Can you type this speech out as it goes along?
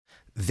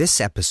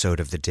This episode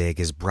of The Dig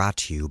is brought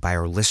to you by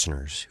our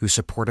listeners who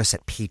support us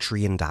at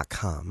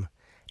patreon.com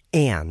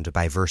and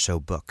by Verso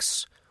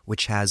Books,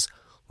 which has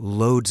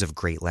loads of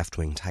great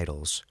left-wing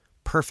titles,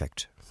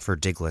 perfect for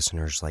Dig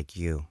listeners like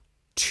you.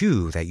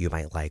 Two that you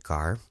might like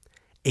are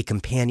A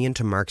Companion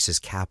to Marx's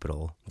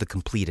Capital, the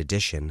complete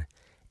edition,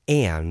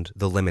 and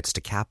The Limits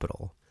to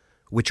Capital,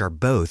 which are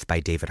both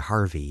by David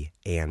Harvey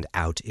and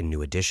out in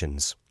new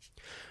editions.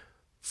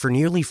 For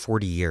nearly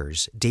 40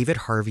 years, David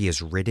Harvey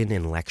has written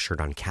and lectured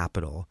on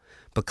capital,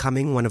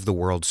 becoming one of the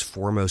world's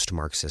foremost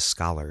Marxist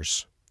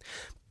scholars.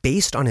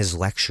 Based on his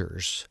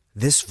lectures,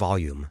 this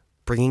volume,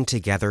 bringing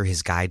together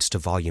his guides to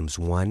volumes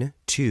 1,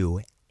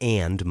 2,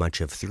 and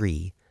much of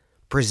 3,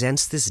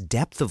 presents this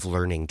depth of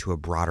learning to a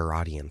broader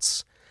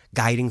audience,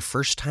 guiding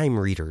first-time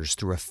readers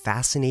through a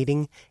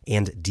fascinating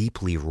and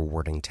deeply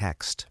rewarding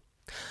text.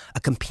 A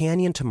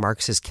Companion to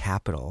Marx's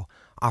Capital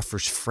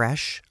offers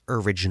fresh,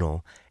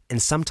 original, and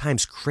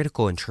sometimes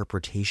critical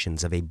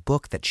interpretations of a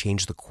book that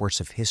changed the course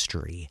of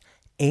history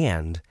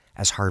and,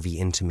 as Harvey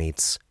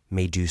intimates,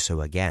 may do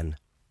so again.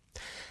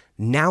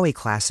 Now a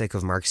classic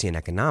of Marxian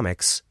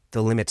economics,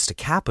 The Limits to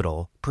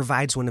Capital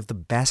provides one of the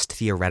best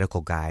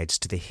theoretical guides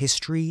to the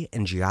history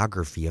and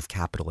geography of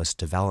capitalist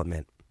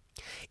development.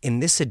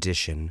 In this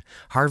edition,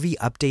 Harvey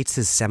updates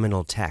his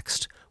seminal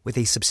text with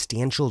a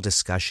substantial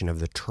discussion of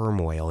the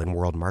turmoil in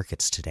world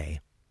markets today.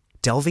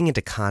 Delving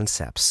into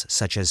concepts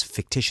such as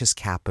fictitious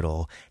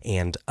capital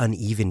and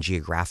uneven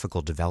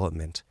geographical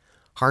development,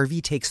 Harvey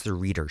takes the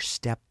reader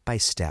step by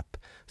step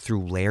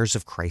through layers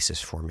of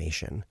crisis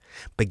formation,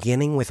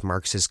 beginning with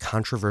Marx's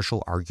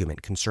controversial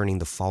argument concerning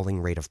the falling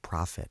rate of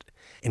profit,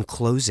 and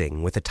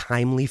closing with a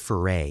timely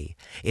foray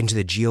into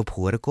the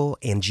geopolitical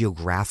and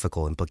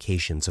geographical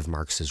implications of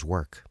Marx's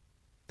work.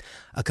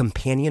 A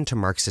Companion to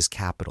Marx's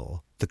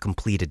Capital, the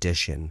complete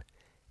edition,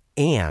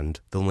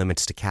 and The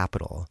Limits to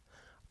Capital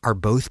are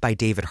both by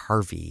David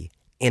Harvey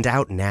and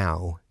out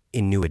now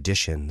in new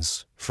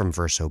editions from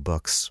Verso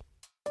Books.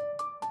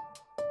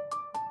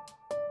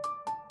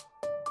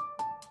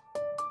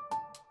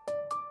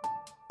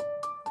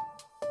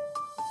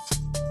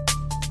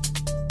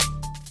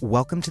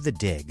 Welcome to The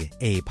Dig,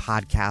 a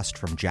podcast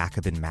from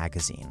Jacobin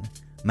Magazine.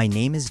 My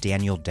name is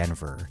Daniel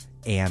Denver,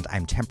 and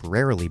I'm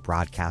temporarily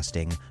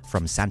broadcasting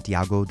from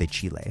Santiago de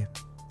Chile.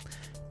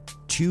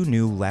 Two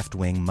new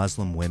left-wing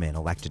Muslim women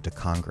elected to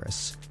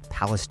Congress,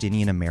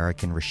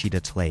 Palestinian-American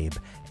Rashida Tlaib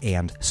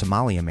and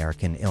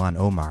Somali-American Ilhan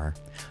Omar,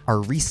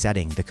 are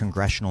resetting the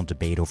congressional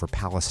debate over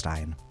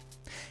Palestine.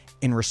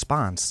 In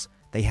response,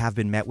 they have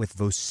been met with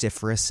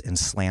vociferous and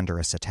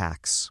slanderous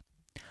attacks.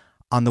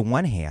 On the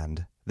one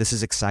hand, this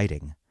is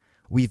exciting.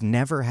 We've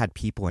never had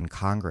people in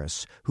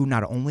Congress who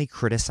not only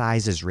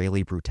criticize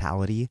Israeli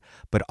brutality,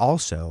 but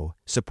also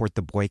support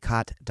the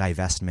boycott,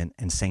 divestment,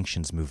 and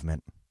sanctions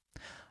movement.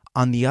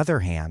 On the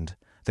other hand,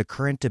 the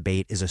current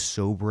debate is a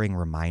sobering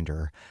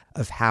reminder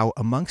of how,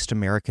 amongst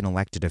American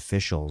elected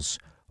officials,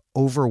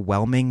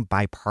 overwhelming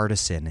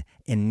bipartisan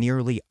and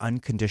nearly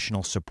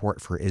unconditional support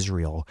for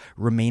Israel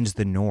remains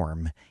the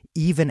norm,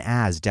 even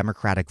as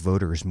Democratic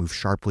voters move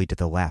sharply to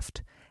the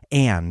left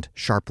and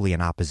sharply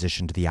in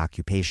opposition to the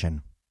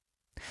occupation.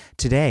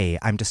 Today,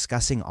 I'm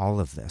discussing all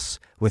of this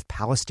with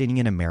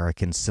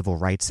Palestinian-American civil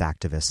rights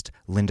activist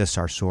Linda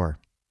Sarsour.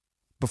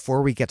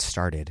 Before we get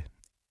started,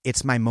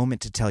 it's my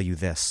moment to tell you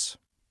this.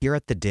 Here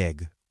at The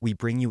Dig, we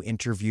bring you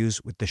interviews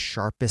with the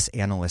sharpest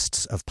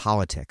analysts of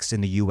politics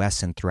in the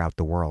U.S. and throughout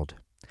the world.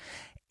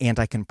 And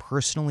I can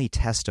personally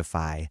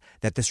testify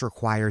that this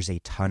requires a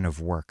ton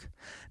of work,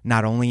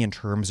 not only in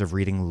terms of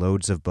reading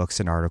loads of books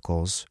and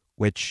articles,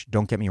 which,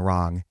 don't get me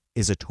wrong,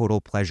 is a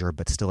total pleasure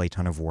but still a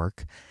ton of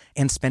work,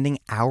 and spending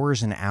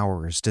hours and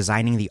hours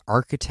designing the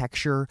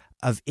architecture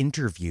of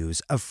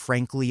interviews of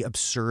frankly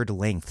absurd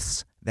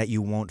lengths that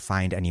you won't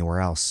find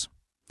anywhere else.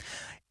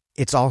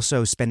 It's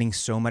also spending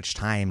so much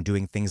time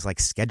doing things like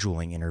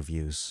scheduling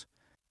interviews.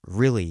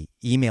 Really,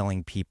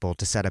 emailing people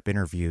to set up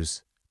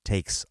interviews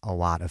takes a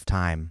lot of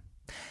time.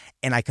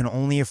 And I can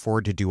only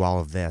afford to do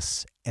all of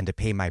this and to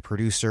pay my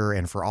producer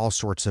and for all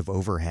sorts of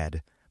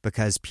overhead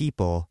because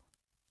people,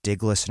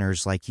 Dig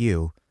listeners like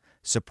you,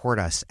 support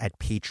us at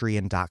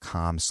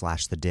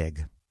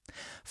patreon.com/thedig.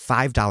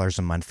 $5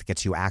 a month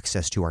gets you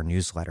access to our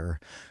newsletter,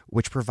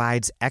 which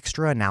provides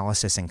extra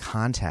analysis and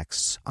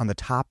contexts on the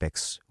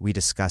topics we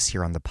discuss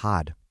here on the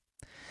pod.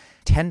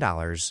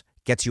 $10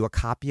 gets you a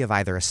copy of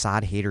either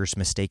Assad Hater's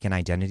Mistaken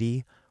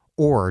Identity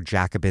or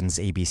Jacobin's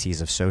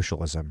ABCs of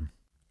Socialism.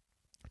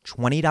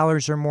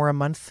 $20 or more a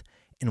month,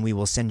 and we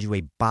will send you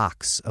a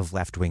box of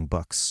left-wing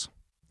books.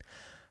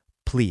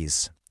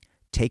 Please,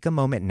 take a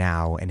moment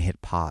now and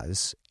hit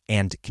pause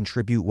and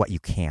contribute what you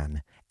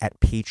can at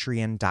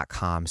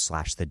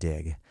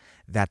patreon.com/thedig.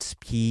 That's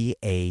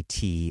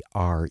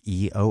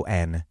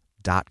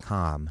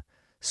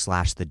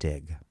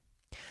patreon.com/thedig.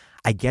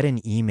 I get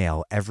an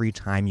email every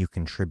time you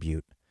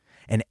contribute,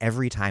 and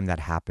every time that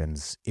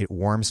happens, it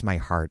warms my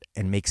heart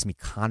and makes me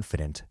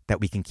confident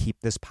that we can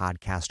keep this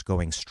podcast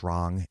going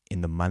strong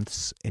in the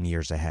months and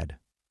years ahead.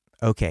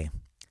 Okay,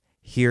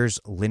 here's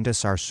Linda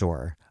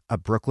Sarsour a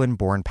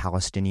Brooklyn-born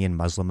Palestinian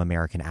Muslim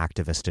American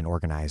activist and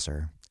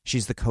organizer.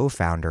 She's the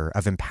co-founder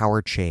of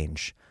Empower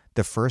Change,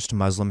 the first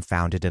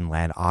Muslim-founded and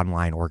led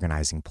online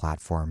organizing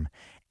platform,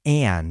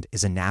 and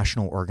is a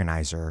national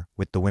organizer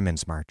with the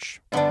Women's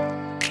March.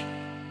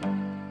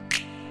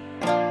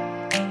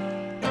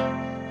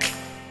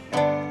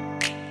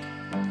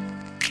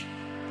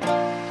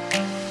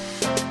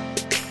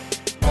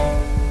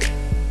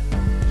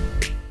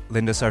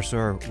 Linda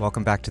Sarsour,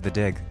 welcome back to The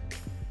Dig.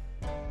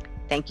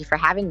 Thank you for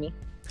having me.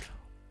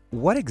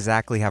 What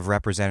exactly have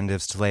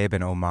Representatives Tlaib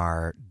and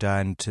Omar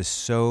done to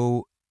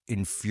so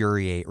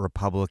infuriate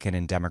Republican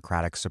and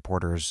Democratic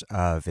supporters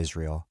of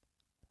Israel?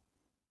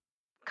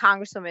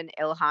 Congresswoman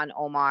Ilhan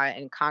Omar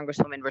and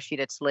Congresswoman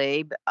Rashida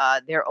Tlaib,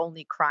 their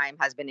only crime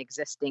has been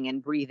existing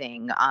and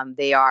breathing.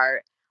 They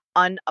are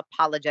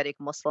unapologetic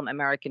Muslim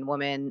American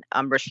women.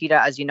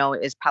 Rashida, as you know,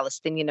 is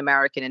Palestinian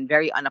American and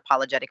very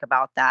unapologetic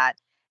about that.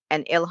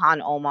 And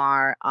Ilhan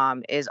Omar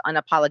is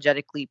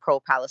unapologetically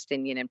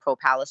pro-Palestinian and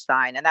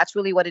pro-Palestine. And that's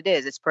really what it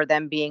is. It's for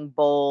them being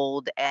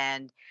bold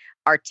and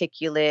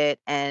articulate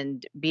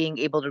and being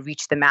able to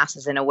reach the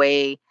masses in a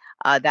way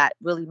that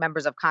really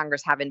members of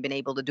Congress haven't been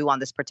able to do on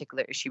this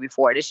particular issue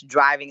before. It is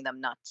driving them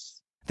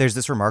nuts. There's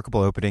this remarkable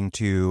opening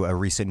to a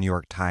recent New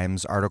York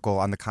Times article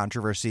on the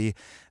controversy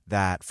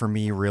that for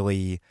me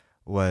really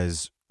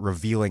was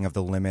revealing of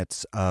the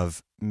limits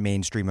of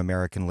mainstream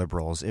American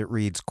liberals. It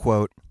reads,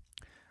 quote,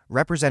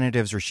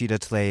 Representatives Rashida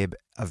Tlaib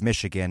of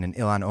Michigan and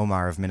Ilhan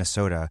Omar of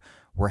Minnesota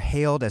were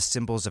hailed as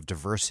symbols of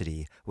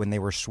diversity when they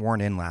were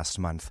sworn in last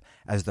month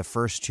as the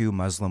first two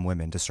Muslim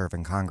women to serve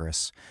in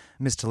Congress.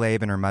 Ms.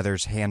 Tlaib in her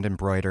mother's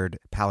hand-embroidered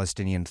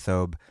Palestinian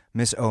thobe,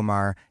 Ms.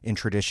 Omar in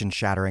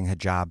tradition-shattering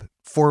hijab.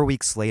 4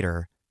 weeks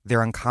later,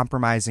 their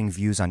uncompromising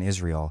views on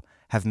Israel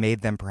have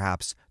made them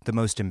perhaps the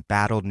most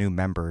embattled new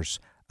members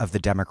of the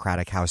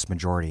Democratic House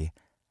majority.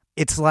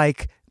 It's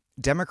like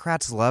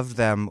Democrats loved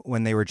them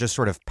when they were just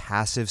sort of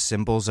passive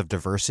symbols of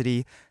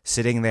diversity,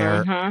 sitting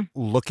there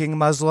looking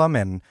Muslim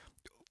and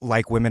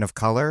like women of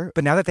color.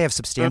 But now that they have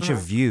substantive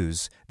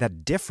views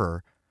that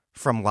differ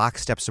from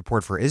lockstep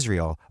support for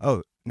Israel,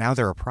 oh, now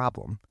they're a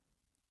problem.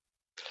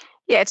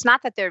 Yeah, it's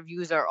not that their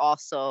views are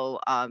also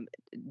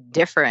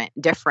different.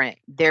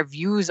 Their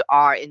views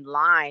are in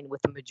line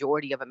with the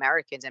majority of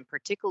Americans and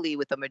particularly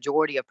with the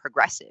majority of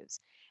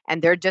progressives.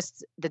 And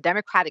the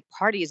Democratic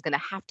Party is going to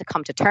have to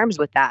come to terms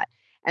with that.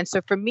 And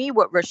so for me,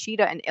 what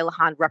Rashida and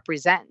Ilhan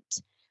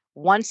represent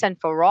once and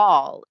for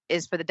all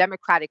is for the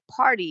Democratic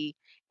Party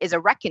is a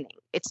reckoning.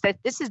 It's that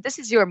this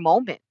is your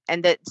moment.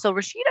 And that so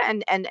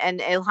Rashida and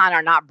Ilhan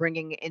are not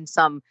bringing in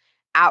some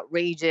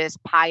outrageous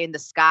pie in the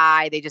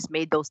sky. They just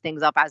made those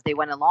things up as they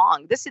went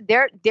along. This is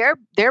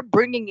they're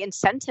bringing in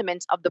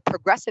sentiments of the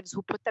progressives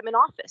who put them in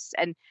office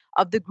and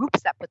of the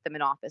groups that put them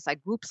in office,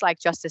 like groups like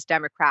Justice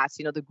Democrats,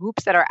 the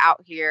groups that are out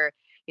here,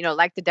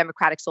 like the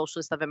Democratic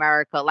Socialists of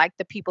America, like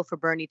the People for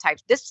Bernie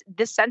types. This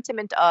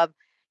sentiment of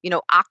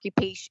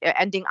occupation,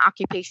 ending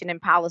occupation in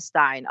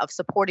Palestine, of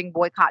supporting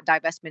boycott,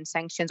 divestment,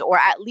 sanctions, or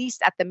at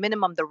least at the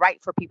minimum the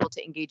right for people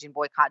to engage in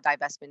boycott,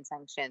 divestment,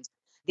 sanctions.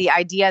 The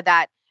idea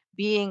that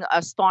being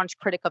a staunch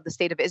critic of the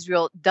state of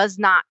Israel does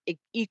not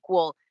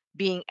equal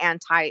being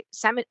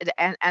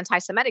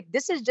anti-Semitic.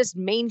 This is just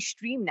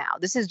mainstream now.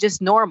 This is just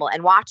normal.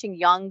 And watching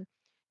young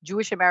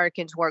Jewish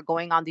Americans who are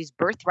going on these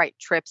birthright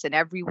trips, and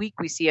every week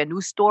we see a new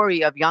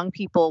story of young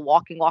people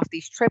walking off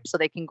these trips so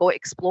they can go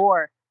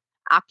explore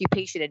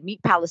occupation and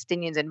meet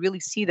Palestinians and really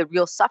see the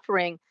real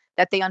suffering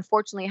that they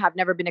unfortunately have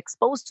never been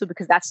exposed to,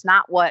 because that's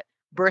not what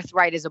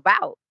birthright is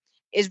about,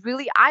 is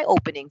really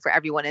eye-opening for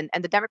everyone. And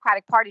the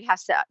Democratic Party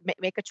has to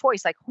make a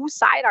choice. Like, whose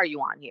side are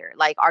you on here?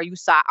 Like, are you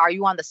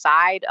on the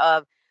side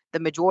of the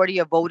majority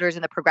of voters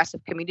in the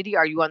progressive community?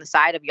 Are you on the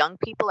side of young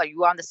people? Are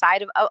you on the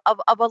side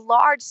of a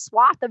large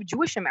swath of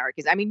Jewish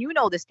Americans? I mean, you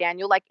know this,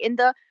 Daniel, like in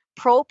the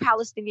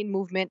pro-Palestinian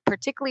movement,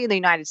 particularly in the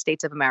United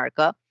States of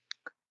America,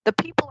 the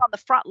people on the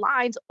front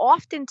lines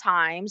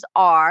oftentimes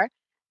are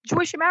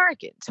Jewish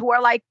Americans who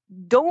are like,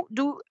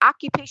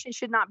 occupation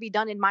should not be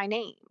done in my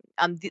name.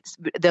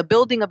 The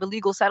building of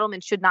illegal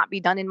settlements should not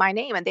be done in my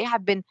name. And they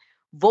have been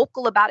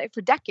vocal about it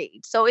for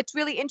decades. So it's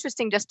really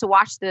interesting just to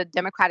watch the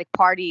Democratic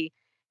Party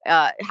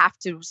have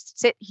to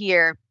sit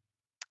here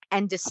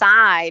and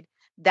decide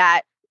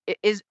that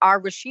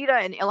are Rashida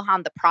and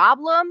Ilhan the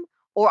problem,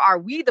 or are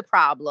we the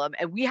problem?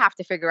 And we have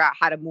to figure out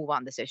how to move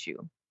on this issue.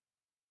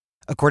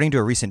 According to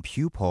a recent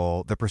Pew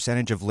poll, the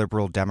percentage of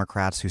liberal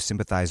Democrats who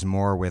sympathize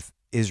more with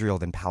Israel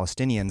than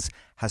Palestinians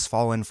has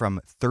fallen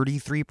from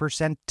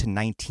 33% to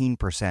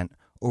 19%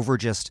 over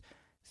just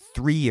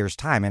 3 years'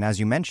 time. And as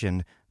you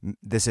mentioned,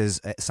 this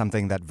is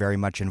something that very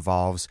much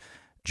involves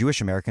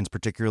Jewish Americans,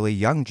 particularly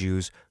young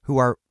Jews, who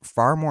are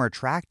far more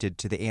attracted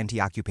to the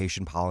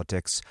anti-occupation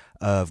politics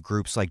of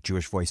groups like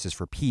Jewish Voices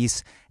for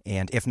Peace,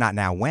 and if not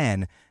now,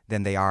 when,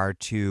 than they are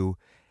to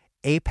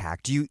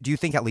AIPAC. Do you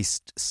think at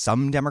least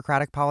some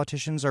Democratic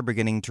politicians are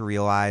beginning to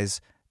realize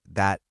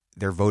that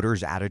their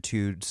voters'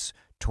 attitudes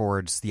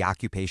towards the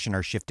occupation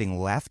are shifting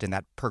left, and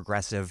that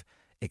progressive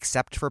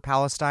accept for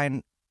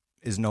Palestine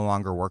is no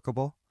longer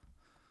workable?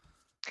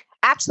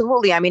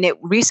 Absolutely. I mean,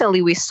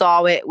 recently we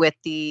saw it with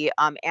the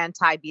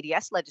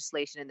anti-BDS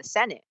legislation in the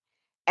Senate.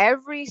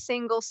 Every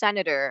single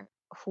senator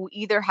who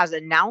either has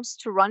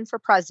announced to run for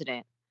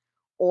president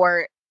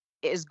or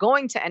is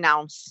going to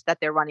announce that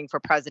they're running for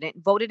president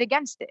voted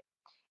against it.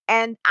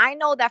 And I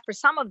know that for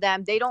some of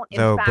them, they don't, in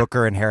Though fact,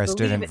 Booker and Harris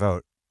believe didn't it.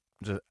 vote,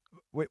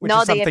 which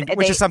No, is something.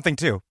 Which is something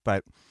too.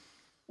 But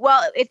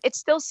well, it's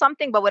still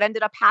something. But what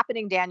ended up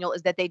happening, Daniel,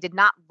 is that they did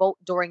not vote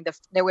during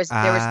there was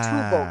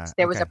two votes.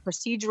 There was a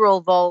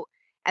procedural vote,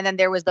 and then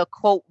there was the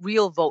quote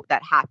real vote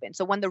that happened.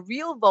 So when the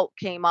real vote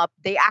came up,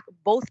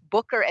 both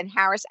Booker and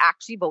Harris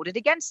actually voted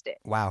against it.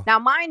 Wow. Now,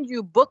 mind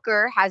you,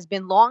 Booker has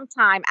been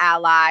longtime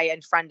ally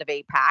and friend of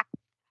AIPAC.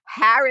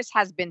 Harris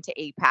has been to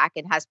AIPAC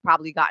and has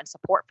probably gotten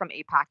support from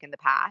AIPAC in the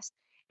past.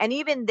 And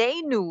even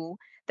they knew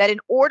that in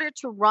order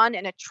to run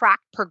and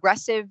attract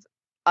progressive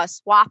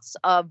swaths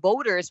of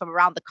voters from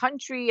around the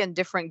country and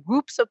different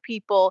groups of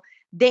people,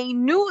 they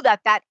knew that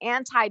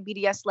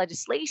anti-BDS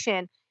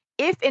legislation,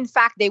 if in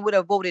fact they would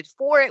have voted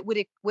for it,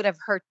 would have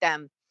hurt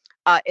them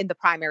in the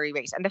primary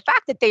race. And the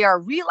fact that they are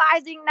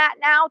realizing that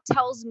now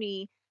tells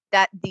me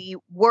that the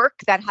work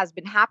that has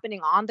been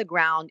happening on the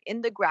ground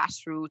in the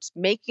grassroots,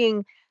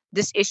 making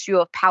this issue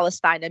of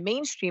Palestine a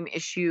mainstream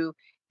issue,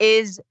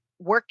 is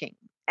working.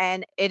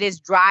 And it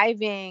is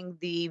driving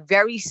the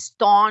very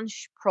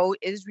staunch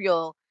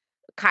pro-Israel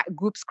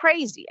groups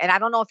crazy. And I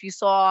don't know if you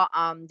saw,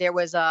 there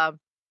was a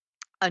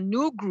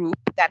new group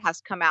that has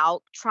come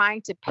out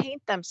trying to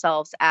paint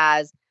themselves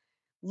as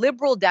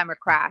liberal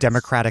Democrats.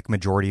 Democratic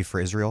Majority for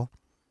Israel?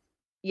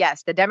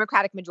 Yes, the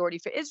Democratic Majority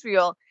for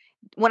Israel.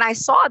 When I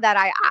saw that,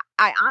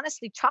 I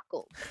honestly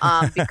chuckled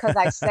because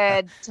I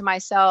said to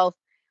myself,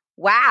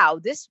 wow,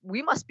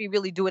 we must be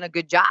really doing a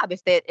good job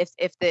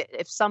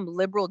if some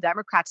liberal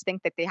Democrats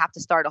think that they have to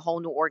start a whole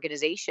new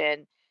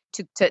organization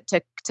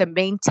to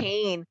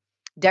maintain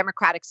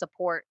democratic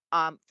support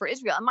for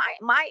Israel. And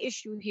my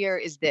issue here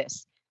is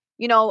this.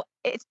 We know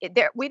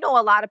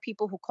a lot of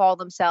people who call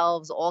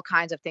themselves all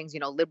kinds of things,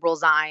 liberal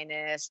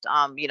Zionist,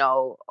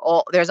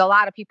 there's a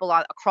lot of people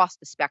across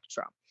the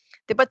spectrum.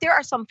 But there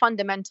are some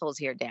fundamentals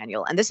here,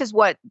 Daniel, and this is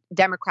what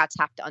Democrats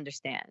have to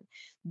understand.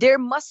 There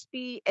must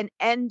be an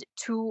end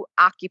to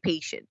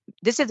occupation.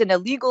 This is an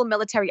illegal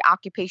military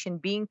occupation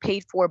being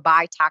paid for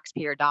by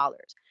taxpayer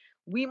dollars.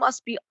 We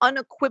must be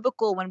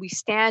unequivocal when we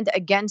stand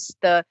against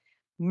the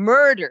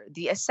murder,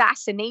 the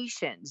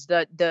assassinations,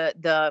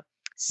 the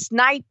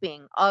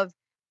sniping of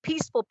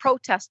peaceful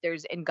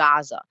protesters in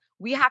Gaza.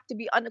 We have to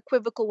be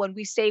unequivocal when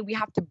we say we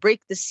have to break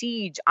the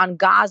siege on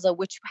Gaza,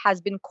 which has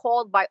been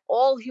called by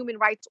all human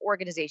rights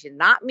organizations,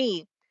 not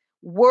me,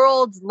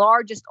 world's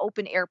largest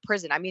open air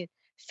prison. I mean,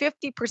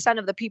 50%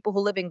 of the people who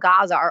live in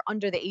Gaza are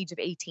under the age of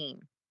 18.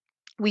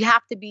 We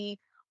have to be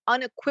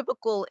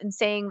unequivocal in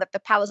saying that the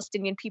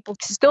Palestinian people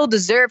still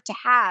deserve to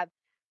have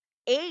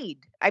aid.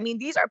 I mean,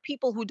 these are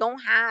people who don't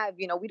have,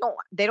 they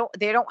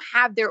don't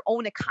have their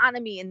own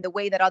economy in the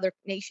way that other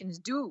nations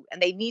do, and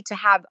they need to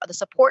have the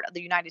support of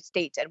the United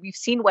States. And we've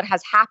seen what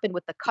has happened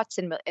with the cuts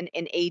in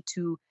aid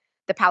to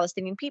the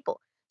Palestinian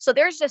people. So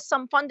there's just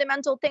some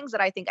fundamental things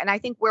that I think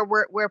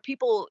where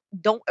people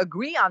don't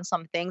agree on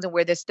some things, and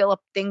where there's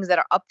still things that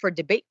are up for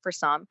debate for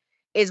some,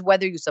 is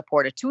whether you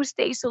support a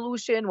two-state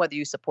solution, whether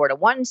you support a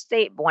one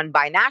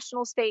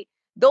binational state.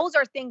 Those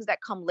are things that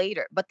come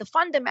later. But the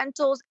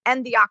fundamentals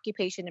and the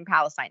occupation in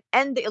Palestine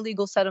and the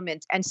illegal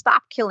settlements and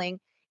stop killing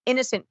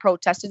innocent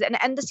protesters and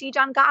end the siege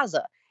on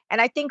Gaza.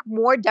 And I think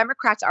more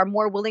Democrats are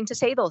more willing to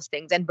say those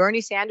things. And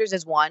Bernie Sanders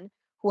is one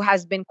who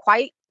has been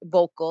quite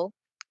vocal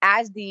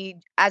as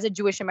a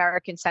Jewish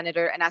American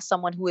senator and as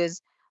someone who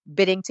is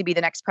bidding to be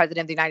the next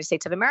president of the United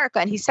States of America.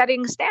 And he's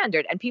setting a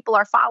standard and people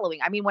are following.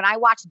 I mean, when I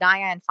watched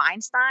Dianne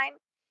Feinstein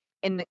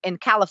in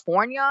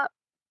California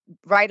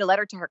write a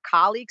letter to her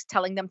colleagues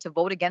telling them to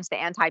vote against the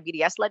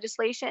anti-BDS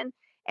legislation,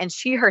 and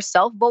she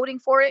herself voting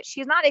for it,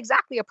 she's not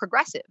exactly a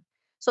progressive.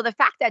 So the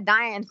fact that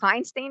Dianne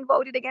Feinstein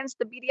voted against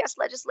the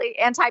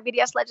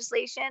anti-BDS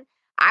legislation,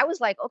 I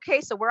was like,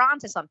 okay, so we're on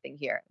to something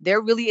here.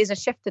 There really is a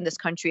shift in this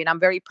country, and I'm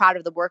very proud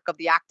of the work of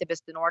the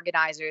activists and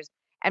organizers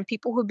and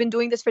people who've been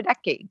doing this for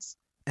decades.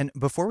 And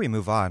before we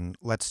move on,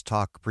 let's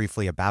talk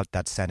briefly about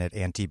that Senate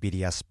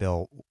anti-BDS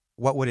bill.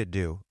 What would it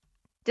do?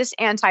 This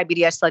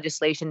anti-BDS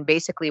legislation,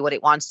 basically what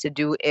it wants to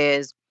do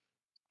is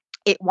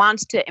it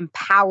wants to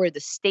empower the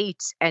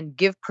states and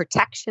give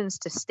protections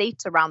to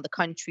states around the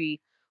country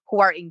who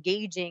are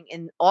engaging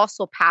in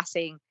also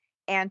passing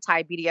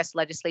anti-BDS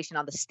legislation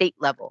on the state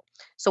level.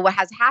 So what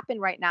has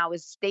happened right now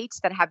is states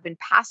that have been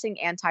passing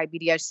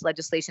anti-BDS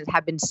legislations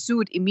have been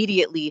sued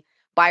immediately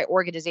by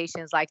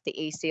organizations like the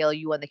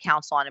ACLU and the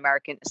Council on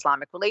American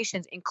Islamic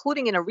Relations,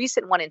 including in a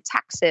recent one in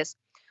Texas,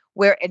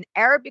 where an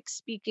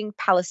Arabic-speaking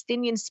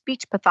Palestinian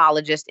speech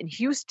pathologist in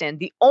Houston,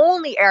 the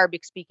only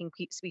Arabic-speaking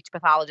speech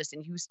pathologist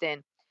in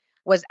Houston,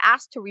 was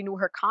asked to renew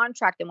her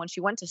contract. And when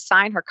she went to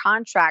sign her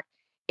contract,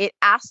 it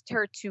asked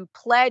her to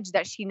pledge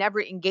that she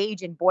never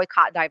engage in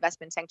boycott,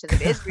 divestment, sanctions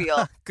of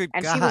Israel.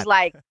 And God.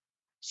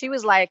 she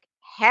was like,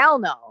 hell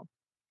no.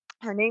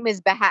 Her name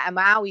is Beha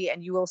Amawi,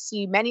 and you will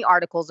see many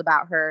articles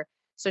about her.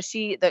 So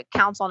the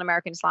Council on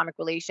American Islamic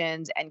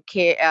Relations and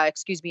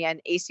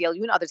and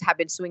ACLU and others have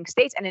been suing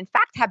states, and in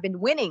fact have been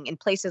winning in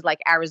places like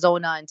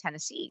Arizona and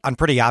Tennessee on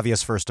pretty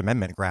obvious First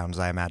Amendment grounds,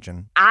 I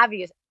imagine.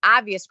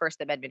 Obvious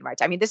First Amendment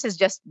rights. I mean, this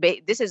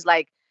is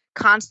like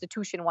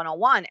Constitution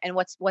 101. And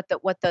what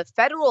the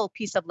federal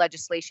piece of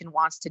legislation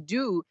wants to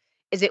do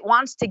is it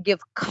wants to give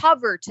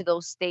cover to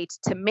those states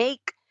to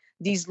make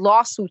these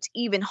lawsuits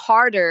even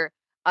harder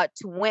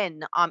to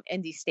win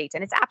in these states.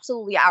 And it's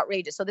absolutely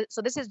outrageous.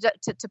 So this is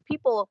just to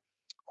people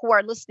who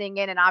are listening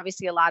in, and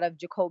obviously a lot of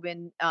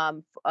Jacobin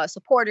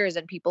supporters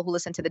and people who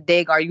listen to the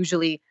Dig are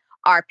usually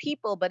our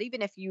people. But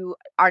even if you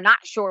are not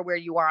sure where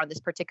you are on this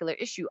particular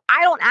issue,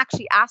 I don't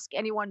actually ask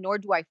anyone, nor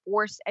do I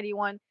force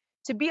anyone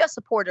to be a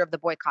supporter of the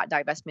boycott,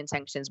 divestment,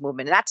 sanctions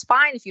movement. And that's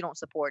fine if you don't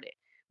support it.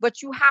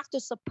 But you have to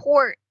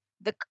support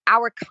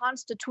our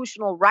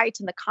constitutional rights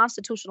and the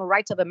constitutional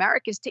rights of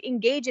Americans to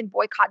engage in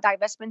boycott,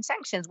 divestment,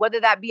 sanctions, whether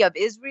that be of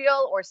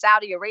Israel or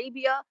Saudi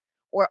Arabia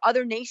or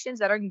other nations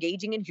that are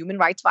engaging in human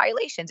rights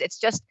violations. It's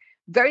just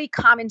very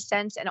common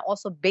sense and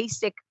also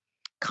basic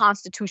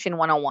Constitution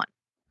 101.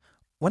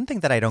 One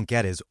thing that I don't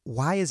get is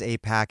why is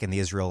AIPAC and the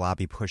Israel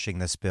lobby pushing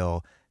this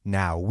bill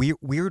now?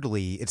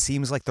 Weirdly, it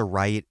seems like the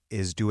right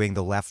is doing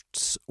the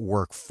left's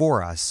work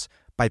for us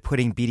by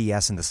putting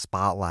BDS in the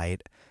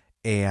spotlight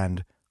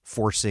and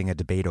forcing a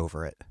debate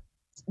over it.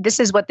 This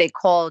is what they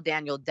call,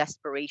 Daniel,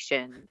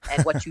 desperation,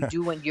 and what you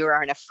do when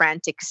you're in a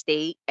frantic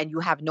state and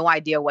you have no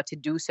idea what to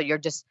do. So you're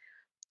just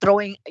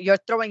throwing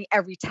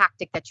every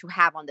tactic that you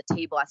have on the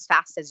table as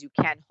fast as you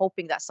can,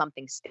 hoping that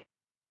something sticks.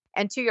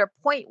 And to your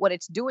point, what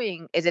it's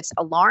doing is it's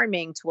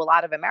alarming to a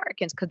lot of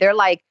Americans because they're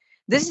like,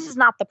 this is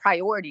not the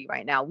priority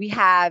right now. We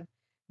have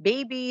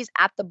babies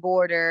at the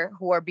border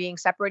who are being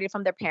separated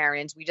from their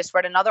parents. We just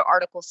read another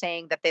article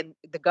saying that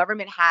the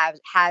government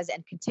has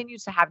and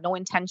continues to have no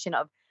intention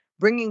of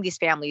bringing these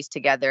families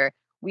together.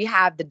 We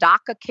have the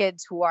DACA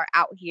kids who are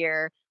out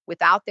here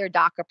without their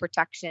DACA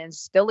protections,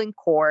 still in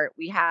court.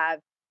 We have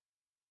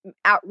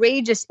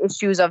outrageous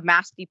issues of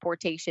mass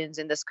deportations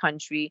in this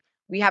country.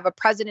 We have a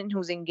president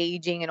who's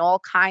engaging in all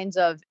kinds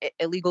of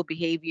illegal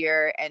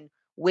behavior, and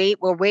we're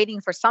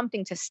waiting for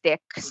something to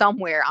stick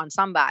somewhere on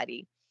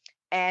somebody.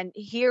 And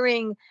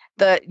hearing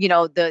our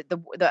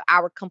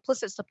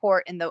complicit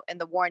support in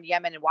the war in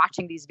Yemen and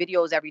watching these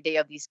videos every day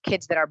of these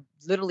kids that are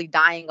literally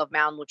dying of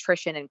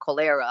malnutrition and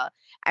cholera.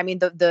 I mean,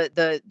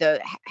 the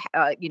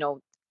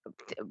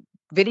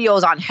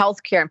videos on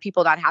healthcare and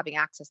people not having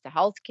access to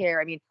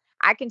healthcare. I mean,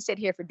 I can sit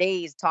here for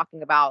days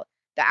talking about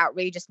the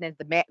outrageousness,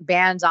 the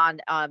bans on,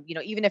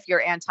 even if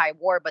you're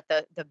anti-war, but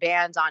the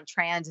bans on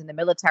trans in the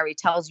military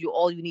tells you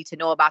all you need to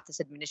know about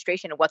this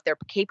administration and what they're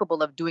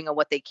capable of doing and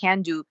what they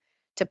can do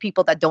to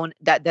people that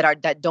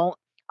don't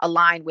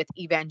align with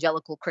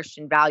evangelical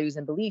Christian values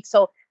and beliefs.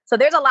 So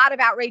there's a lot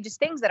of outrageous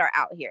things that are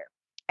out here.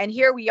 And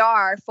here we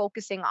are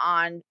focusing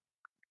on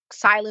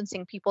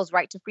silencing people's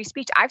right to free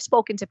speech. I've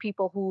spoken to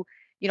people who,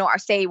 are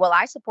saying, well,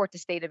 I support the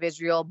state of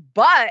Israel,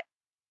 but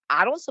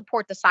I don't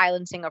support the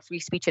silencing of free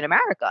speech in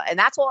America. And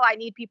that's all I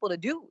need people to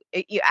do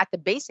at the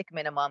basic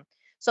minimum.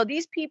 So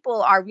these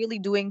people are really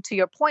doing, to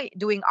your point,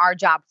 doing our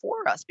job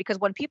for us. Because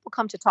when people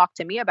come to talk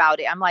to me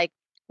about it, I'm like,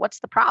 what's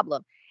the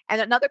problem? And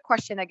another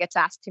question that gets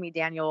asked to me,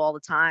 Daniel, all the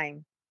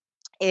time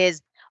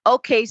is,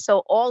 okay,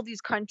 so all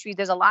these countries,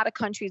 there's a lot of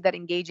countries that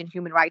engage in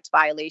human rights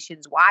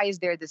violations. Why is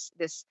there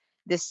this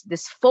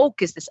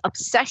focus, this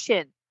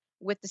obsession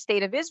with the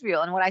state of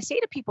Israel? And what I say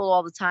to people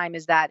all the time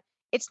is that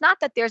it's not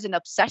that there's an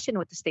obsession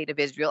with the state of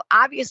Israel.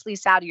 Obviously,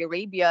 Saudi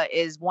Arabia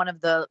is one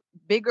of the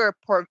bigger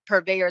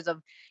purveyors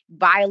of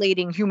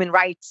violating human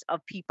rights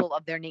of people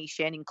of their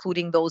nation,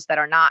 including those that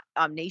are not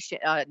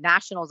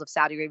nationals of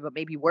Saudi Arabia, but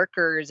maybe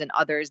workers and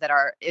others that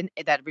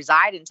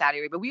reside in Saudi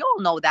Arabia. We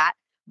all know that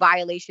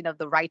violation of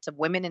the rights of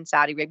women in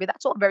Saudi Arabia.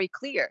 That's all very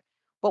clear.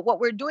 But what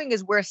we're doing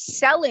is we're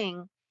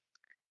selling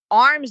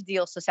arms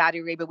deals to Saudi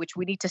Arabia, which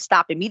we need to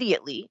stop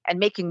immediately, and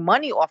making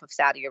money off of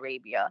Saudi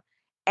Arabia.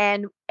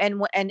 And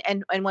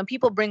when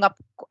people bring up,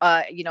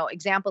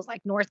 examples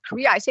like North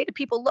Korea, I say to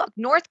people, look,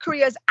 North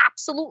Korea is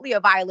absolutely a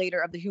violator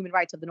of the human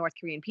rights of the North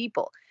Korean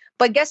people.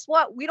 But guess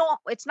what?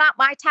 It's not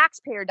my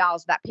taxpayer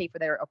dollars that pay for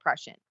their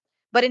oppression.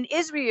 But in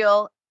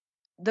Israel,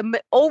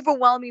 the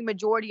overwhelming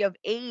majority of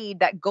aid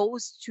that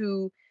goes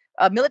to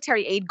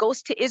military aid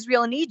goes to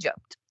Israel and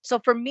Egypt. So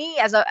for me,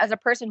 as a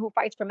person who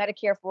fights for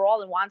Medicare for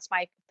all and wants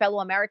my fellow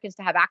Americans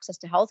to have access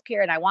to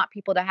healthcare, and I want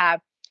people to have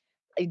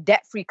a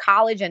debt-free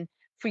college and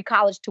free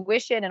college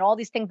tuition and all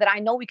these things that I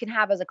know we can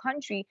have as a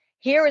country,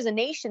 here is a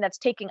nation that's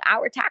taking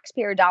our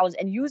taxpayer dollars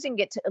and using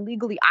it to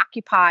illegally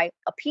occupy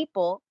a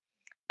people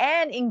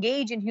and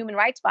engage in human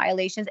rights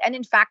violations and,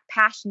 in fact,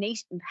 pass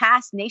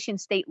nation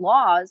state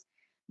laws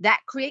that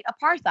create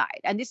apartheid.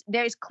 And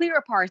there's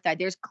clear apartheid.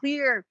 There's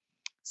clear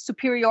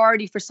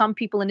superiority for some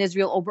people in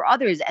Israel over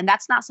others. And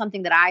that's not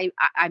something that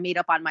I made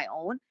up on my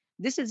own.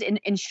 This is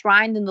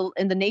enshrined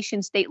in the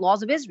nation state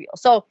laws of Israel.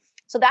 So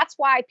that's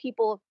why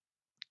people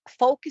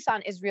focus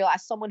on Israel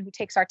as someone who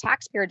takes our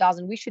taxpayer dollars,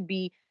 and we should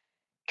be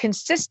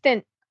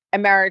consistent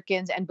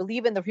Americans and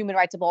believe in the human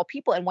rights of all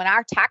people. And when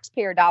our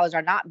taxpayer dollars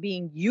are not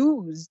being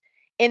used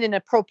in an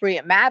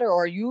appropriate manner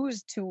or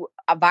used to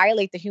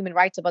violate the human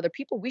rights of other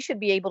people, we should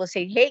be able to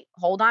say, hey,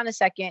 hold on a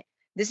second,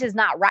 this is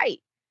not right.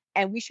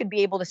 And we should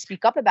be able to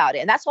speak up about it.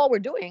 And that's all we're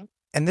doing.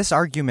 And this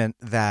argument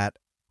that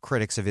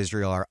critics of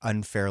Israel are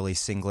unfairly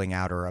singling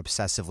out or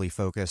obsessively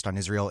focused on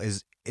Israel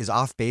is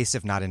off base,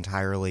 if not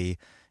entirely,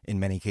 in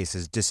many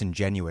cases,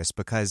 disingenuous,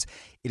 because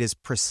it is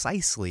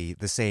precisely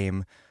the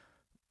same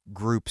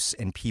groups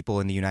and people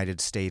in the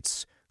United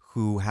States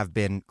who have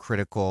been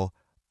critical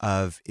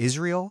of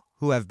Israel,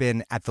 who have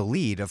been at the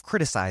lead of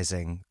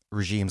criticizing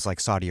regimes like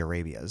Saudi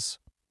Arabia's.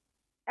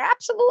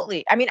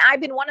 Absolutely. I mean,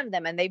 I've been one of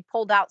them, and they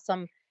pulled out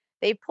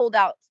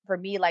for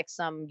me like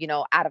some,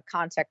 out of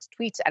context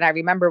tweets. And I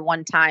remember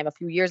one time a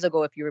few years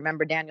ago, if you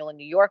remember, Daniel, in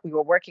New York, we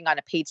were working on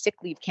a paid sick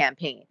leave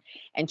campaign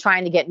and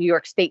trying to get New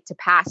York State to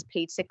pass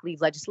paid sick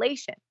leave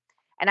legislation.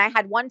 And I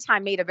had one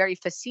time made a very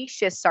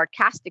facetious,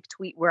 sarcastic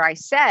tweet where I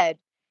said,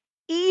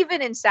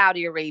 even in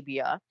Saudi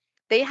Arabia,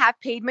 they have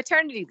paid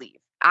maternity leave.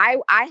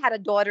 I had a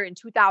daughter in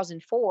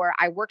 2004.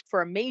 I worked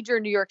for a major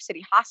New York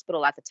City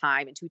hospital at the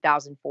time in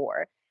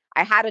 2004.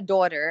 I had a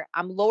daughter.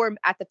 I'm lower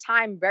at the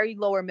time, very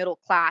lower middle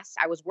class.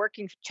 I was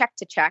working check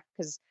to check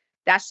because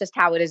that's just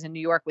how it is in New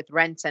York with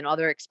rents and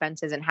other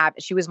expenses and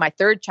habits. She was my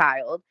third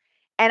child.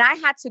 And I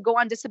had to go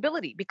on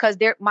disability because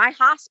my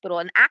hospital,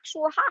 an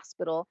actual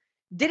hospital,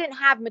 didn't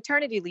have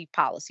maternity leave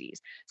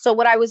policies. So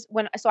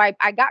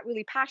I got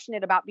really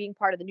passionate about being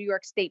part of the New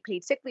York State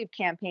paid sick leave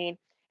campaign.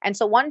 And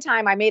so one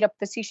time I made a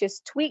facetious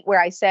tweet where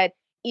I said,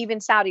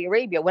 even Saudi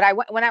Arabia. What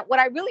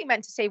I really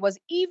meant to say was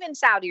even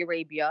Saudi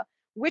Arabia,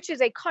 which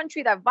is a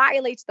country that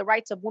violates the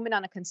rights of women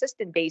on a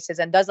consistent basis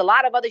and does a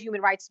lot of other human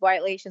rights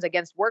violations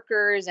against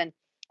workers and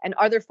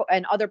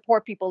other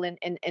poor people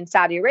in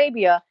Saudi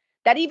Arabia,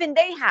 that even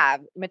they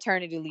have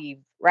maternity leave,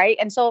 right?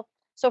 And so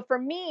for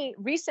me,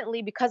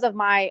 recently, because of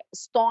my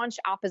staunch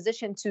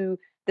opposition to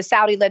the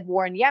Saudi-led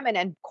war in Yemen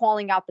and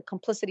calling out the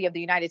complicity of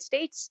the United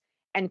States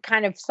and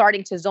kind of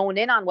starting to zone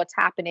in on what's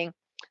happening,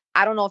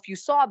 I don't know if you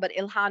saw, but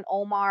Ilhan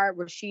Omar,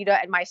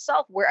 Rashida, and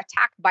myself were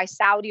attacked by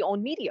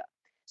Saudi-owned media.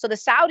 So the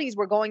Saudis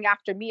were going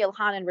after me,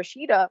 Ilhan, and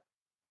Rashida,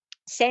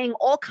 saying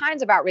all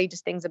kinds of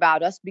outrageous things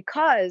about us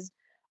because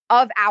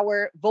of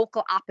our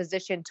vocal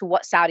opposition to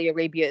what Saudi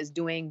Arabia is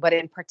doing, but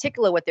in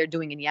particular what they're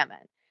doing in Yemen.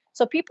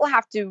 So people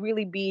have to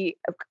really be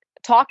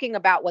talking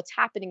about what's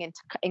happening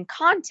in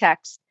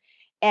context.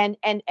 And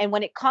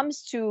when it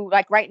comes to,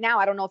 like, right now,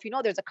 I don't know if you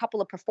know, there's a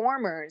couple of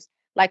performers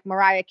like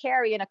Mariah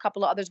Carey and a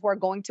couple of others who are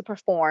going to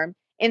perform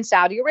in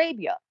Saudi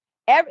Arabia.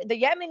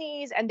 The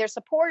Yemenis and their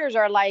supporters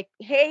are like,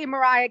 hey,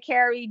 Mariah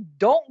Carey,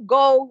 don't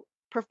go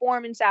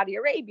perform in Saudi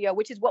Arabia,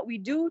 which is what we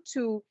do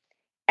to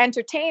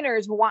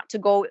entertainers who want to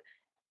go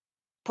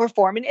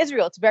perform in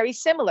Israel. It's very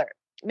similar.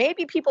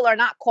 Maybe people are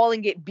not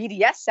calling it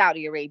BDS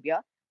Saudi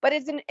Arabia, but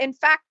it's in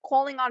fact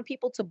calling on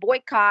people to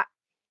boycott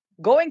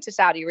going to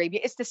Saudi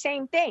Arabia. It's the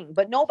same thing,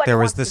 but nobody. There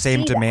was the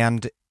same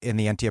demand in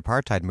the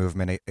anti-apartheid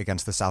movement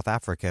against the South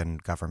African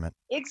government.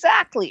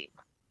 Exactly.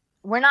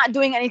 We're not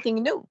doing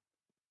anything new.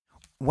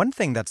 One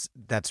thing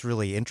that's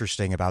really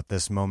interesting about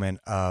this moment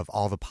of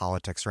all the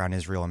politics around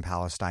Israel and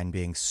Palestine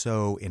being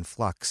so in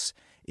flux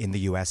in the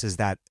U.S. is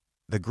that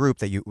the group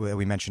that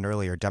we mentioned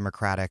earlier,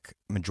 Democratic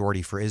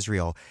Majority for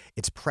Israel,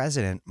 its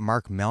president,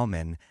 Mark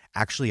Mellman,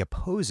 actually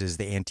opposes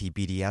the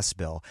anti-BDS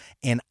bill.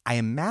 And I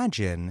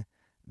imagine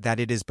that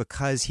it is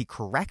because he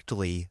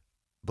correctly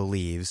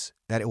believes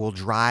that it will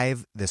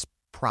drive this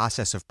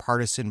process of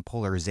partisan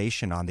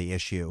polarization on the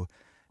issue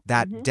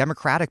that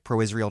Democratic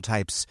pro-Israel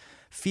types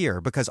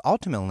fear. Because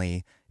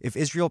ultimately, if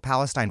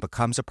Israel-Palestine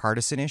becomes a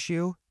partisan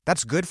issue,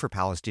 that's good for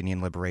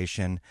Palestinian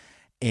liberation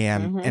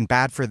and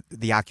bad for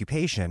the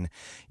occupation.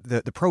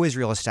 The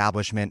pro-Israel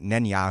establishment,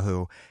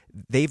 Netanyahu,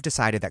 they've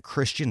decided that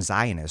Christian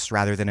Zionists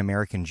rather than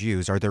American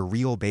Jews are their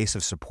real base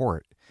of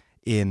support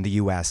in the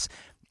U.S.,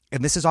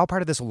 and this is all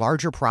part of this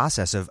larger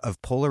process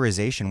of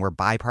polarization where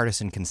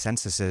bipartisan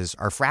consensuses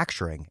are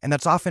fracturing. And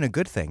that's often a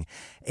good thing.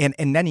 And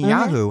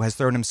Netanyahu has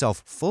thrown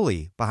himself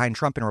fully behind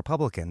Trump and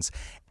Republicans.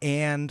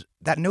 And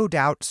that no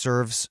doubt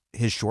serves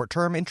his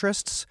short-term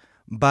interests.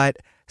 But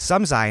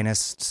some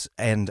Zionists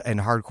and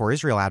hardcore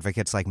Israel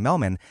advocates like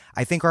Mellman,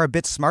 I think, are a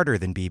bit smarter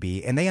than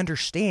Bibi. And they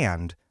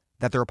understand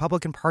that the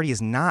Republican Party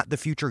is not the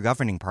future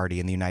governing party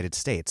in the United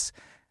States.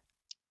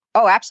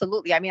 Oh,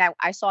 absolutely. I mean,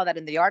 I saw that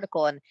in the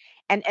article, and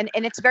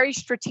it's very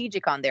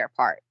strategic on their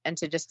part. And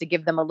to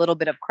give them a little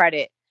bit of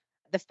credit,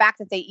 the fact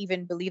that they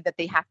even believe that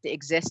they have to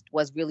exist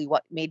was really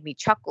what made me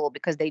chuckle,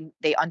 because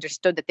they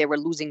understood that they were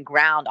losing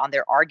ground on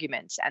their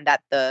arguments, and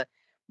that the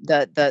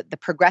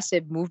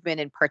progressive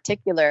movement in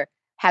particular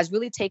has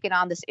really taken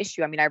on this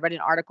issue. I mean, I read an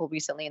article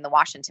recently in the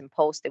Washington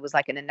Post. It was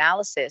like an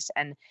analysis,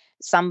 and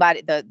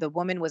the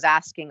woman was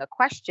asking a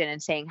question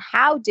and saying,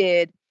 how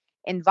did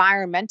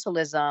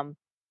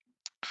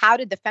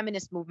the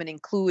feminist movement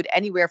include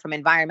anywhere from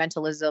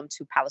environmentalism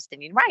to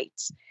Palestinian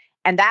rights?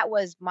 And that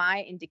was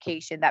my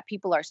indication that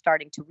people are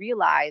starting to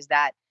realize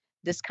that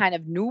this kind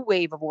of new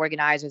wave of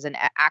organizers and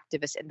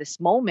activists in this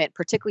moment,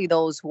 particularly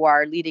those who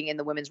are leading in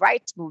the women's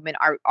rights movement,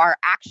 are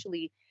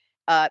actually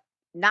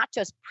not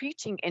just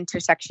preaching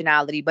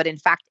intersectionality, but in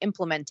fact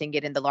implementing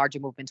it in the larger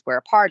movements we're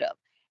a part of.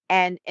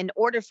 And in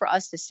order for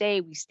us to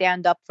say we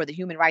stand up for the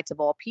human rights of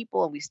all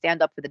people and we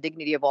stand up for the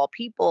dignity of all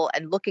people,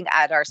 and looking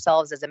at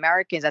ourselves as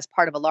Americans as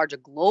part of a larger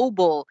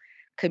global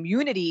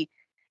community,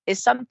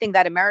 is something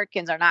that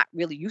Americans are not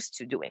really used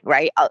to doing,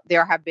 right?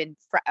 There have been,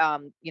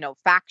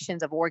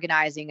 factions of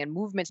organizing and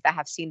movements that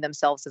have seen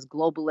themselves as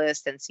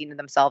globalists and seen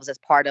themselves as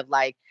part of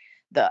like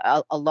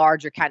a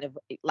larger kind of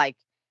like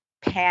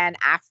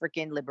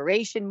Pan-African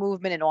liberation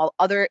movement and all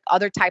other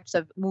types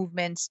of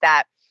movements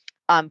that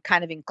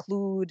kind of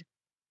include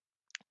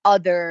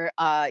other,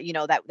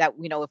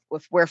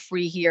 if we're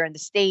free here in the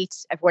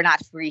States, if we're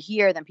not free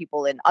here, then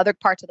people in other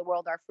parts of the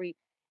world are free.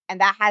 And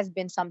that has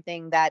been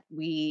something that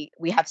we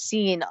have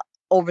seen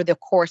over the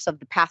course of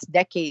the past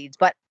decades.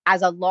 But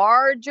as a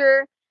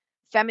larger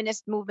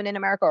feminist movement in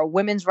America, or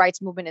women's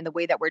rights movement in the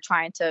way that we're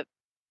trying to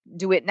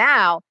do it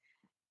now,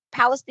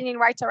 Palestinian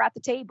rights are at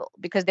the table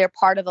because they're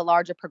part of a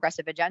larger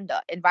progressive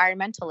agenda.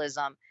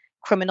 Environmentalism,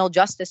 criminal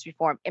justice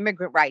reform,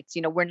 immigrant rights.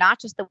 We're not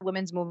just the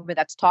women's movement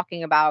that's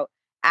talking about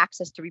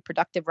access to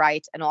reproductive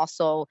rights and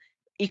also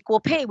equal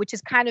pay, which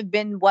has kind of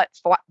been what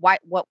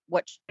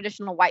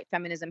traditional white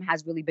feminism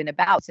has really been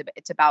about.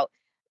 It's about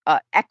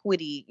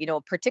equity,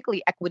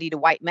 particularly equity to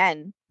white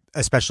men.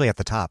 Especially at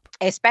the top.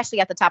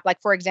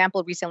 Like, for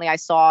example, recently I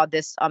saw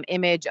this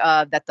image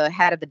of that the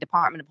head of the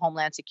Department of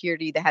Homeland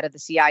Security, the head of the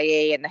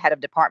CIA, and the head of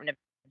Department of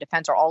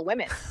Defense are all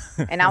women.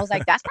 And I was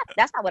like, that's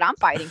not what I'm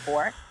fighting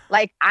for.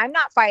 Like, I'm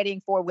not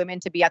fighting for women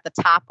to be at the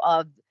top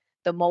of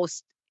the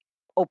most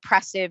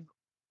oppressive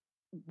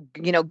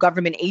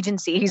government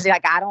agencies.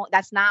 Like,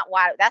 that's not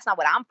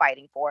what I'm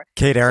fighting for.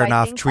 Kate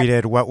Aronoff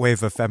tweeted, "What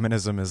wave of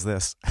feminism is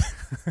this?"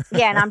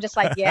 Yeah. And I'm just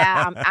like,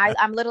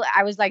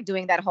 I was like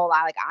doing that whole,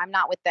 like, I'm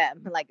not with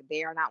them. Like,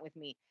 they are not with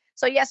me.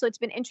 So it's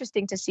been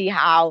interesting to see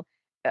how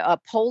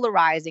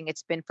polarizing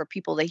it's been for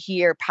people to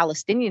hear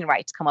Palestinian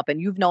rights come up. And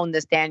you've known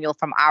this, Daniel,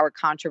 from our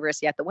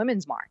controversy at the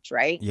Women's March,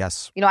 right?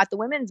 Yes. At the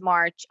Women's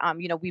March,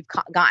 we've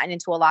gotten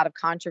into a lot of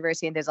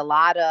controversy, and there's a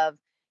lot of,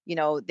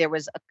 there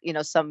was,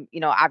 some,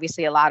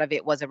 obviously a lot of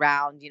it was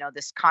around,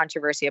 this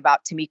controversy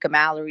about Tamika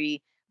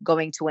Mallory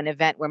going to an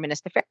event where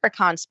Minister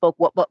Farrakhan spoke.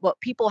 What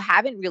people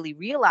haven't really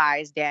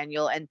realized,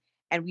 Daniel, and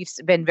we've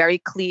been very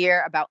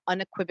clear about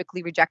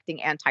unequivocally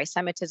rejecting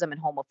anti-Semitism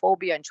and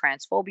homophobia and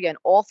transphobia and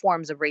all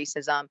forms of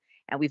racism.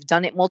 And we've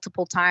done it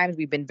multiple times.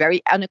 We've been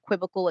very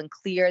unequivocal and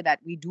clear that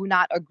we do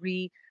not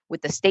agree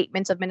with the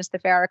statements of Minister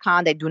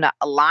Farrakhan. They do not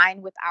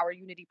align with our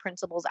unity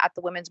principles at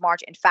the Women's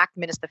March. In fact,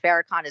 Minister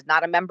Farrakhan is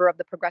not a member of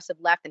the progressive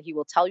left, and he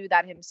will tell you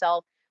that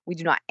himself. We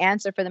do not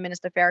answer for the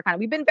Minister Farrakhan.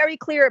 We've been very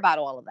clear about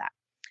all of that.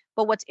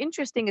 But what's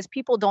interesting is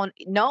people don't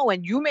know,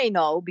 and you may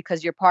know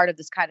because you're part of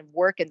this kind of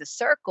work in the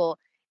circle,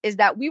 is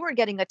that we were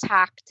getting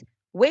attacked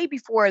way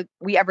before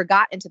we ever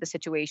got into the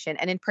situation.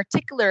 And in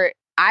particular,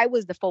 I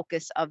was the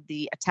focus of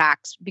the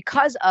attacks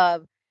because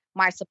of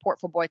my support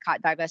for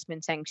boycott,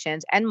 divestment,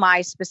 sanctions, and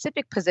my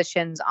specific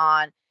positions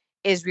on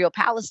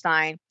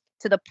Israel-Palestine,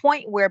 to the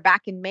point where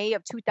back in May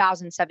of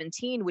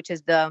 2017, which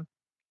is the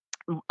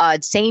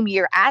same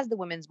year as the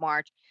Women's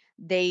March,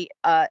 they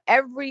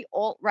every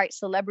alt-right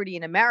celebrity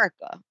in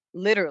America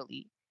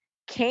literally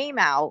came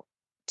out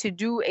to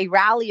do a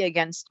rally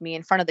against me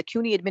in front of the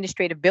CUNY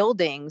administrative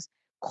buildings,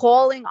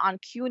 calling on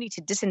CUNY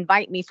to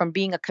disinvite me from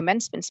being a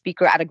commencement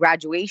speaker at a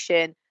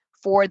graduation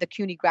for the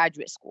CUNY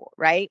graduate school,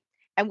 right?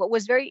 And what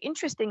was very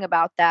interesting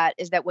about that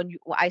is that when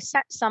I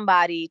sent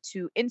somebody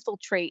to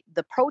infiltrate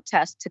the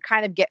protest to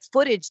kind of get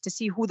footage to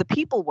see who the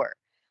people were,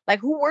 like,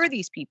 who were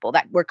these people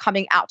that were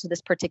coming out to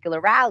this particular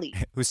rally?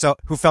 Who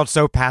felt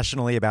so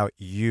passionately about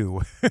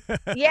you.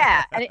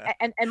 Yeah.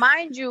 And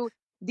mind you,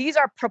 these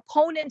are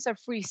proponents of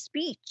free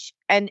speech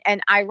and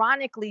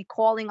ironically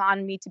calling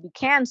on me to be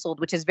canceled,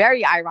 which is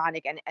very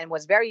ironic and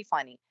was very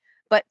funny.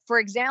 But for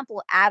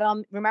example,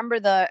 Adam, remember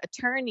the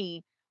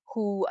attorney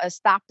who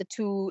stopped the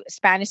two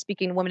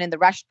Spanish-speaking women in the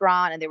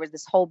restaurant, and there was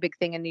this whole big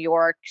thing in New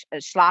York,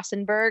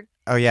 Schlossenberg.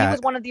 Oh, yeah. He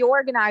was one of the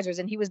organizers,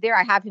 and he was there.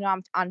 I have him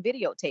on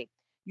videotape.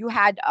 You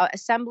had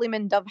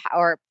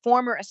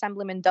former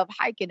Assemblyman Dov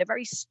Hikind, a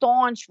very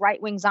staunch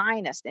right-wing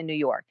Zionist in New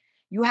York.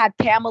 You had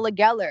Pamela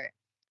Geller.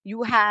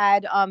 You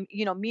had,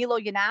 Milo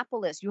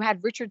Yiannopoulos. You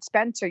had Richard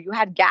Spencer. You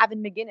had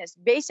Gavin McInnes.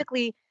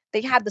 Basically,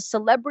 they had the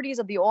celebrities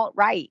of the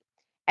alt-right.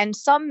 And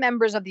some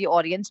members of the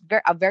audience,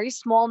 a very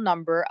small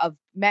number of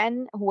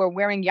men who were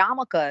wearing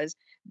yarmulkes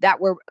that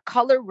were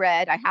color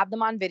red, I have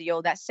them on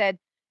video, that said,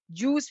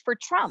 "Jews for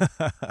Trump."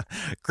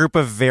 Group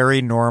of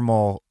very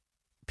normal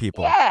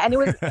people. Yeah, and it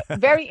was a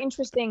very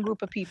interesting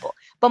group of people.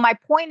 But my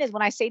point is,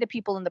 when I say to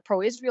people in the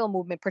pro-Israel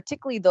movement,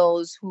 particularly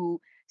those who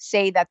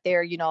say that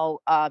they're,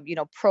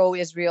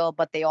 pro-Israel,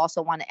 but they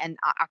also want to end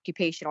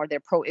occupation, or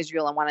they're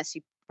pro-Israel and want to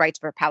see rights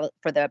for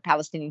the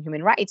Palestinian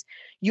human rights,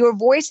 your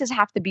voices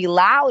have to be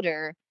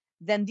louder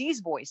than these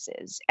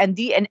voices. And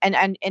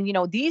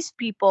these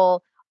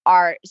people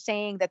are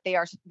saying that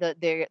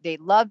they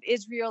love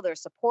Israel, they're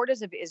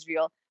supporters of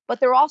Israel, but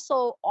they're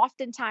also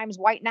oftentimes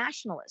white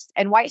nationalists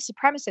and white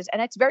supremacists.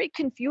 And it's very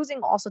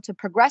confusing also to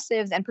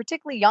progressives, and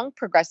particularly young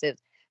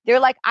progressives. They're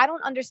like, I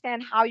don't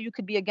understand how you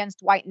could be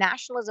against white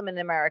nationalism in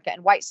America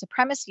and white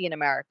supremacy in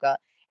America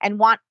and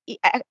want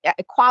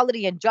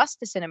equality and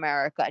justice in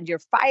America. And you're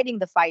fighting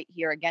the fight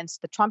here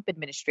against the Trump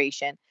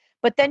administration.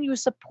 But then you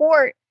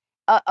support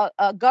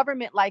a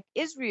government like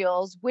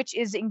Israel's, which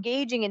is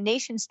engaging in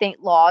nation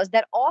state laws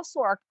that also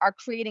are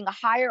creating a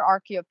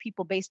hierarchy of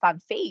people based on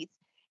faith.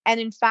 And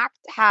in fact,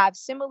 have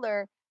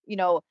similar,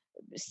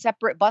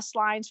 separate bus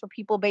lines for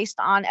people based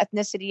on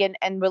ethnicity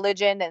and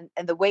religion,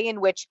 and the way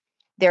in which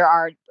there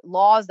are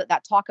laws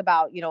that talk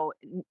about,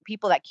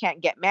 people that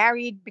can't get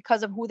married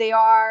because of who they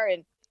are,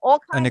 and all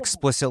kinds an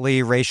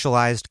explicitly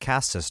racialized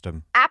caste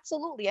system.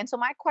 Absolutely. And so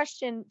my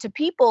question to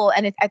people,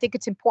 and I think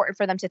it's important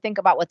for them to think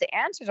about what the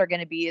answers are going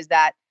to be, is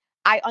that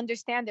I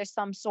understand there's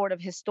some sort of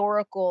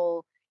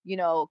historical,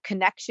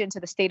 connection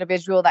to the state of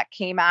Israel that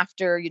came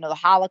after, the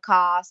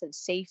Holocaust and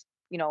safe,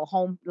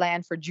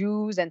 homeland for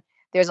Jews. And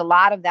there's a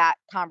lot of that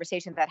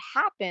conversation that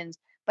happens.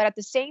 But at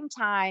the same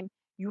time,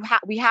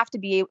 we have to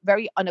be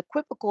very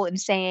unequivocal in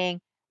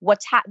saying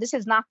this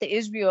is not the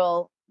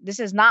Israel. This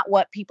is not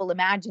what people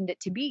imagined it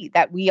to be,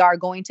 that we are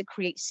going to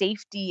create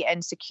safety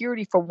and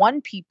security for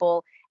one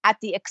people at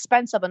the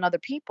expense of another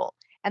people.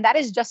 And that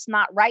is just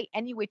not right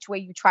any which way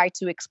you try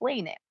to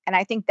explain it. And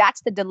I think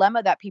that's the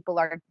dilemma that people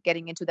are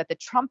getting into, that the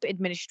Trump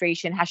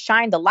administration has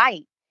shined a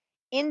light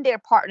in their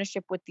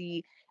partnership with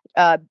the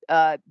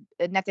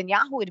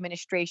Netanyahu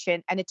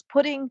administration. And it's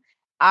putting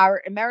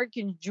our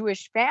American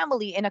Jewish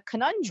family in a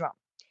conundrum.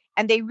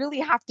 And they really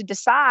have to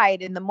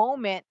decide in the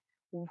moment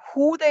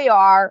who they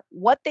are,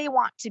 what they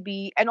want to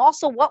be, and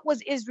also what was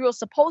Israel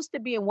supposed to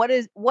be and what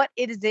is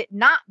it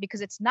not,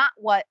 because it's not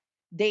what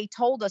they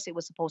told us it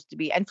was supposed to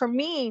be. And for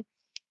me,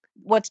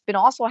 what's been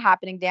also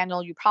happening,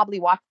 Daniel, you probably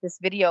watched this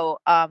video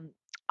on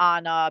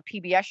a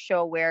PBS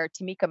show where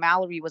Tamika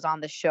Mallory was on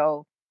the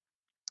show,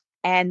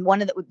 and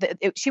one of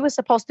she was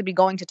supposed to be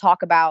going to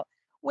talk about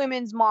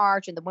Women's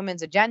March and the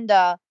women's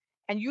agenda.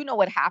 And you know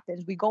what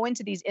happens? We go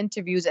into these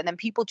interviews and then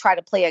people try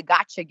to play a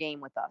gotcha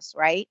game with us,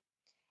 right?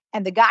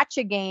 And the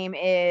gotcha game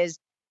is,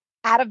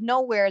 out of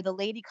nowhere, the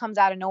lady comes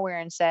out of nowhere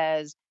and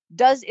says,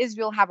 does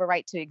Israel have a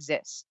right to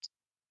exist?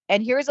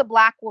 And here's a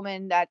Black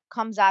woman that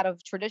comes out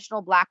of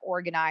traditional Black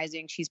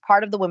organizing. She's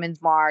part of the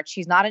Women's March.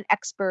 She's not an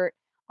expert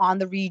on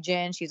the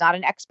region. She's not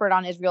an expert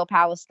on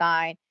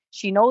Israel-Palestine.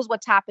 She knows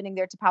what's happening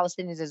there to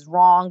Palestinians is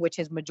wrong, which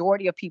is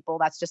majority of people.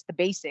 That's just the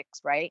basics,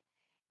 right?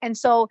 And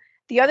so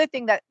the other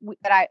thing that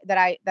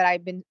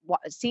I've been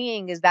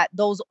seeing is that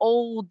those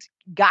old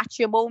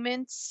gotcha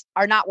moments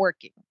are not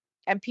working.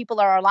 And people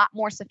are a lot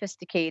more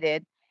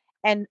sophisticated,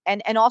 and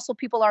also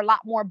people are a lot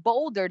more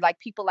bolder, like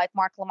people like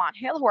Mark Lamont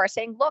Hill, who are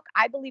saying, look,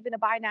 I believe in a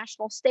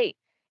binational state.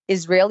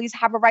 Israelis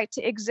have a right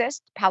to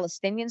exist.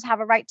 Palestinians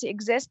have a right to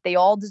exist. They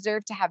all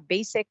deserve to have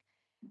basic,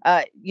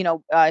 that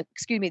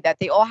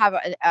they all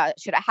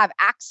should have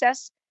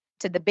access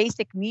to the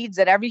basic needs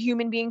that every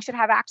human being should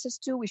have access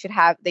to.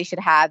 They should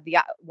have the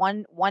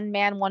one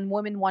man, one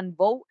woman, one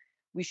vote.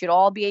 We should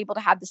all be able to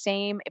have the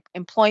same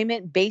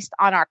employment based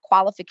on our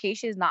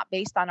qualifications, not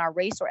based on our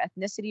race or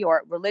ethnicity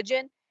or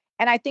religion.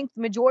 And I think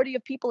the majority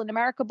of people in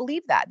America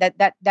believe that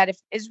if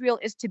Israel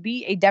is to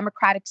be a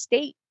democratic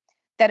state,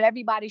 that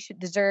everybody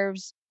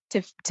deserves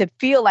to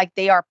feel like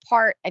they are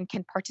part and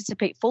can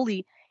participate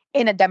fully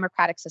in a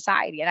democratic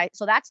society. And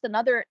so that's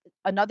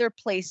another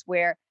place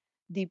where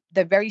the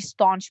very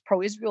staunch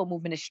pro-Israel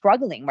movement is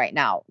struggling right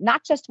now,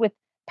 not just with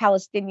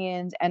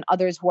Palestinians and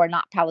others who are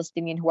not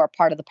Palestinian, who are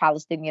part of the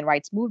Palestinian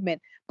rights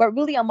movement, but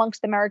really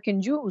amongst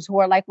American Jews who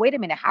are like, wait a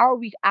minute, how are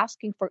we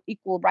asking for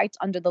equal rights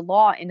under the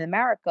law in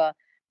America,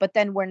 but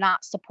then we're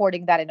not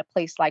supporting that in a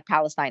place like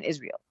Palestine,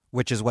 Israel?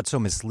 Which is what's so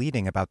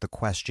misleading about the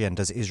question,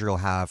 does Israel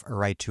have a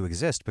right to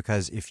exist?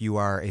 Because if you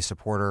are a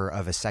supporter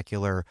of a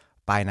secular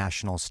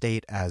binational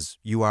state, as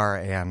you are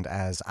and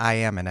as I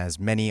am and as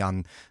many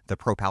on the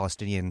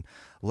pro-Palestinian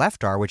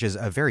left are, which is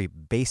a very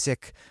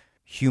basic,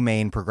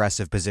 humane,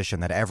 progressive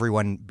position that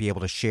everyone be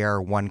able to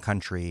share one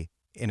country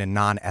in a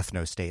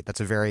non-ethno state. That's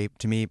a very,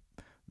 to me,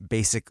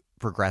 basic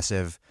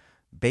progressive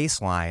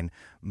baseline.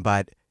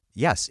 But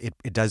yes,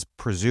 it does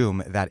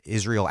presume that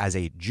Israel as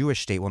a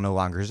Jewish state will no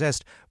longer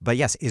exist. But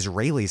yes,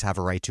 Israelis have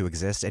a right to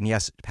exist. And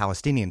yes,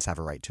 Palestinians have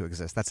a right to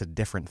exist. That's a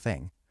different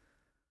thing.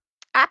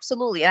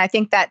 Absolutely. And I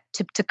think that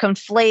to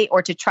conflate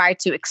or to try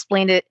to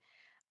explain it,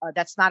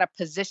 that's not a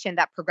position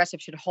that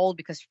progressives should hold,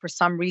 because for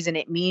some reason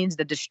it means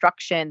the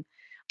destruction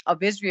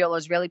of Israel,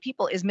 Israeli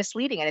people, is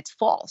misleading and it's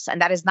false.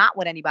 And that is not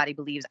what anybody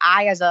believes.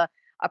 I, as a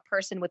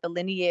person with a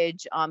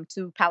lineage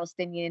to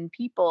Palestinian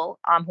people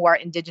who are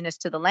indigenous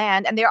to the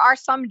land, and there are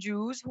some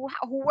Jews who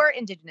were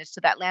indigenous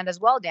to that land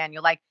as well,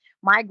 Daniel. Like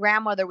my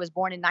grandmother was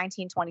born in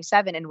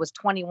 1927 and was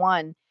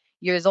 21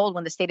 years old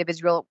when the state of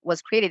Israel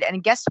was created.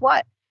 And guess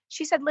what?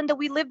 She said, Linda,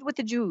 we lived with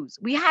the Jews.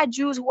 We had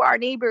Jews who were our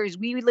neighbors.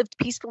 We lived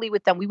peacefully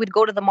with them. We would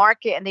go to the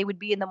market and they would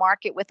be in the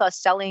market with us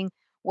selling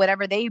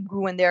whatever they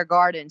grew in their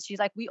gardens. She's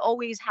like, we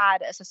always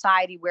had a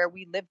society where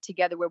we lived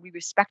together, where we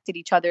respected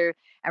each other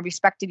and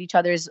respected each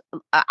other's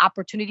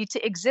opportunity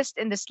to exist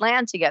in this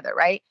land together,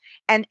 right?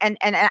 And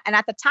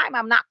at the time,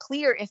 I'm not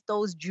clear if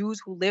those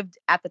Jews who lived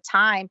at the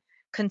time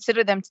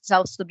consider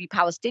themselves to be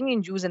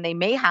Palestinian Jews, and they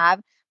may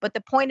have. But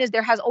the point is,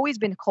 there has always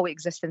been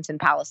coexistence in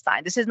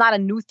Palestine. This is not a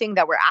new thing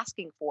that we're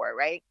asking for,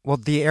 right? Well,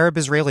 the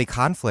Arab-Israeli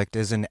conflict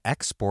is an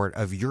export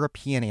of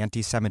European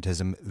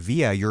anti-Semitism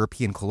via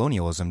European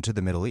colonialism to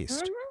the Middle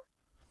East. Mm-hmm.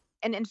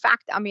 And in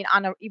fact, I mean,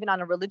 even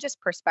on a religious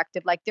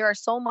perspective, like there are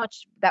so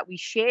much that we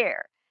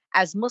share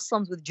as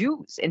Muslims with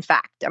Jews. In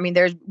fact, I mean,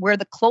 we're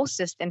the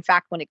closest, in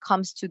fact, when it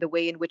comes to the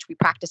way in which we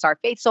practice our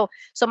faith. So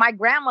my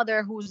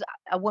grandmother, who's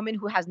a woman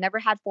who has never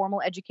had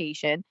formal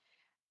education,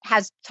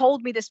 has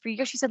told me this for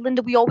years. She said,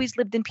 Linda, we always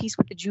lived in peace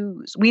with the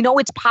Jews. We know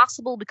it's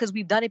possible because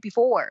we've done it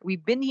before.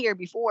 We've been here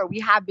before.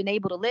 We have been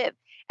able to live.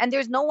 And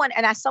there's no one,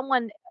 and as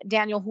someone,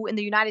 Daniel, who in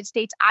the United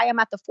States, I am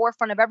at the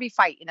forefront of every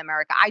fight in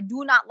America. I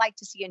do not like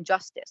to see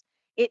injustice.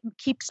 It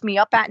keeps me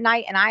up at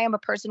night, and I am a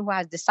person who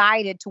has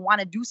decided to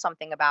want to do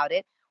something about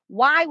it.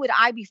 Why would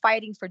I be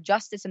fighting for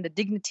justice and the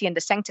dignity and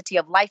the sanctity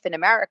of life in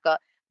America,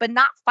 but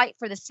not fight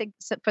for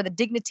the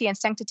dignity and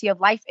sanctity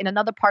of life in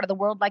another part of the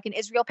world, like in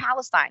Israel,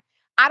 Palestine?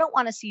 I don't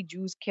want to see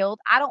Jews killed.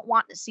 I don't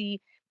want to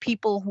see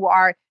people who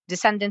are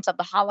descendants of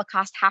the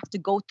Holocaust have to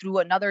go through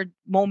another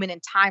moment in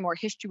time or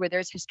history where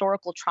there's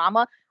historical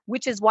trauma,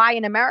 which is why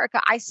in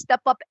America, I step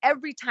up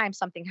every time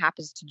something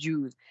happens to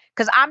Jews,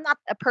 because I'm not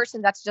a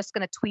person that's just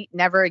going to tweet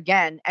never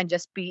again and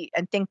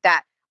think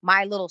that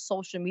my little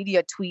social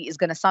media tweet is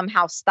going to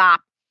somehow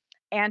stop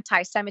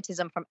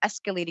anti-Semitism from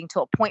escalating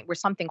to a point where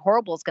something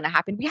horrible is going to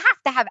happen. We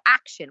have to have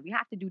action. We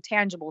have to do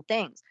tangible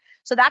things.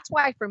 So that's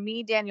why for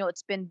me, Daniel,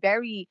 it's been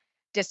very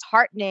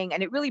disheartening,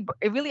 and it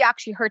really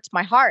actually hurts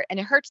my heart, and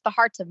it hurts the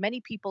hearts of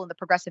many people in the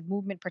progressive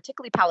movement,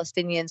 particularly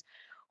Palestinians,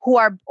 who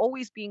are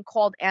always being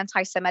called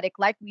anti-Semitic,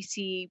 like we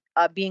see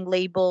being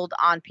labeled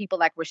on people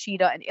like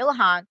Rashida and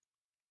Ilhan,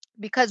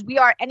 because we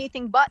are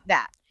anything but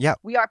that. Yeah.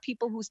 We are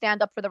people who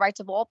stand up for the rights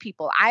of all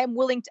people. I'm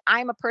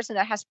a person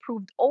that has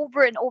proved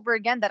over and over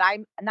again that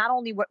I'm not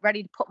only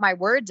ready to put my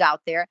words out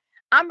there,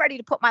 I'm ready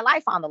to put my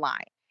life on the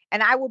line.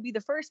 And I will be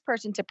the first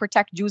person to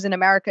protect Jews in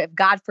America if,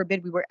 God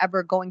forbid, we were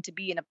ever going to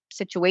be in a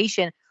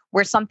situation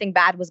where something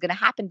bad was going to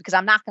happen, because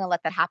I'm not going to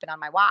let that happen on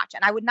my watch.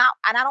 And I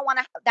don't want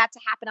that to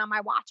happen on my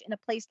watch in a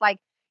place like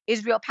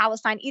Israel,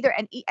 Palestine either.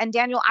 And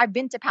Daniel, I've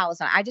been to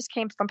Palestine. I just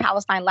came from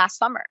Palestine last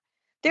summer.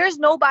 There's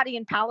nobody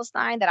in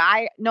Palestine that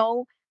I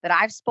know, that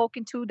I've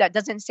spoken to, that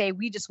doesn't say,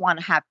 we just want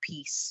to have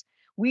peace.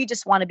 We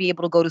just want to be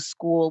able to go to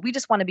school. We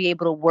just want to be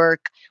able to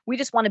work. We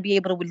just want to be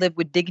able to live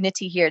with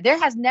dignity here. There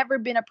has never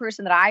been a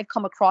person that I've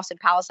come across in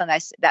Palestine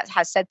that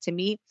has said to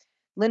me,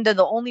 Linda,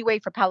 the only way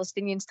for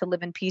Palestinians to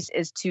live in peace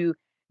is to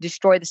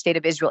destroy the state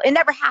of Israel. It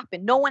never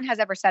happened. No one has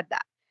ever said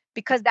that,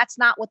 because that's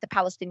not what the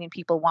Palestinian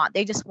people want.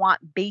 They just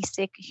want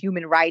basic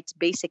human rights,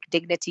 basic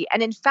dignity.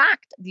 And in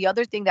fact, the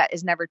other thing that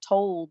is never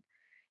told,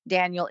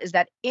 Daniel, is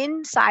that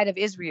inside of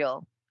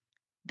Israel,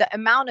 the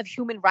amount of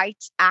human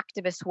rights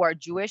activists who are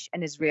Jewish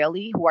and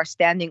Israeli, who are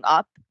standing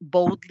up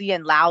boldly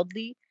and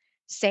loudly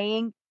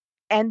saying,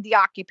 end the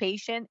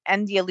occupation,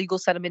 end the illegal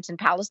settlements in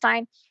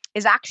Palestine,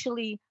 is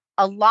actually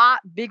a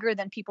lot bigger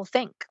than people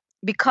think,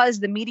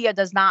 because the media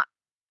does not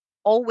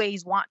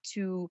always want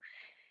to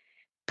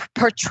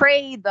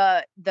portray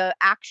the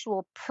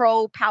actual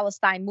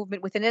pro-Palestine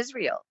movement within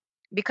Israel,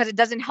 because it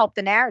doesn't help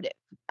the narrative.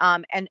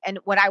 And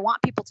what I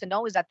want people to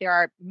know is that there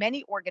are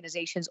many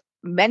organizations,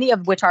 many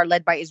of which are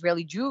led by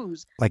Israeli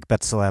Jews. Like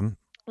B'Tselem.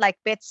 Like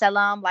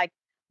B'Tselem, like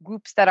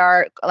groups that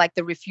are like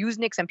the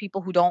refuseniks, and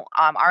people who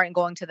aren't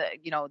going to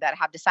that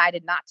have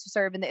decided not to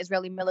serve in the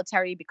Israeli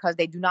military because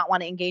they do not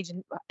want to engage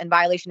in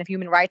violation of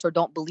human rights or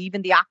don't believe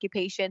in the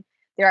occupation.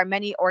 There are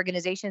many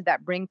organizations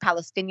that bring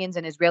Palestinians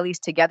and Israelis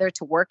together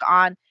to work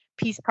on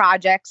peace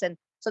projects. And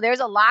so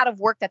there's a lot of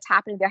work that's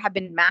happening. There have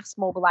been mass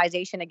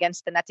mobilization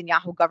against the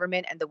Netanyahu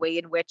government and the way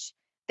in which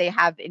they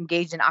have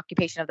engaged in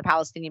occupation of the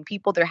Palestinian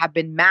people. There have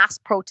been mass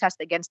protests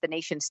against the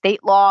nation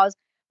state laws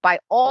by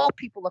all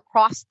people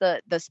across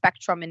the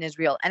spectrum in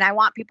Israel. And I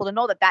want people to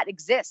know that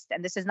exists.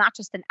 And this is not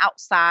just an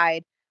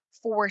outside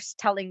force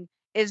telling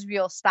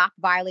Israel stop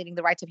violating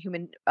the rights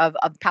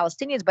of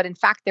Palestinians, but in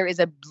fact, there is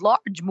a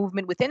large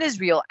movement within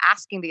Israel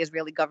asking the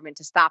Israeli government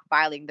to stop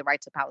violating the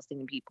rights of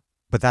Palestinian people.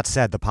 But that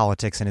said, the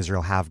politics in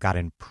Israel have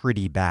gotten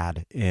pretty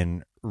bad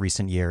in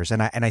recent years.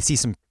 And I see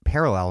some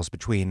parallels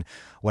between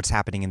what's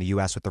happening in the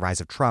U.S. with the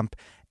rise of Trump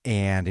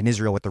and in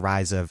Israel with the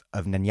rise of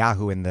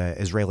Netanyahu and the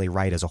Israeli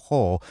right as a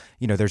whole.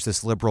 You know, there's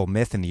this liberal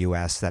myth in the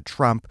U.S. that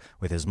Trump,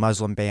 with his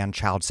Muslim ban,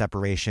 child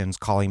separations,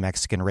 calling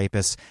Mexican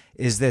rapists,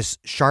 is this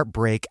sharp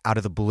break out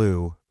of the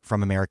blue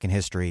from American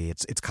history.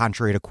 It's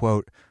contrary to,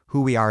 quote,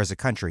 who we are as a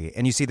country.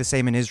 And you see the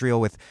same in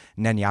Israel with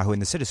Netanyahu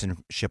and the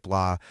citizenship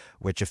law,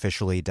 which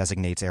officially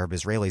designates Arab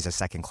Israelis as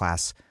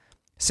second-class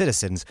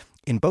citizens.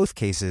 In both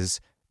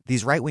cases,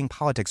 these right-wing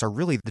politics are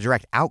really the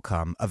direct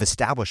outcome of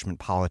establishment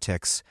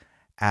politics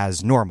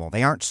as normal.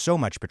 They aren't so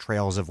much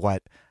betrayals of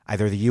what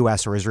either the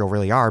U.S. or Israel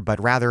really are, but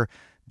rather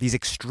these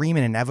extreme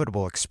and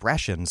inevitable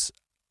expressions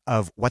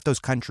of what those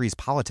countries'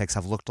 politics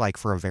have looked like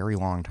for a very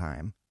long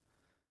time.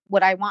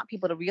 What I want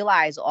people to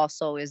realize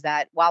also is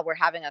that while we're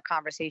having a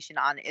conversation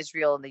on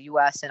Israel and the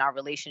U.S. and our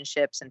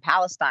relationships in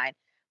Palestine,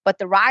 but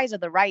the rise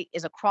of the right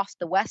is across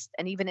the West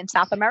and even in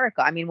South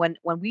America. I mean, when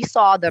we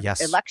saw the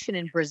election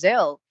in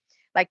Brazil,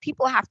 like,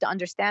 people have to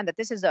understand that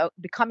this is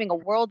becoming a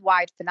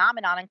worldwide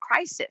phenomenon and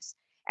crisis.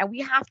 And we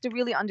have to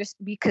really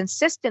be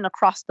consistent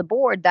across the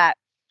board that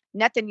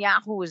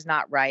Netanyahu is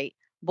not right.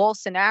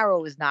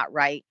 Bolsonaro is not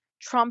right.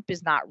 Trump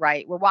is not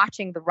right. We're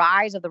watching the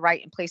rise of the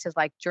right in places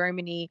like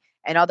Germany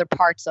and other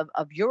parts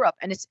of Europe.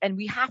 And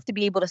we have to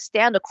be able to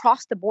stand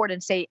across the board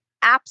and say,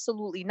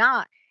 absolutely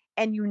not,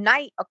 and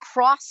unite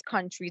across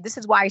country. This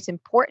is why it's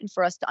important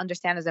for us to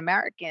understand as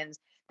Americans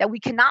that we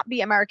cannot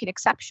be American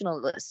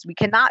exceptionalists. We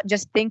cannot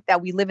just think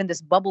that we live in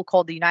this bubble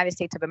called the United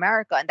States of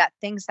America and that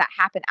things that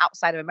happen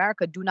outside of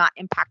America do not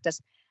impact us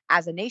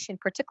as a nation,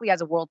 particularly as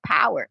a world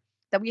power.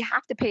 That we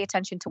have to pay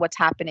attention to what's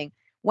happening.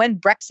 When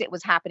Brexit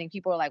was happening,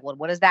 people are like, well,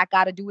 what does that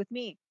got to do with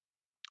me?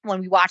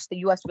 When we watch the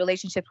U.S.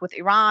 relationships with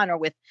Iran or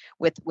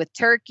with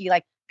Turkey,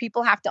 like,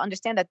 people have to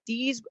understand that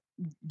these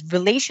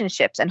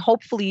relationships, and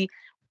hopefully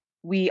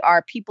we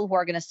are people who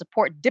are going to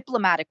support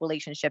diplomatic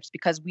relationships,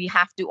 because we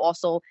have to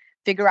also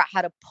figure out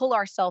how to pull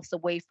ourselves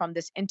away from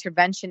this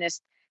interventionist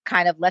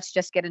kind of, let's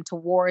just get into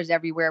wars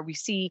everywhere we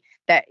see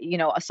that,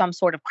 some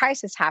sort of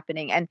crisis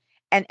happening. And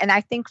I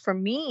think for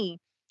me,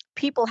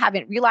 people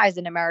haven't realized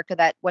in America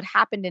that what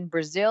happened in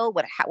Brazil,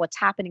 what's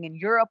happening in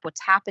Europe,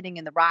 what's happening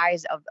in the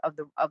rise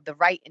of the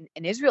right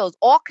in Israel is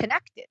all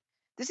connected.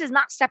 This is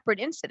not separate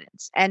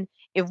incidents. And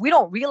if we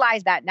don't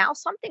realize that now,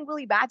 something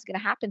really bad is going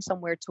to happen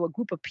somewhere to a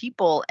group of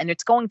people, and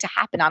it's going to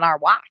happen on our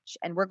watch.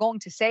 And we're going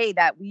to say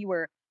that we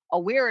were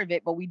aware of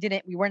it, but we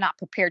were not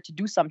prepared to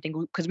do something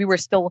because we were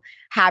still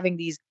having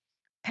these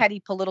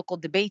petty political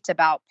debates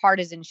about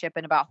partisanship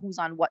and about who's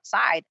on what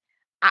side.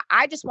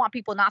 I just want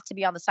people not to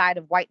be on the side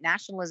of white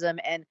nationalism,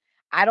 and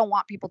I don't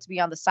want people to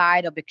be on the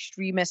side of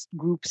extremist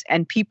groups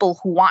and people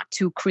who want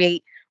to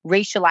create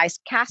racialized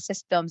caste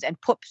systems and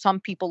put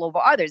some people over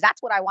others.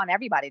 That's what I want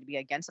everybody to be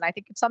against, and I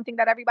think it's something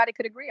that everybody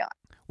could agree on.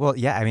 Well,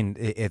 yeah, I mean,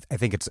 I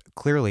think it's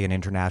clearly an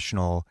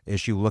international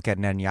issue. Look at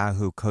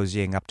Netanyahu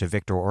cozying up to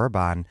Viktor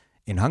Orban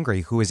in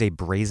Hungary, who is a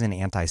brazen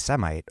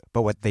anti-Semite,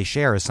 but what they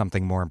share is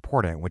something more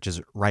important, which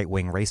is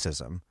right-wing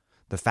racism.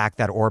 The fact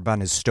that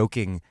Orban is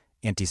stoking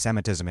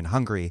anti-Semitism in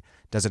Hungary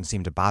doesn't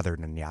seem to bother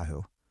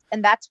Netanyahu.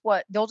 And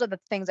those are the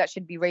things that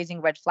should be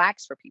raising red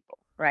flags for people,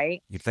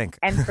 right? You'd think.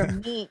 And for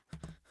me,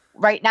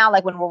 right now,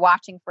 like when we're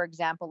watching, for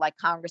example, like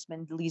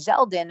Congressman Lee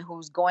Zeldin,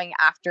 who's going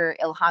after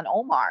Ilhan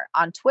Omar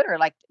on Twitter,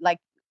 like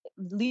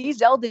Lee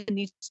Zeldin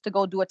needs to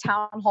go do a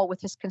town hall with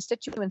his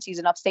constituencies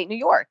in upstate New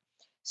York.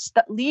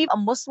 Leave a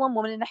Muslim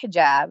woman in a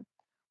hijab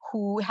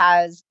who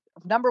has,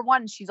 number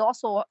one, she's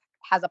also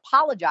has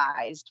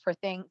apologized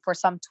for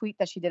some tweet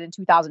that she did in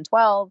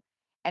 2012.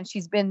 And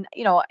she's been,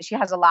 she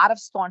has a lot of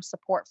staunch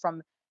support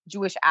from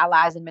Jewish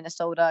allies in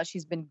Minnesota.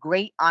 She's been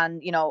great on,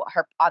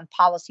 her on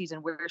policies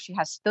and where she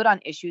has stood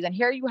on issues. And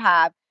here you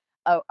have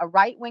a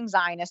right-wing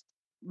Zionist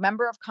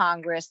member of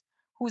Congress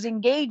who's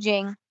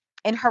engaging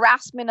in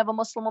harassment of a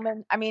Muslim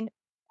woman. I mean,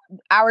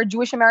 our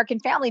Jewish American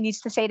family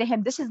needs to say to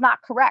him, this is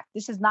not correct.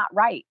 This is not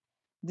right.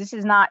 This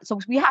is not. So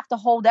we have to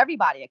hold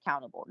everybody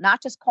accountable,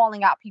 not just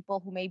calling out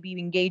people who may be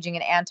engaging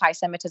in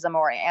anti-Semitism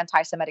or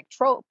anti-Semitic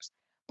tropes,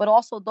 but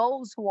also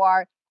those who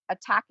are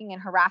attacking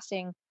and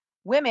harassing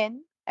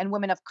women and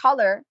women of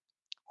color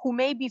who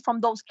may be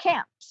from those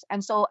camps.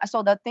 And so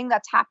the thing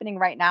that's happening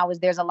right now is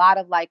there's a lot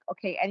of like,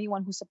 okay,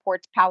 anyone who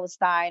supports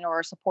Palestine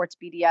or supports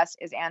BDS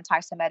is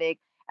anti-Semitic.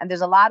 And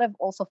there's a lot of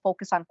also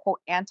focus on, quote,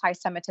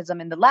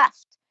 anti-Semitism in the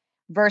left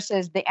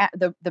versus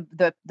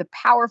the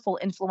powerful,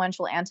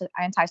 influential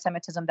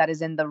anti-Semitism that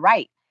is in the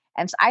right.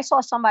 And so I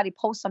saw somebody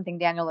post something,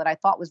 Daniel, that I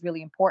thought was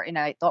really important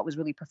and I thought was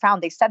really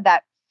profound. They said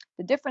that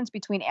the difference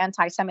between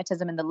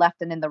anti-Semitism in the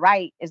left and in the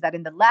right is that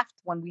in the left,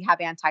 when we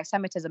have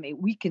anti-Semitism, it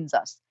weakens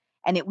us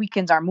and it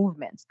weakens our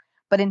movements.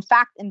 But in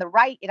fact, in the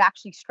right, it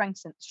actually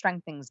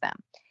strengthens them.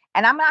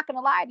 And I'm not going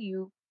to lie to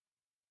you,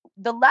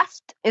 the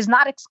left is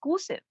not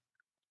exclusive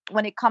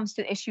when it comes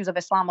to issues of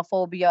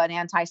Islamophobia and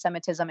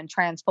anti-Semitism and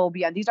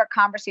transphobia. And these are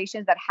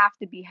conversations that have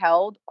to be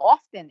held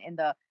often in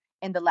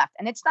the left.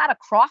 And it's not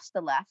across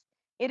the left.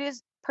 It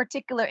is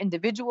particular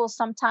individuals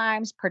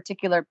sometimes,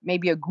 particular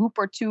maybe a group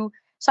or two.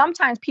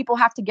 Sometimes people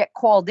have to get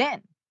called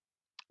in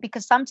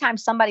because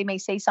sometimes somebody may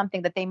say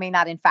something that they may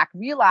not in fact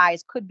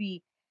realize could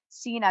be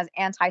seen as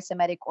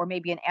anti-Semitic or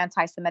maybe an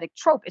anti-Semitic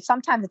trope.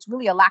 Sometimes it's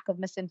really a lack of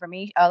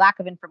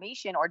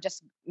information or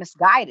just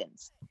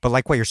misguidance. But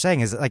like what you're saying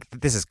is like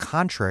this is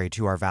contrary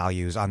to our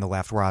values on the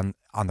left. We're on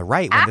the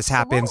right. When this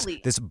happens,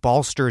 this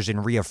bolsters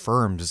and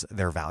reaffirms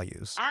their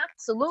values.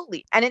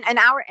 Absolutely. And in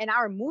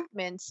our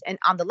movements and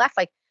on the left,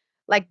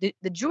 like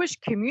the Jewish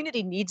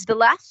community needs the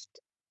left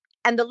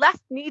and the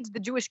left needs the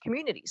Jewish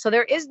community. So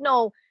there is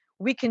no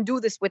we can do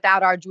this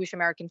without our Jewish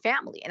American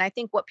family. And I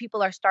think what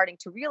people are starting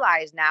to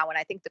realize now, and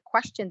I think the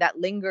question that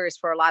lingers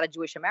for a lot of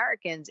Jewish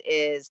Americans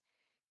is,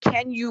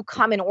 can you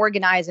come and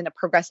organize in a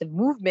progressive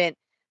movement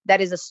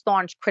that is a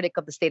staunch critic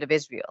of the state of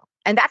Israel?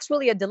 And that's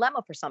really a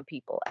dilemma for some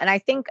people. And I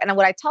think, and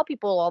what I tell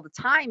people all the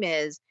time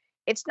is,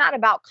 it's not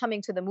about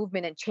coming to the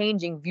movement and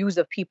changing views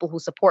of people who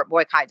support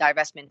boycott,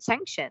 divestment,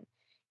 sanction.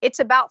 It's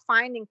about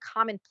finding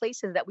common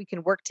places that we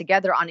can work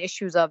together on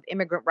issues of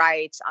immigrant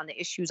rights, on the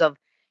issues of,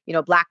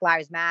 Black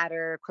Lives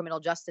Matter, criminal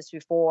justice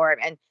reform.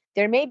 And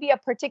there may be a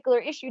particular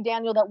issue,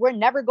 Daniel, that we're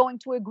never going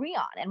to agree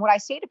on. And what I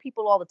say to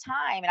people all the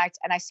time,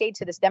 and I say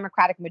to this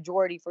Democratic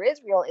majority for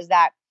Israel, is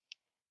that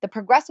the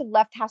progressive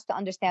left has to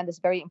understand this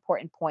very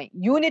important point.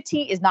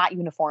 Unity is not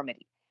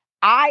uniformity.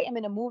 I am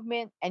in a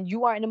movement and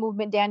you are in a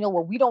movement, Daniel,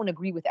 where we don't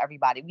agree with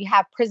everybody. We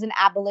have prison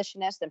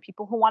abolitionists and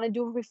people who want to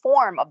do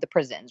reform of the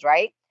prisons,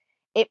 right?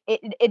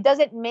 It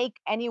doesn't make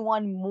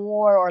anyone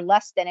more or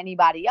less than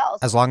anybody else.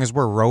 As long as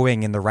we're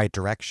rowing in the right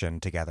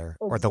direction together,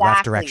 or the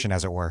left direction,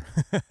 as it were.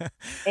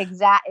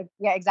 Exactly.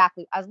 Yeah,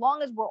 exactly. As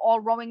long as we're all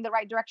rowing the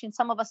right direction,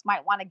 some of us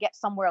might want to get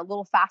somewhere a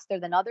little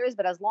faster than others,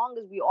 but as long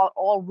as we are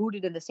all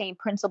rooted in the same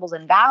principles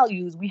and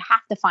values, we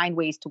have to find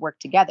ways to work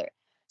together.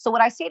 So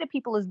what I say to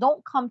people is,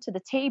 don't come to the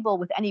table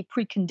with any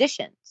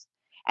preconditions.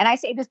 And I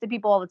say this to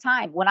people all the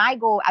time. When I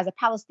go as a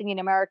Palestinian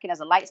American, as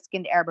a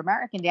light-skinned Arab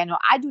American, Daniel,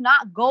 I do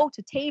not go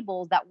to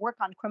tables that work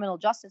on criminal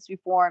justice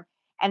reform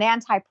and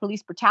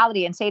anti-police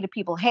brutality and say to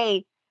people,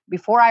 hey,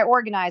 before I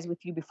organize with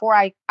you, before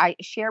I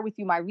share with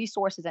you my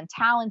resources and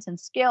talents and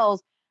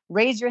skills,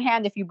 raise your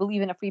hand if you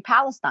believe in a free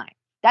Palestine.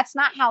 That's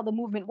not how the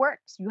movement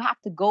works. You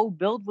have to go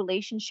build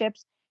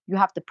relationships. You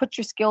have to put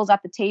your skills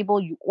at the table.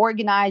 You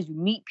organize, you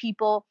meet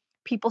people.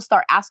 People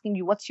start asking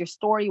you, what's your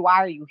story? Why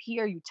are you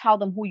here? You tell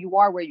them who you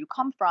are, where you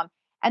come from.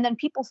 And then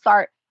people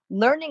start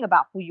learning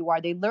about who you are.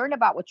 They learn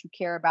about what you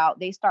care about.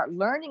 They start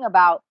learning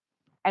about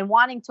and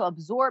wanting to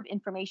absorb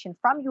information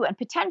from you. And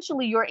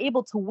potentially you're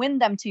able to win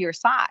them to your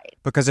side.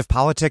 Because if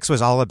politics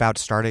was all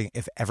about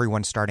if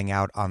everyone's starting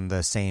out on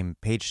the same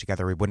page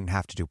together, we wouldn't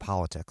have to do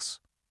politics.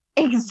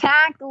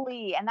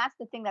 Exactly. And that's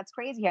the thing that's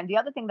crazy. And the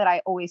other thing that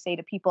I always say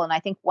to people, and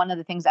I think one of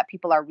the things that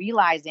people are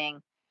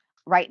realizing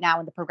right now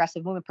in the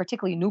progressive movement,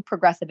 particularly new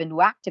progressive and new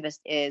activists,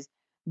 is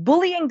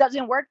bullying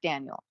doesn't work,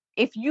 Daniel.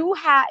 If you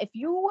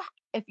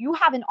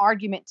have an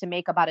argument to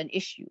make about an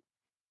issue,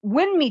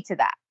 win me to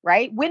that,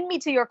 right? Win me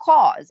to your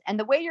cause. And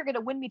the way you're going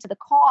to win me to the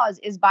cause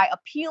is by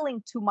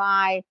appealing to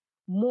my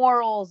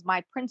morals,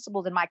 my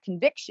principles, and my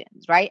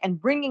convictions, right? And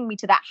bringing me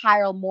to that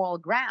higher moral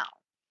ground.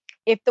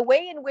 If the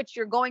way in which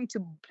you're going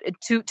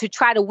to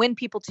try to win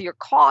people to your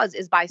cause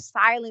is by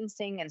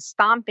silencing and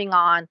stomping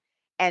on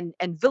and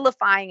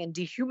vilifying and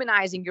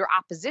dehumanizing your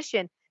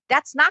opposition,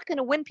 that's not going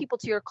to win people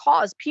to your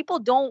cause. People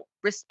don't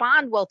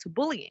respond well to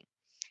bullying.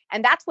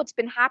 And that's what's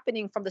been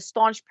happening from the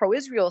staunch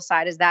pro-Israel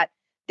side, is that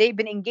they've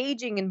been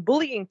engaging in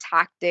bullying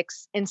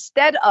tactics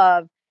instead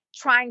of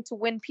trying to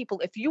win people.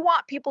 If you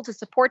want people to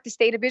support the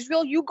state of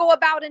Israel, you go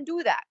about and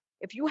do that.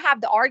 If you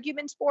have the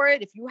arguments for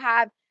it, if you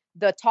have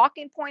the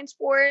talking points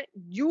for it,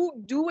 you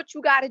do what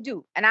you got to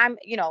do. And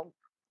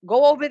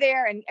go over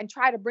there and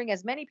try to bring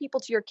as many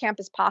people to your camp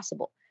as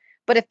possible.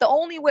 But if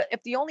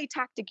the only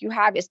tactic you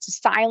have is to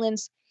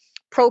silence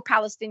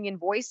pro-Palestinian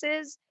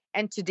voices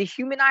and to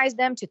dehumanize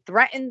them, to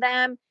threaten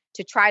them,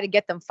 to try to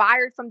get them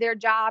fired from their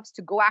jobs,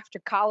 to go after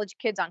college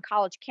kids on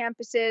college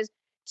campuses,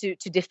 to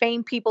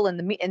defame people in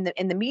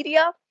the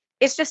media,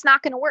 it's just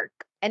not going to work.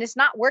 And it's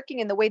not working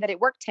in the way that it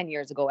worked 10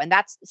 years ago. And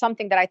that's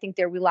something that I think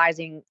they're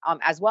realizing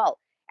as well.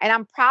 And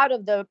I'm proud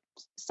of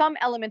some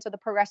elements of the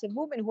progressive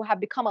movement who have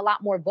become a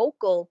lot more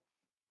vocal,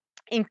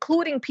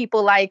 including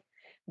people like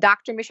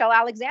Dr. Michelle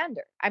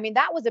Alexander. I mean,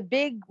 that was a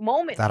big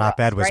moment. That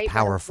op-ed was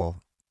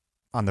powerful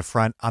on the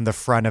front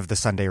of the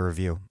Sunday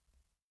Review.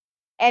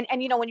 And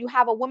when you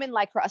have a woman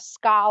like her, a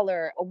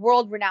scholar, a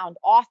world-renowned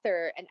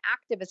author, an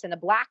activist, and a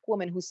Black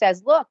woman who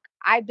says, look,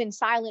 I've been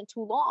silent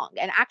too long,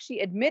 and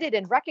actually admitted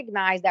and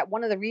recognized that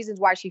one of the reasons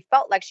why she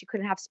felt like she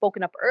couldn't have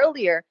spoken up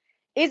earlier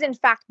is in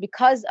fact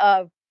because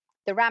of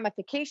the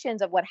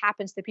ramifications of what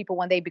happens to people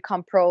when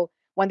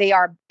they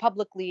are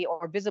publicly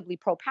or visibly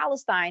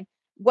pro-Palestine,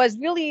 was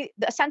really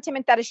the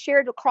sentiment that is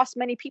shared across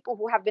many people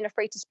who have been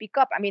afraid to speak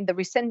up. I mean, the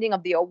rescinding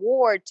of the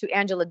award to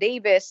Angela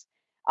Davis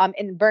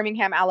in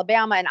Birmingham,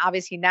 Alabama, and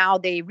obviously now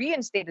they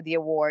reinstated the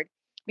award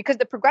because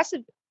the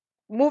progressive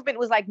movement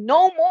was like,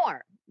 no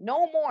more.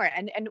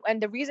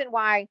 And the reason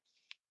why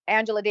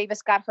Angela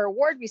Davis got her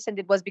award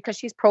rescinded was because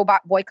she's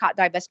pro-boycott,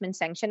 divestment,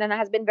 sanction, and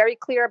has been very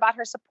clear about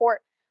her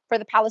support for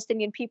the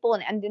Palestinian people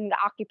and ending the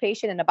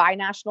occupation in a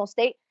binational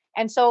state.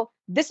 And so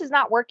this is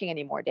not working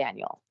anymore,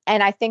 Daniel.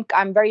 And I think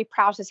I'm very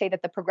proud to say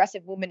that the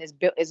progressive movement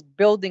is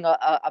building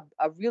a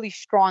really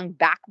strong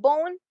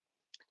backbone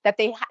that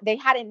they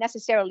hadn't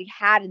necessarily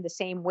had in the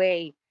same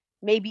way,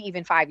 maybe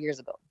even 5 years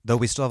ago. Though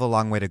we still have a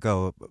long way to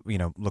go.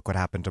 Look what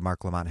happened to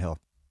Marc Lamont Hill.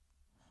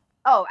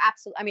 Oh,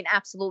 absolutely. I mean,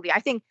 absolutely.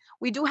 I think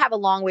we do have a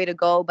long way to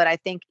go, but I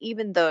think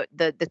even the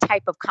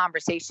type of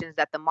conversations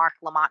that the Marc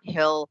Lamont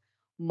Hill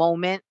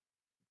moment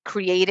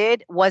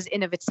created was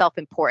in of itself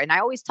important. I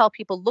always tell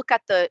people, look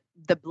at the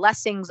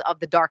blessings of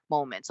the dark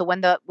moment. So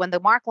when the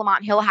Marc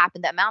Lamont Hill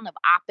happened, the amount of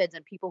op-eds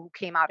and people who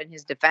came out in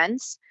his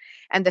defense,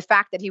 and the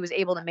fact that he was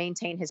able to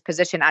maintain his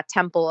position at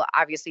Temple,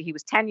 obviously he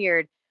was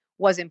tenured,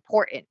 was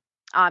important.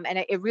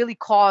 And it really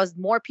caused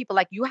more people.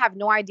 Like, you have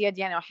no idea,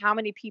 Daniel, how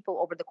many people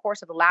over the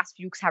course of the last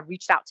few weeks have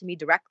reached out to me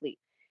directly,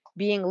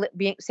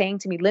 saying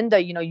to me,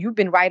 Linda, you've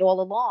been right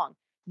all along.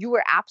 You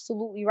were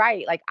absolutely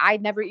right. Like, I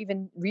never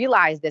even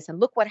realized this. And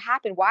look what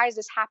happened. Why is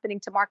this happening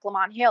to Marc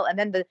Lamont Hill? And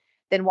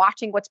then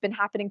watching what's been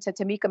happening to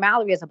Tamika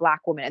Mallory as a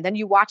Black woman. And then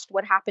you watched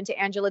what happened to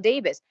Angela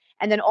Davis.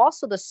 And then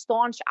also the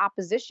staunch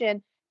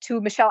opposition to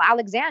Michelle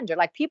Alexander.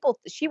 Like,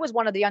 she was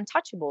one of the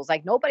untouchables.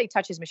 Like, nobody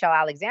touches Michelle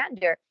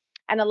Alexander.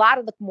 And a lot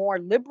of the more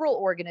liberal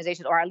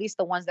organizations, or at least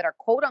the ones that are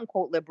quote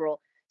unquote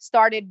liberal,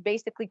 started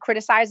basically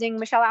criticizing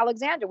Michelle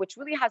Alexander, which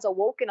really has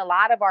awoken a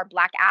lot of our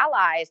Black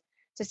allies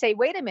to say,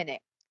 wait a minute,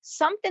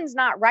 something's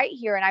not right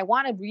here. And I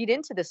want to read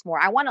into this more.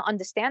 I want to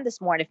understand this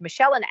more. And if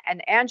Michelle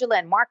and Angela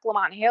and Marc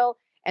Lamont Hill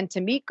and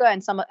Tamika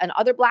and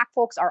other Black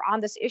folks are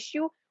on this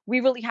issue, we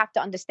really have to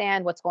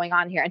understand what's going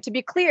on here. And to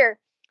be clear,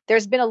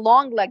 there's been a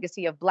long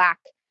legacy of Black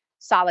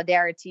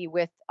solidarity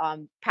with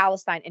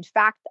Palestine. In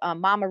fact,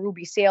 Mama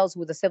Ruby Sales, who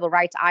was a civil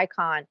rights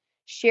icon,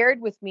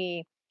 shared with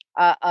me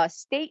a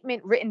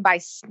statement written by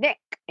SNCC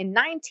in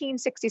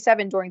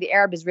 1967 during the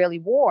Arab-Israeli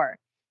War,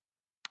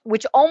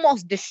 which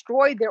almost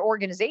destroyed their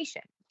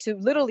organization to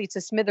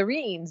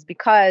smithereens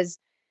because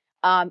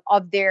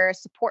of their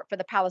support for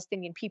the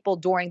Palestinian people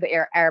during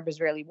the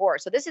Arab-Israeli War.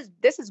 So this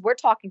is we're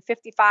talking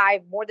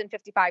more than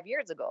 55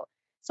 years ago.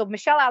 So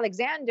Michelle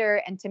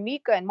Alexander and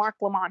Tamika and Marc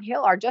Lamont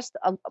Hill are just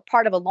a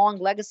part of a long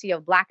legacy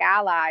of Black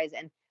allies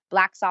and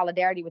Black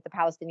solidarity with the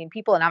Palestinian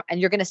people,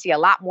 and you're going to see a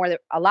lot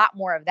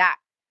more of that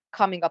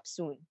coming up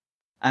soon.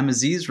 I'm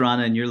Aziz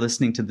Rana, and you're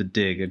listening to The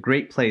Dig, a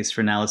great place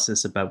for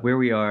analysis about where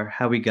we are,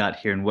 how we got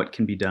here, and what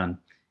can be done.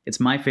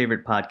 It's my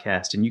favorite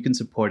podcast, and you can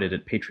support it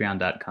at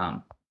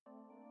patreon.com.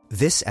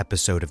 This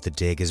episode of The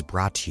Dig is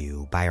brought to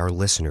you by our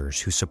listeners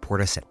who support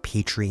us at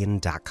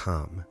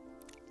patreon.com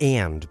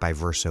and by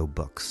Verso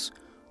Books,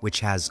 which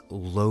has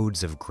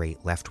loads of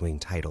great left-wing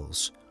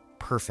titles,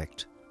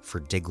 perfect for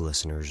Dig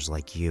listeners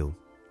like you.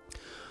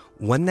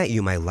 One that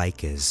you might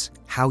like is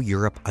How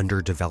Europe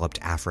Underdeveloped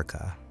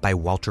Africa by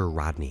Walter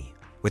Rodney,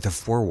 with a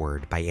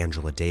foreword by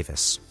Angela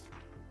Davis.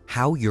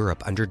 How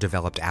Europe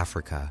Underdeveloped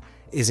Africa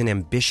is an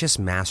ambitious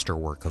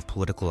masterwork of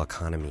political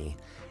economy,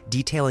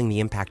 detailing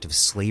the impact of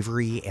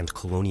slavery and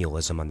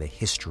colonialism on the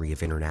history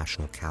of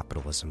international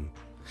capitalism.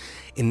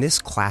 In this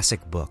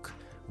classic book,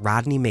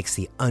 Rodney makes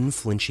the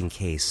unflinching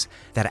case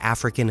that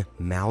African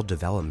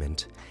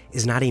maldevelopment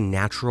is not a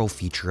natural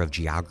feature of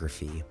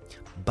geography,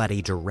 but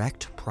a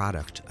direct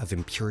product of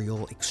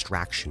imperial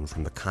extraction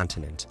from the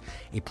continent,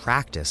 a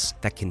practice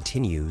that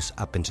continues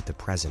up into the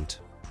present.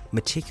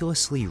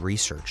 Meticulously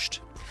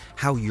researched,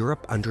 How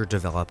Europe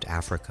Underdeveloped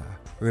Africa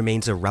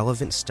remains a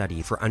relevant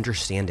study for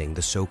understanding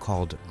the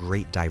so-called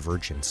Great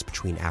Divergence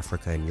between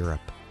Africa and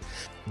Europe,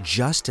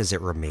 just as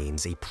it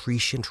remains a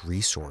prescient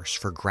resource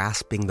for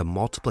grasping the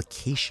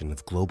multiplication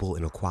of global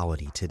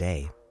inequality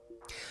today.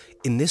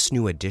 In this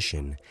new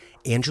edition,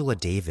 Angela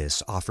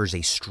Davis offers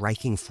a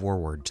striking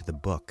foreword to the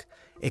book,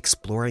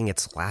 exploring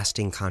its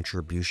lasting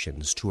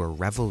contributions to a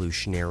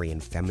revolutionary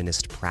and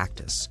feminist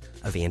practice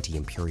of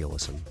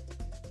anti-imperialism.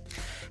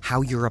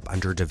 How Europe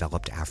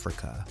Underdeveloped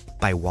Africa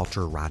by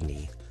Walter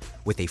Rodney,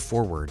 with a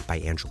foreword by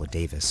Angela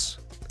Davis.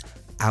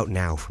 Out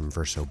now from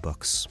Verso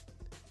Books.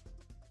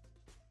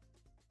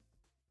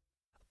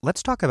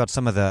 Let's talk about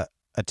some of the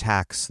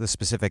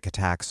specific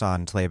attacks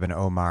on Tlaib and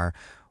Omar.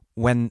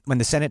 When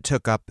the Senate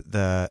took up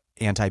the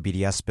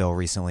anti-BDS bill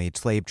recently,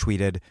 Tlaib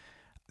tweeted,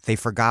 "They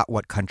forgot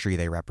what country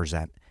they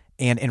represent."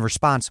 And in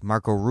response,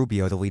 Marco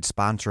Rubio, the lead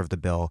sponsor of the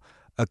bill,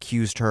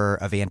 accused her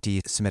of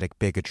anti-Semitic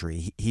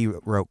bigotry. He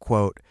wrote,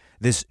 quote,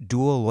 "This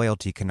dual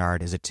loyalty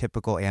canard is a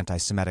typical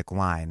anti-Semitic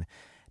line."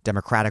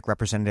 Democratic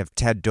Representative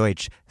Ted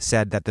Deutsch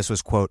said that this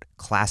was, quote,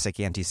 "classic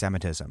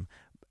anti-Semitism."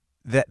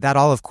 That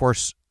all, of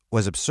course,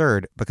 was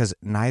absurd because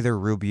neither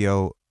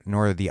Rubio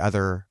nor the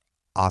other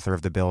author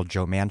of the bill,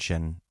 Joe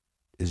Manchin,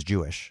 is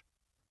Jewish.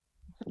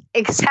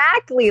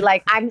 Exactly.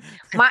 Like my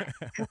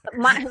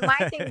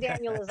thing,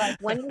 Daniel, is like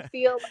when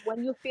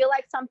you feel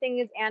like something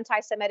is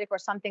anti-Semitic or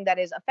something that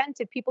is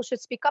offensive, people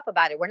should speak up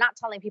about it. We're not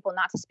telling people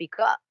not to speak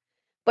up.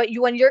 But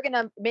when you're going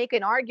to make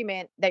an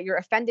argument that you're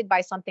offended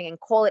by something and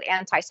call it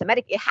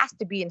anti-Semitic, it has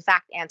to be in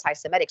fact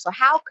anti-Semitic. So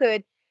how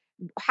could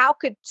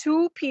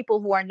two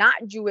people who are not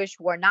Jewish,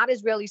 who are not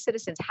Israeli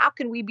citizens, how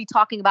can we be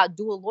talking about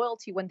dual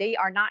loyalty when they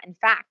are not in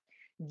fact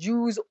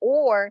Jews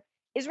or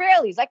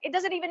Israelis? Like, it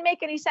doesn't even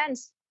make any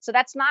sense. So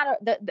that's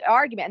not the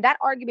argument. And that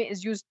argument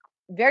is used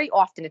very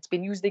often. It's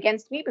been used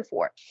against me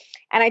before.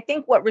 And I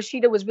think what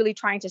Rashida was really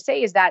trying to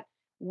say is that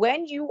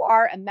when you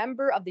are a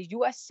member of the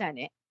U.S.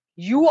 Senate,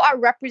 you are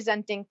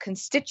representing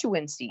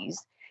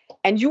constituencies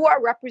and you are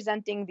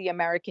representing the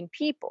American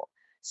people.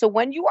 So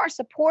when you are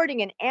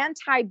supporting an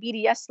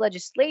anti-BDS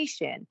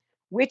legislation,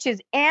 which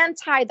is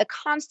anti the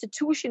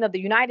Constitution of the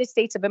United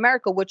States of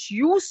America, which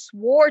you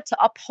swore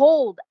to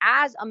uphold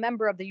as a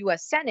member of the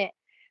U.S. Senate,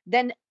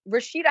 then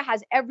Rashida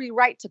has every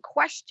right to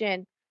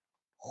question,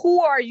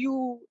 who are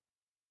you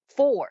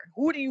for?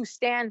 Who do you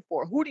stand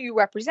for? Who do you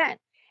represent?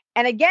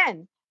 And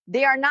again,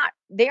 they are not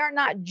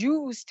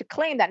Jews to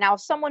claim that. Now,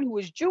 if someone who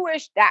is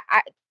Jewish said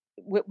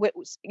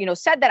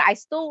that, I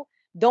still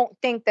don't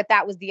think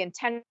that was the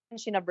intention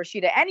of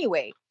Rashida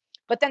anyway.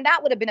 But then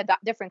that would have been a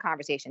different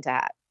conversation to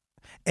have.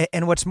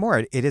 And what's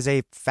more, it is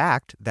a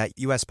fact that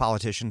U.S.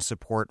 politicians'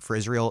 support for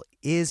Israel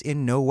is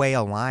in no way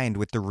aligned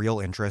with the real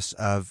interests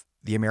of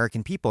the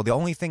American people. The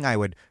only thing I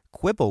would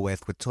quibble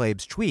with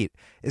Tlaib's tweet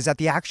is that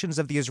the actions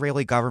of the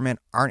Israeli government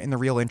aren't in the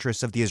real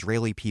interests of the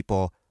Israeli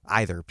people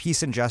either.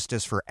 Peace and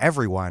justice for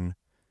everyone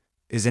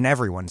is in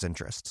everyone's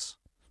interests.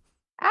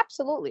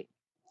 Absolutely.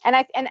 And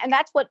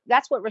that's what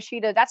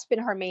Rashida, that's been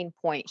her main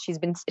point. She's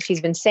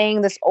been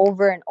saying this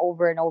over and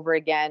over and over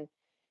again.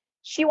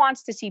 She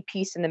wants to see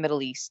peace in the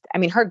Middle East. I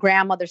mean, her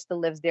grandmother still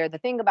lives there. The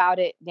thing about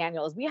it,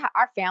 Daniel, is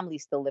our family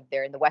still live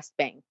there in the West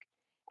Bank.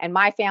 And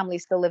my family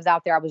still lives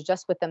out there. I was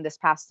just with them this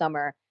past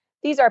summer.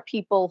 These are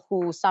people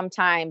who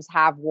sometimes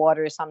have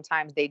water,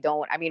 sometimes they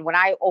don't. I mean, when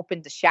I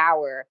opened the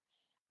shower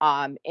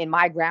in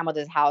my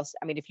grandmother's house,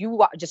 I mean, if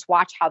you just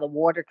watch how the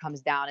water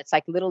comes down, it's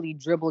like literally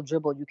dribble.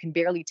 You can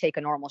barely take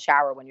a normal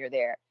shower when you're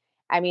there.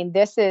 I mean,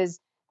 this is,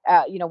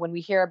 when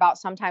we hear about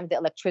sometimes the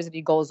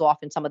electricity goes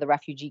off in some of the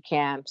refugee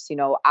camps.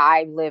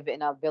 I live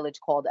in a village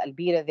called El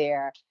Bira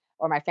there,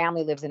 or my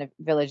family lives in a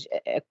village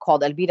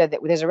called El Bira.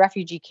 There's a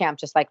refugee camp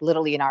just like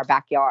literally in our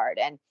backyard.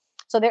 And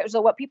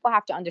so what people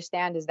have to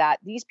understand is that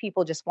these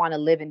people just want to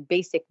live in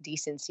basic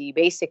decency,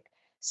 basic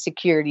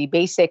security,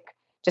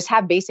 just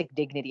have basic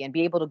dignity and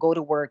be able to go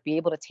to work, be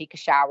able to take a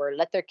shower,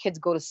 let their kids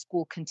go to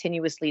school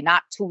continuously,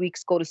 not 2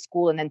 weeks go to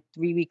school and then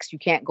 3 weeks you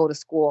can't go to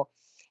school.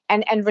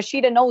 And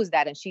Rashida knows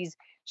that. And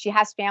she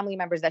has family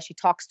members that she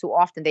talks to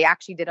often. They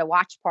actually did a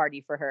watch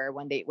party for her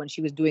when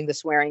she was doing the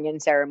swearing in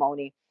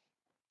ceremony.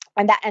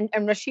 And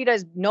Rashida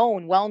is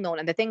well known.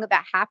 And the thing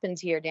that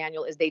happens here,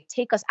 Daniel, is they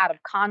take us out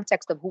of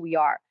context of who we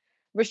are.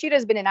 Rashida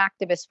has been an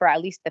activist for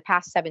at least the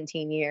past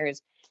 17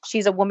 years.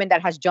 She's a woman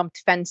that has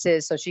jumped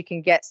fences so she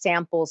can get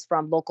samples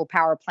from local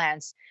power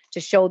plants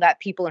to show that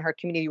people in her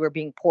community were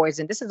being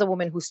poisoned. This is a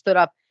woman who stood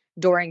up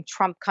during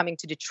Trump coming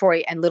to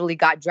Detroit and literally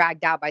got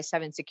dragged out by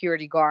 7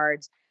 security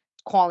guards,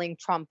 calling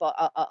Trump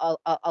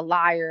a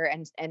liar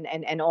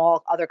and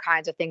all other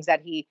kinds of things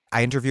that he...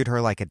 I interviewed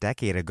her like a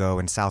decade ago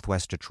in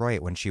Southwest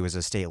Detroit when she was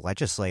a state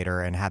legislator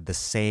and had the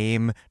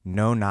same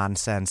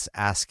no-nonsense,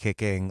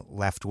 ass-kicking,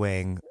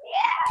 left-wing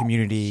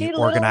community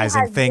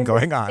organizing thing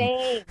going on.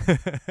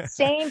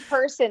 Same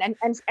person.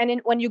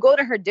 And when you go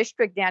to her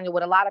district, Daniel,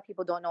 what a lot of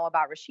people don't know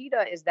about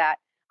Rashida is that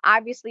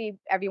obviously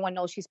everyone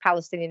knows she's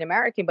Palestinian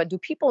American, but do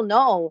people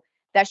know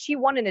that she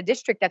won in a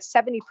district that's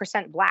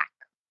 70% Black?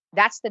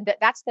 That's the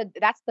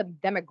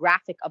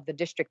demographic of the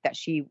district that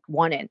she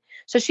won in.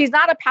 So she's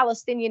not a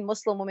Palestinian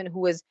Muslim woman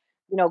who is,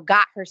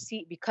 got her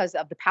seat because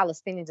of the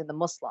Palestinians and the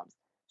Muslims.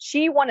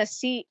 She won a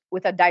seat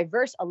with a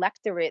diverse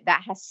electorate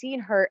that has seen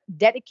her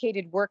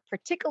dedicated work,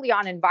 particularly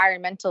on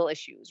environmental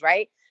issues,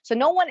 right? So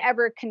no one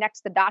ever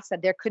connects the dots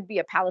that there could be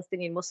a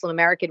Palestinian Muslim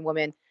American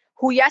woman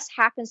who, yes,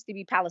 happens to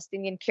be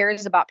Palestinian,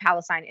 cares about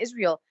Palestine,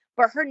 Israel,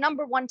 but her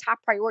number one top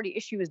priority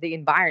issue is the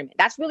environment.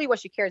 That's really what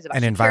she cares about.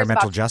 And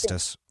environmental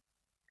justice.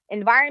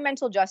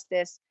 Environmental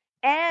justice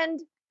and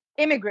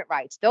immigrant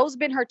rights. Those have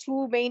been her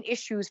two main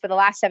issues for the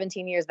last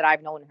 17 years that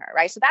I've known her,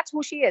 right? So that's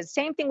who she is.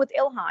 Same thing with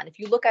Ilhan. If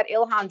you look at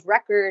Ilhan's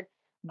record,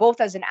 both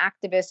as an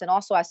activist and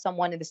also as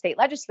someone in the state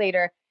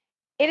legislature,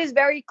 it is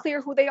very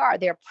clear who they are.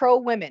 They're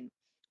pro-women,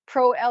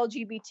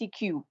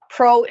 pro-LGBTQ,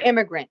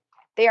 pro-immigrant.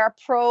 They are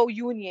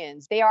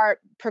pro-unions. They are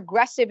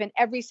progressive in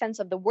every sense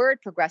of the word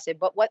progressive.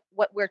 But what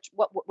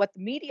the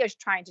media is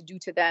trying to do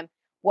to them,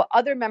 what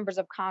other members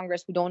of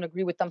Congress who don't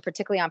agree with them,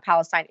 particularly on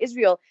Palestine,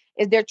 Israel,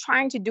 is they're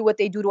trying to do what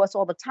they do to us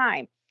all the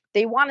time.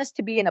 They want us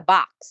to be in a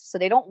box. So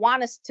they don't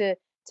want us to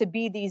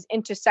be these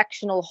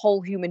intersectional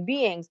whole human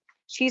beings.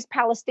 She's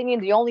Palestinian.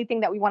 The only thing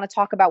that we want to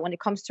talk about when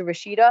it comes to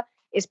Rashida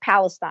is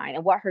Palestine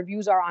and what her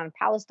views are on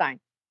Palestine.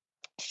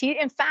 She,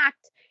 in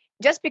fact,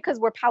 just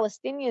because we're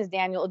Palestinians,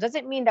 Daniel, it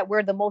doesn't mean that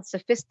we're the most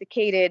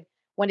sophisticated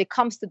when it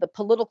comes to the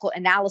political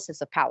analysis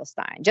of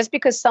Palestine. Just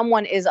because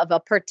someone is of a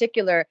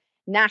particular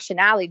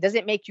nationality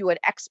doesn't make you an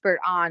expert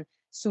on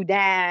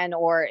Sudan,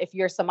 or if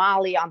you're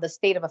Somali, on the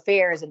state of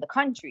affairs in the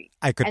country.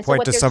 I could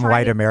point to some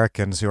white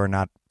Americans who are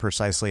not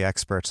precisely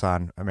experts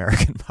on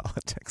American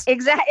politics.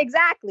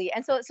 Exactly.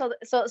 And so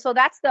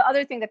that's the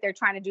other thing that they're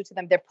trying to do to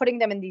them. They're putting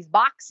them in these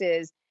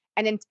boxes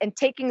and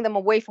taking them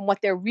away from what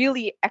they're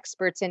really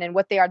experts in and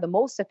what they are the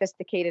most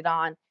sophisticated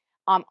on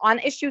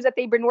issues that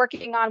they've been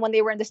working on when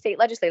they were in the state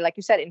legislature. Like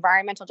you said,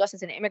 environmental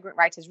justice and immigrant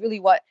rights is really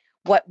what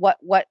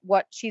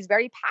she's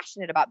very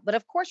passionate about. But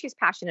of course, she's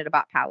passionate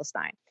about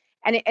Palestine.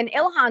 And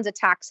Ilhan's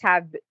attacks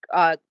have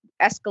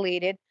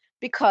escalated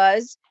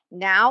because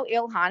now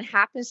Ilhan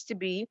happens to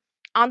be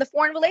on the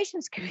Foreign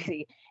Relations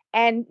Committee.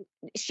 And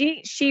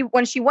she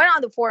when she went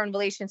on the Foreign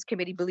Relations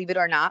Committee, believe it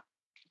or not,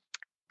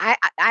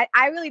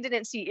 I really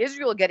didn't see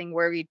Israel getting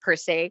worried per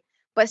se,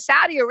 but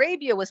Saudi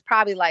Arabia was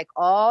probably like,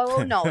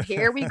 oh no,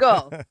 here we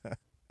go.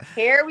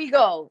 Here we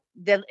go.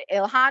 The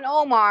Ilhan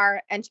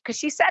Omar, and because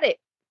she said it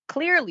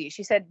clearly,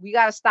 she said, we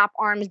got to stop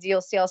arms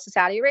deal sales to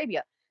Saudi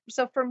Arabia.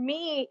 So for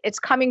me, it's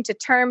coming to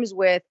terms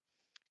with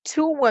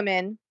two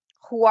women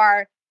who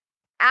are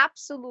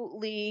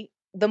absolutely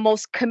the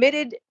most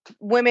committed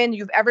women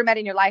you've ever met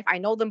in your life. I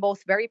know them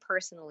both very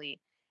personally,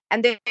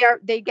 and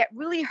they get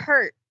really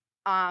hurt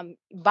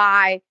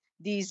by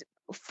these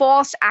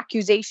false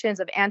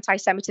accusations of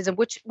anti-Semitism,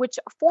 which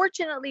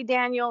fortunately,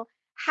 Daniel,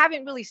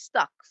 haven't really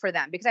stuck for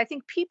them, because I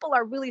think people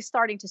are really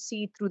starting to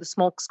see through the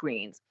smoke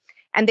screens,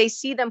 and they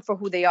see them for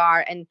who they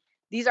are. And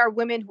these are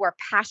women who are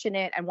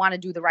passionate and want to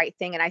do the right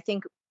thing. And I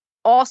think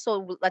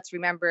also, let's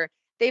remember,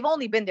 they've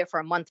only been there for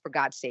a month, for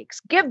God's sakes.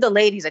 Give the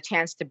ladies a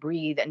chance to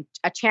breathe and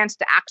a chance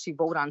to actually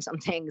vote on some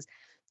things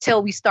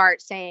till we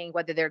start saying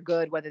whether they're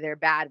good, whether they're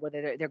bad,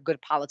 whether they're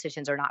good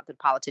politicians or not good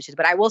politicians.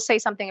 But I will say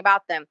something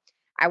about them.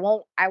 I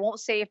won't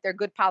say if they're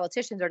good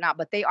politicians or not,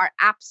 but they are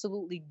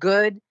absolutely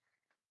good,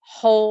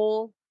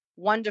 whole,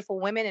 wonderful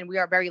women, and we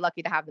are very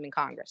lucky to have them in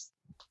Congress.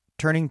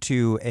 Turning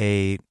to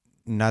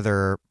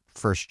another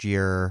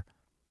first-year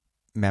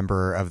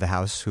member of the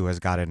House who has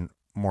gotten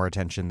more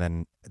attention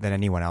than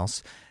anyone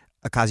else,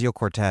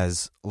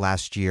 Ocasio-Cortez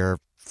last year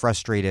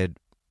frustrated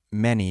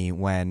many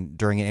when,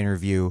 during an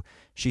interview,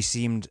 she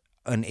seemed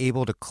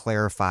unable to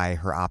clarify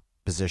her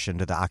opposition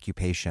to the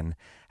occupation.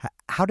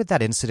 How did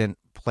that incident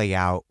play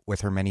out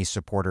with her many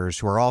supporters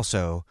who are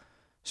also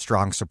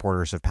strong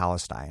supporters of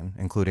Palestine,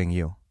 including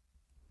you?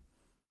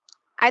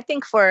 I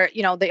think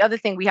the other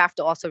thing we have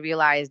to also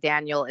realize,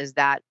 Daniel, is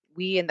that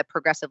we in the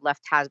progressive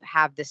left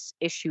have this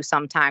issue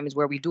sometimes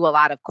where we do a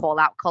lot of call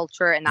out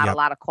culture and not a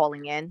lot of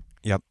calling in.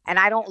 Yep. And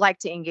I don't like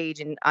to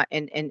engage in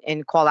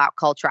call out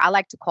culture. I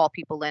like to call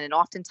people in. And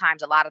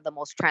oftentimes a lot of the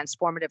most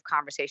transformative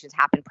conversations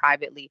happen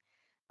privately.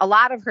 A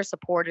lot of her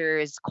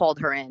supporters called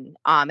her in.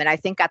 And I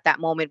think at that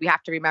moment, we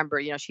have to remember,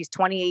 she's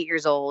 28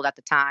 years old at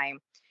the time.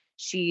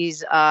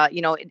 She's,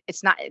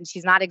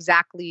 she's not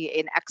exactly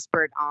an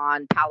expert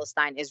on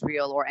Palestine,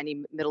 Israel, or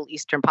any Middle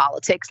Eastern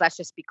politics. Let's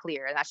just be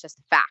clear. That's just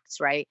the facts,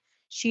 right?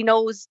 She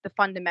knows the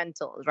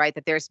fundamentals, right?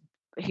 That there's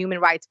human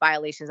rights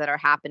violations that are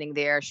happening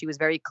there. She was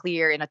very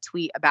clear in a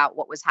tweet about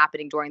what was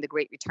happening during the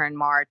Great Return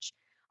March,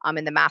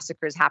 and the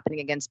massacres happening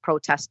against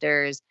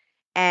protesters.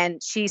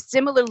 And she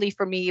similarly,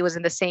 for me, was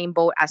in the same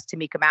boat as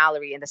Tamika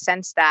Mallory, in the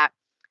sense that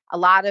a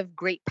lot of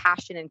great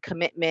passion and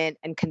commitment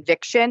and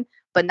conviction,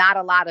 but not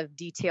a lot of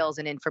details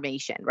and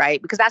information,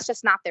 right? Because that's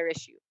just not their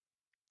issue.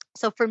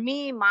 So for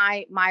me,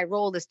 my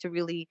role is to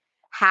really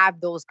have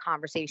those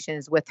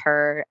conversations with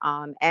her,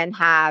 and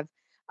have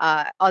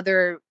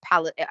other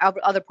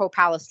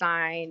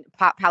pro-Palestinian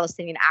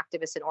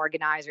activists and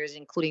organizers,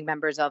 including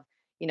members of,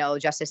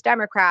 Justice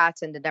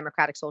Democrats and the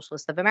Democratic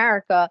Socialists of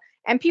America,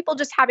 and people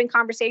just having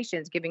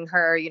conversations, giving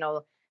her,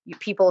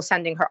 people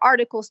sending her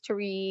articles to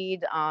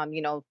read,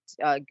 a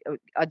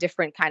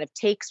different kind of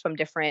takes from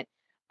different,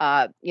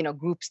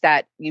 groups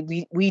that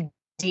we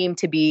deem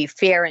to be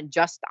fair and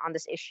just on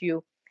this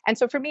issue. And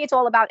so for me, it's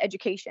all about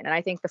education. And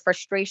I think the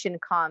frustration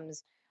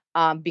comes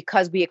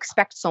because we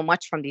expect so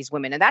much from these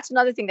women. And that's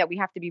another thing that we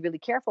have to be really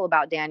careful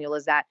about, Daniel,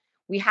 is that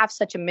we have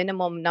such a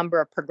minimum number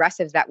of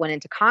progressives that went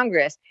into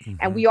Congress,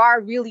 and we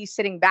are really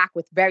sitting back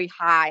with very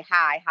high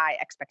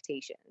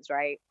expectations,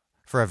 right?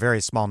 For a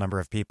very small number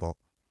of people.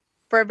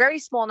 For a very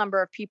small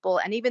number of people.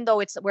 And even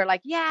though we're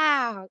like,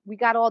 yeah, we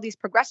got all these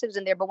progressives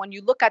in there, but when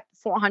you look at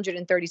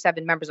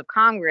 437 members of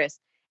Congress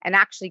and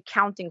actually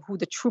counting who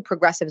the true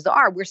progressives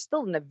are, we're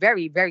still in a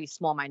very, very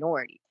small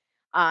minority.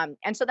 And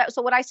so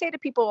what I say to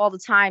people all the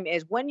time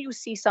is, when you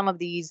see some of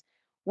these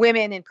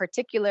women in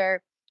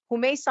particular who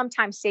may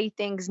sometimes say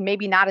things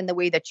maybe not in the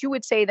way that you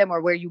would say them,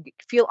 or where you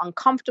feel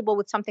uncomfortable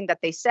with something that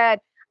they said,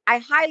 I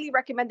highly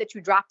recommend that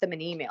you drop them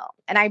an email.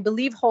 And I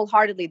believe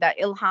wholeheartedly that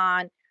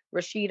Ilhan,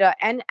 Rashida,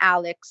 and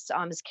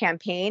Alex's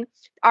campaign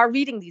are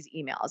reading these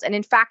emails. And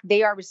in fact,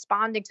 they are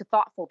responding to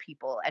thoughtful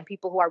people and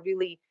people who are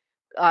really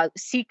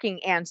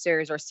seeking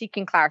answers or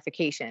seeking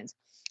clarifications.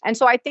 And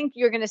so I think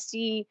you're going to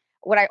see,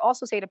 what I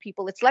also say to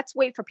people, let's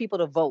wait for people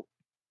to vote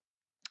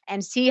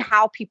and see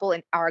how people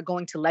are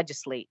going to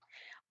legislate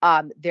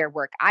their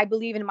work. I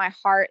believe in my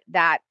heart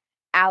that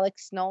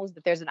Alex knows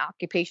that there's an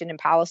occupation in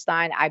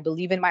Palestine. I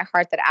believe in my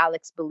heart that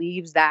Alex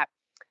believes that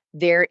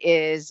there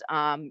is,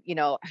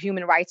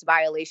 human rights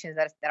violations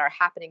that are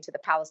happening to the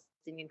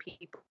Palestinian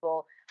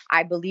people.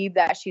 I believe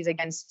that she's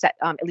against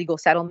illegal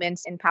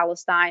settlements in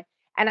Palestine.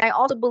 And I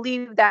also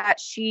believe that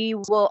she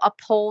will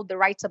uphold the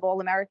rights of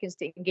all Americans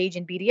to engage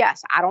in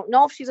BDS. I don't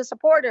know if she's a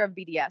supporter of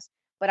BDS,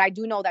 but I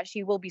do know that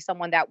she will be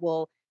someone that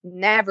will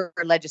never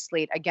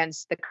legislate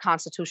against the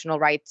constitutional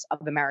rights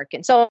of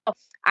Americans. So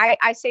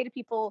I say to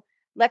people,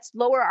 let's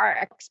lower our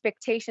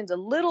expectations a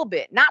little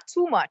bit, not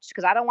too much,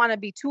 because I don't want to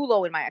be too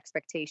low in my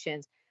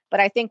expectations. But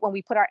I think when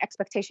we put our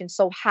expectations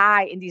so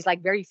high in these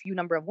very few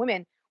number of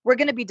women, we're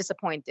going to be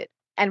disappointed.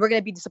 And we're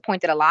going to be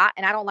disappointed a lot.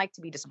 And I don't like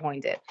to be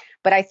disappointed.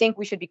 But I think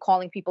we should be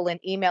calling people and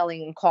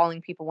emailing and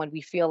calling people when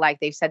we feel like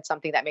they've said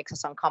something that makes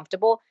us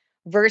uncomfortable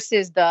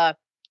versus the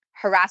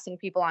harassing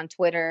people on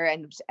Twitter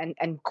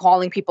and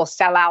calling people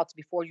sellouts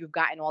before you've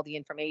gotten all the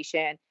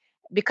information.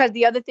 Because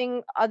the other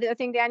thing,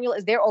 Daniel,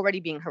 is they're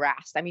already being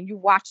harassed. I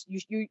mean,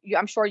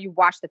 I'm sure you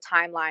watched the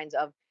timelines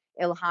of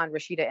Ilhan,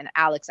 Rashida, and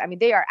Alex. I mean,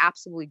 they are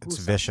absolutely gruesome.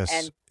 It's vicious.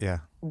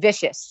 And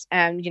vicious.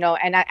 And,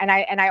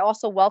 I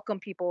also welcome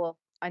people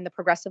on the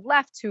progressive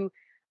left to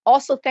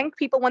also thank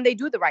people when they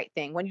do the right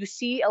thing. When you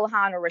see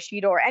Ilhan or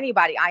Rashida or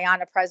anybody,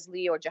 Ayanna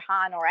Presley or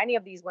Jahan or any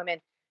of these women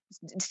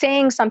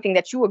saying something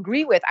that you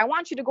agree with, I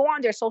want you to go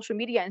on their social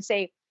media and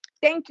say,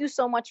 thank you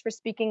so much for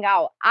speaking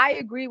out. I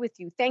agree with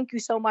you. Thank you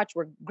so much.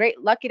 We're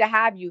lucky to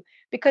have you,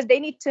 because they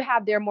need to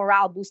have their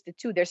morale boosted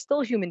too. They're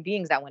still human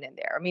beings that went in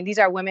there. I mean, these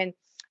are women.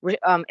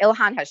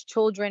 Ilhan has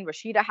children.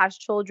 Rashida has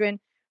children.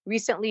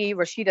 Recently,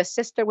 Rashida's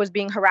sister was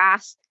being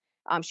harassed.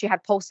 She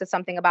had posted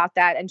something about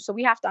that. And so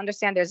we have to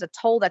understand there's a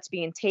toll that's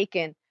being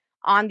taken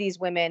on these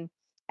women,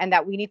 and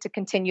that we need to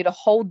continue to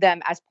hold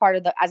them as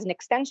as an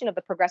extension of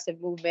the progressive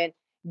movement,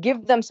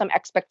 give them some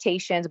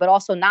expectations, but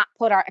also not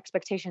put our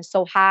expectations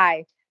so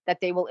high that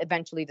they will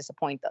eventually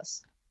disappoint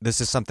us. This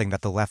is something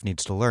that the left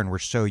needs to learn. We're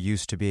so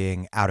used to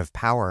being out of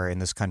power in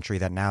this country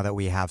that now that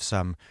we have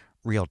some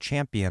real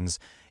champions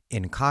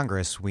in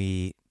Congress,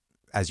 we,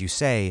 as you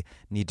say,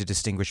 need to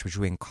distinguish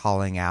between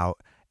calling out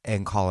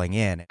and calling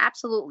in.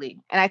 Absolutely.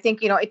 And I think,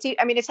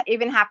 it's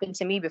even happened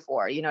to me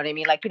before, you know what I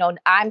mean? Like,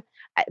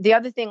 the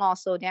other thing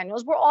also, Daniel,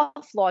 is we're all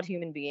flawed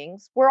human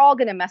beings. We're all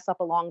going to mess up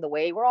along the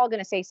way. We're all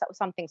going to say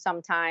something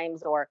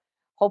sometimes, or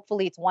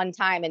hopefully it's one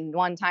time and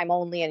one time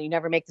only, and you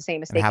never make the same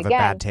mistake again. And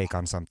have a bad take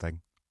on something.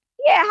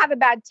 Yeah, have a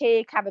bad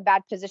take, have a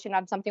bad position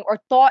on something, or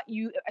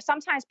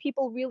sometimes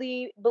people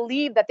really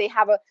believe that they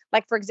have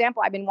for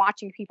example, I've been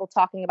watching people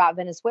talking about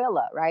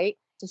Venezuela, right?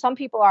 So some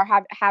people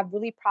have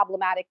really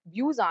problematic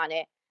views on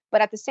it, but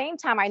at the same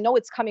time, I know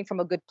it's coming from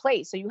a good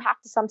place. So you have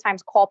to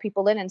sometimes call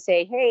people in and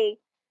say, hey,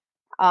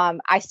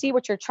 I see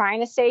what you're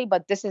trying to say,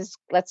 but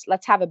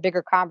let's have a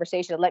bigger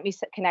conversation. Let me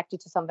connect you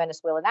to some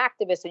Venezuelan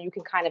activists so you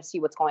can kind of see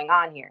what's going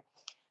on here.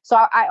 So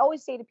I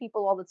always say to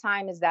people all the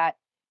time is that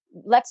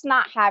let's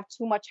not have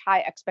too much high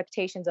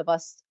expectations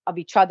of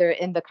each other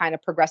in the kind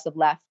of progressive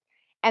left,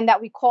 and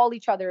that we call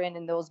each other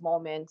in those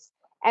moments.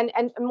 And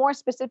more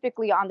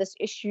specifically on this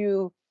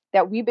issue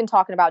that we've been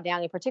talking about,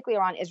 Daniel, particularly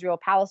around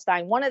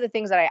Israel-Palestine, one of the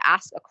things that I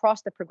ask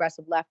across the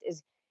progressive left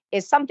is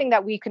something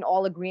that we can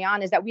all agree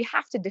on, is that we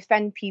have to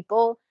defend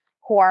people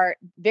who are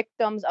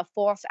victims of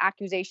false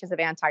accusations of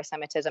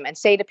anti-Semitism, and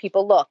say to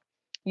people, look,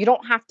 you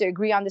don't have to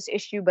agree on this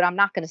issue, but I'm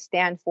not going to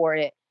stand for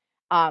it.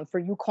 For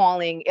you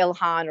calling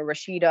Ilhan or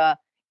Rashida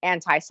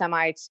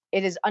anti-Semites.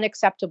 It is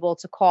unacceptable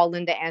to call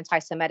Linda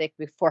anti-Semitic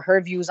for her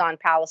views on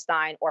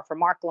Palestine, or for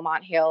Mark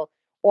Lamont Hill,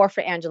 or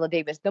for Angela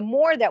Davis. The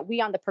more that we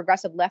on the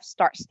progressive left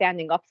start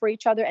standing up for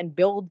each other and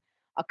build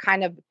a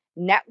kind of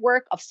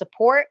network of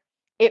support,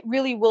 it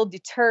really will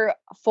deter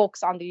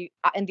folks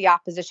in the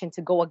opposition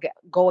to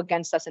go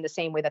against us in the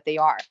same way that they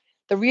are.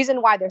 The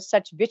reason why there's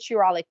such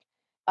vitriolic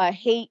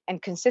hate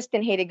and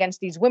consistent hate against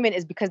these women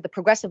is because the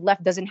progressive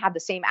left doesn't have the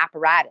same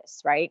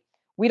apparatus, right?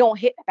 We don't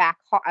hit back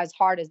as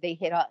hard as they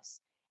hit us.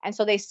 And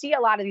so they see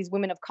a lot of these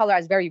women of color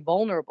as very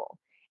vulnerable.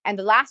 And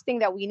the last thing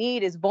that we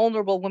need is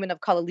vulnerable women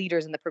of color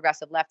leaders in the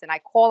progressive left. And I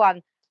call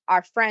on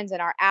our friends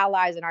and our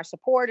allies and our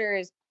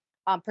supporters,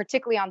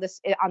 particularly on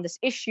this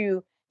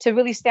issue, to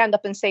really stand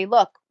up and say,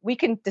 look, we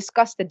can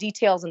discuss the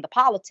details and the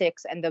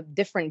politics and the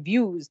different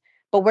views,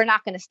 but we're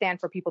not going to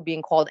stand for people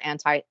being called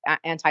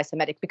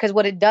anti-Semitic, because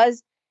what it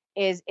does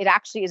is it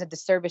actually is a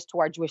disservice to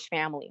our Jewish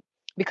family,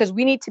 because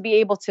we need to be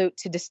able to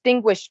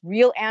distinguish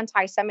real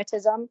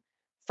anti-Semitism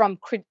from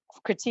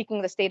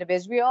critiquing the state of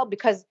Israel,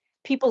 because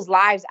people's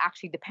lives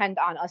actually depend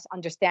on us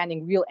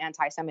understanding real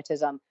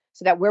anti-Semitism,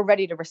 so that we're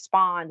ready to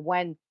respond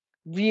when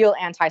real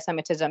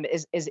anti-Semitism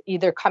is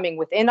either coming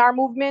within our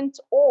movement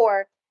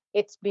or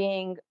it's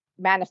being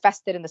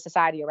manifested in the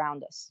society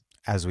around us.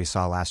 As we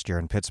saw last year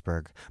in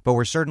Pittsburgh. But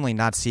we're certainly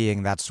not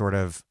seeing that sort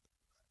of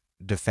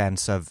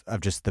defense of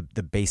just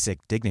the basic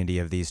dignity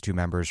of these two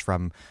members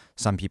from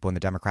some people in the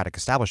Democratic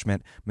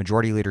establishment.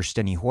 Majority Leader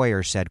Steny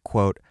Hoyer said,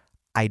 quote,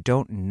 "I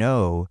don't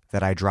know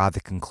that I draw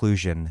the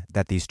conclusion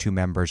that these two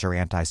members are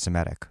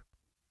anti-Semitic."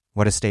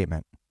 What a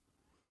statement.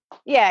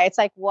 Yeah, it's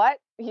like, what?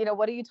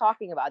 What are you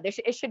talking about?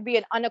 It should be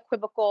an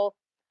unequivocal,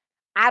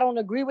 I don't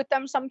agree with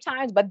them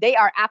sometimes, but they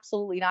are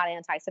absolutely not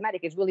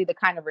anti-Semitic. Is really the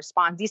kind of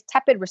response. These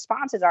tepid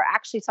responses are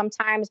actually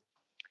sometimes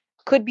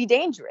could be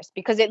dangerous,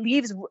 because it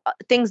leaves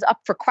things up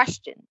for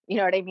question. You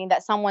know what I mean?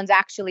 That someone's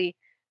actually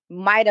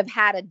might have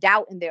had a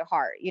doubt in their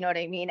heart. You know what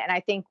I mean? And I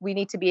think we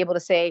need to be able to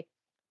say,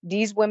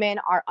 these women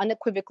are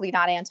unequivocally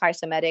not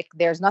anti-Semitic.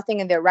 There's nothing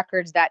in their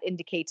records that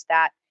indicates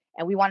that.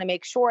 And we want to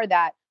make sure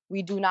that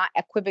we do not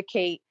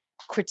equivocate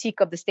critique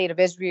of the state of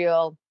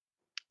Israel,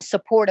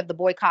 support of the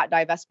boycott,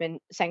 divestment,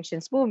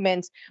 sanctions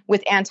movements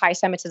with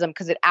anti-Semitism,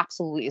 because it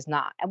absolutely is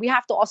not. And we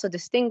have to also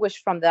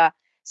distinguish from the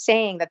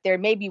saying that there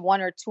may be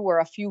one or two or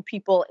a few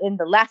people in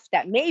the left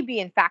that may be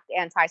in fact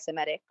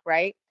anti-Semitic,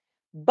 right?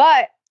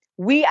 But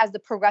we as the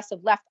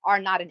progressive left are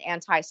not an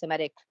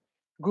anti-Semitic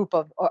group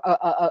of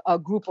a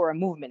group or a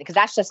movement, because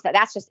that's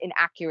just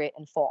inaccurate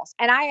and false.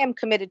 And I am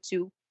committed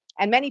to,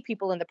 and many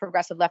people in the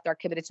progressive left are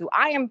committed to,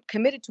 I am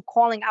committed to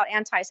calling out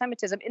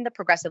anti-Semitism in the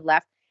progressive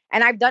left.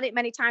 And I've done it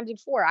many times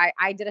before.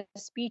 I did a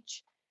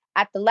speech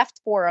at the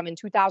Left Forum in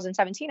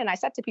 2017, and I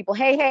said to people,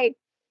 hey,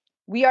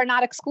 we are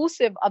not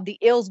exclusive of the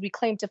ills we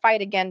claim to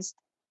fight against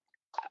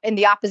in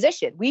the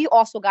opposition. We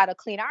also got to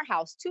clean our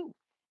house too.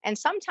 And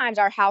sometimes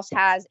our house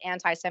has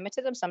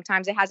anti-Semitism.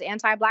 Sometimes it has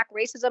anti-Black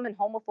racism and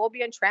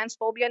homophobia and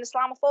transphobia and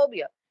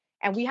Islamophobia.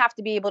 And we have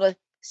to be able to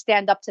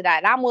stand up to that.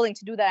 And I'm willing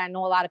to do that. I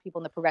know a lot of people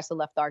in the progressive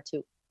left are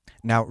too.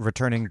 Now,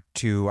 returning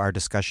to our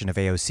discussion of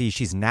AOC,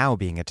 she's now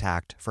being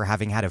attacked for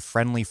having had a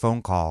friendly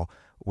phone call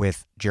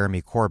with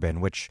Jeremy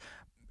Corbyn, which,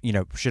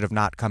 should have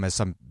not come as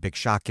some big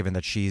shock, given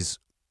that she's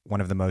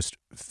one of the most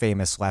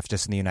famous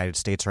leftists in the United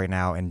States right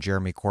now, and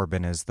Jeremy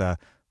Corbyn is the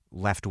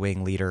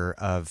left-wing leader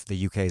of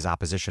the UK's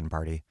opposition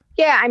party.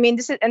 Yeah, I mean,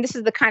 this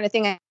is the kind of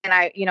thing, and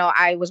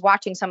I was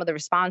watching some of the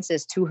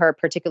responses to her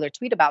particular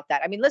tweet about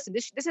that. I mean, listen,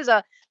 this is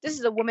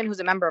a woman who's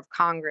a member of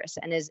Congress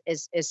and is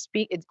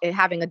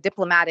having a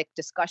diplomatic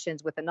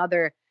discussions with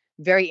another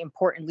very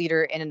important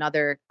leader in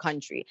another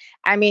country.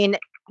 I mean,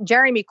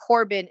 Jeremy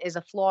Corbyn is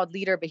a flawed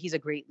leader, but he's a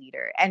great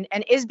leader. And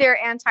is there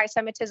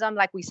anti-Semitism,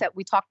 like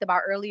we talked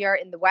about earlier,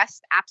 in the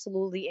West?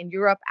 Absolutely. In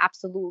Europe?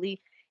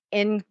 Absolutely.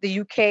 In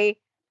the UK?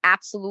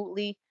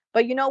 Absolutely.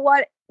 But you know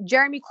what?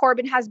 Jeremy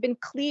Corbyn has been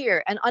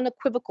clear and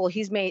unequivocal.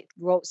 He's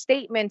wrote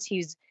statements.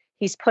 He's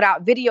put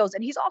out videos,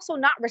 and he's also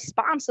not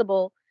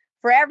responsible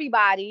for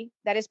everybody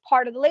that is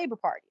part of the Labour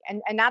Party.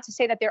 And not to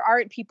say that there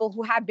aren't people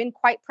who have been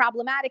quite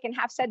problematic and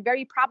have said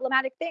very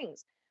problematic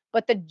things.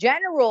 But the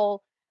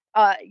general,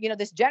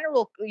 this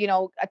general,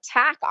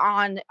 attack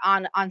on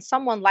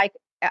someone like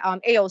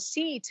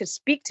AOC to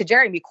speak to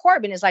Jeremy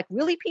Corbyn is like,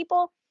 really,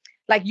 people?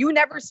 Like, you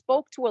never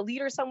spoke to a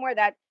leader somewhere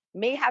that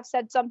may have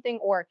said something,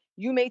 or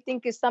you may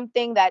think is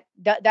something that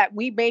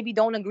we maybe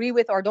don't agree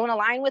with or don't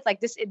align with. Like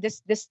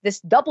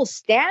this double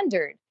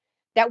standard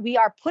that we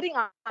are putting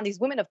on these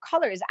women of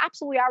color is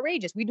absolutely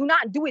outrageous. We do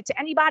not do it to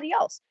anybody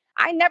else.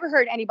 I never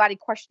heard anybody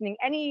questioning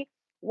any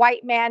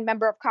white man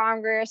member of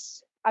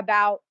Congress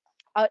about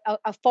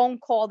a phone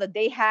call that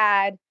they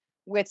had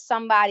with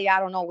somebody, I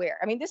don't know where.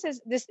 I mean,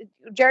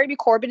 Jeremy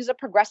Corbyn is a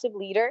progressive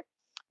leader.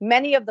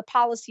 Many of the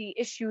policy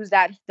issues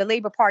that the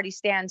Labour Party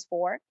stands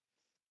for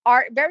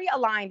are very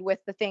aligned with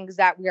the things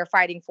that we are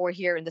fighting for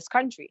here in this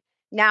country.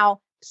 Now,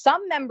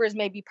 some members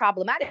may be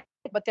problematic,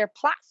 but their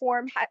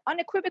platform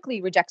unequivocally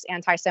rejects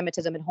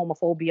anti-Semitism and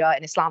homophobia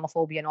and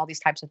Islamophobia and all these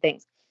types of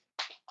things.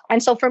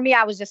 And so for me,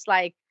 I was just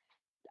like,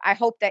 I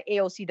hope that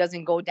AOC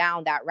doesn't go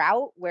down that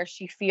route where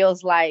she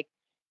feels like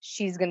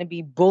she's going to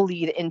be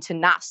bullied into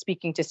not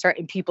speaking to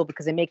certain people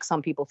because it makes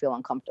some people feel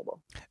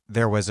uncomfortable.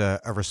 There was a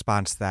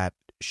response that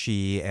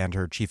she and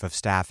her chief of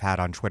staff had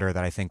on Twitter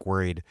that I think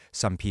worried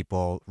some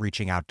people,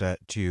 reaching out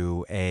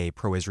to a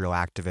pro-Israel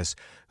activist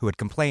who had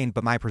complained.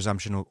 But my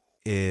presumption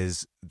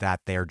is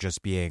that they're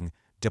just being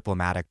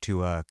diplomatic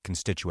to a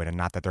constituent and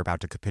not that they're about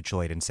to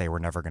capitulate and say we're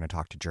never going to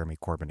talk to Jeremy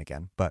Corbyn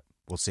again. But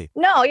we'll see.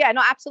 No,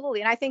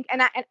 absolutely. And I think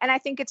I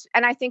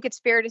think it's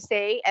fair to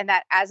say, and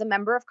that as a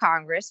member of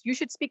Congress, you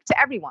should speak to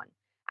everyone.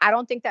 I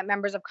don't think that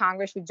members of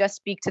Congress should just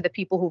speak to the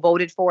people who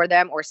voted for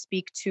them or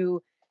speak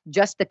to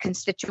just the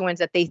constituents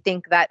that they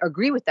think that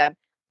agree with them.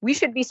 We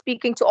should be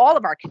speaking to all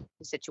of our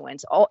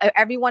constituents,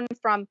 everyone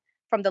from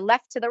the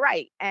left to the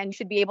right, and you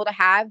should be able to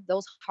have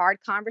those hard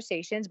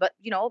conversations. But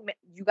you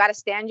got to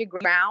stand your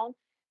ground,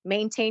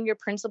 maintain your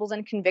principles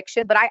and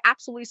conviction. But I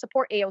absolutely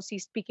support AOC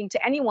speaking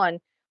to anyone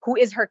who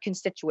is her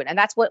constituent, and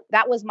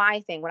that was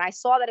my thing. When I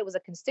saw that it was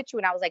a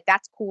constituent, I was like,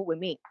 that's cool with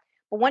me.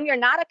 But when you're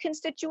not a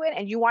constituent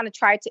and you want to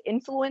try to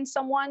influence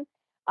someone,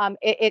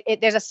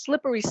 there's a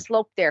slippery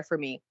slope there for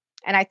me.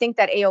 And I think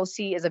that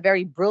AOC is a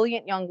very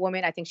brilliant young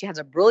woman. I think she has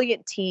a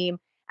brilliant team,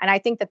 and I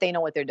think that they know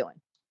what they're doing.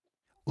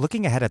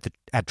 Looking ahead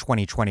at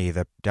 2020,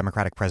 the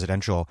Democratic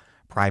presidential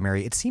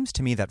primary, it seems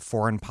to me that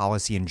foreign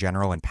policy in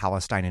general and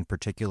Palestine in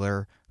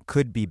particular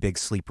could be big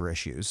sleeper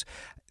issues.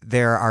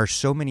 There are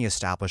so many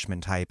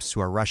establishment types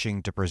who are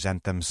rushing to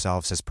present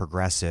themselves as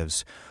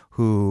progressives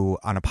who,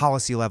 on a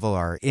policy level,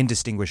 are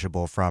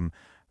indistinguishable from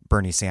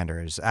Bernie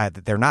Sanders.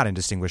 They're not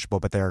indistinguishable,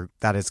 but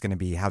that is going to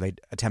be how they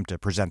attempt to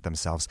present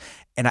themselves.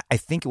 And I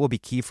think it will be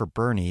key for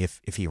Bernie,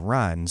 if he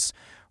runs,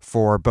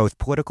 for both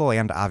political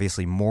and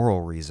obviously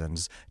moral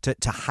reasons, to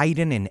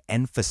heighten and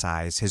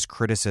emphasize his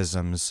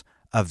criticisms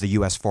of the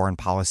U.S. foreign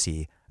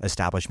policy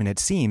establishment. It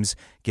seems,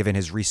 given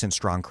his recent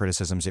strong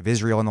criticisms of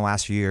Israel in the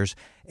last few years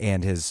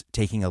and his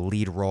taking a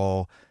lead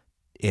role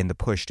in the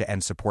push to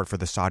end support for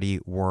the Saudi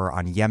war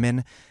on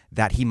Yemen,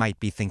 that he might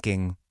be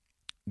thinking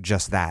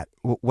just that.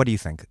 What do you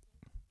think?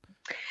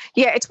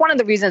 Yeah, it's one of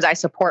the reasons I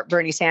support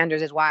Bernie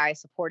Sanders, is why I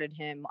supported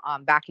him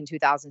back in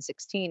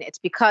 2016. It's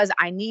because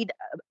I need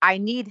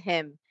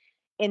him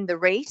in the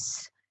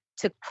race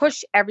to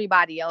push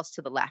everybody else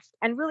to the left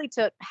and really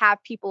to have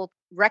people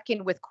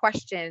reckon with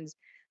questions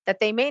that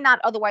they may not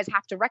otherwise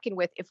have to reckon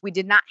with if we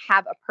did not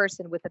have a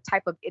person with the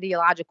type of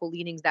ideological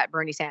leanings that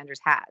Bernie Sanders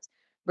has.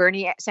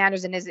 Bernie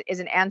Sanders is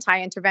an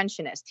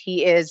anti-interventionist.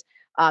 He is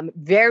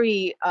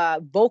very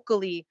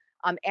vocally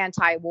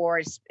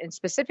anti-war, and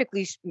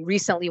specifically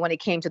recently when it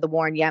came to the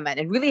war in Yemen,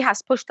 and really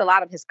has pushed a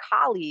lot of his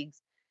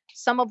colleagues,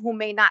 some of whom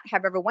may not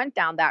have ever went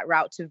down that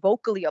route, to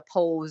vocally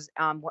oppose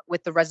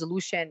with the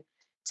resolution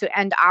to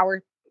end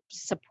our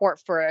support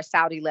for a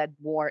Saudi-led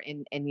war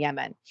in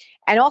Yemen.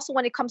 And also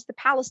when it comes to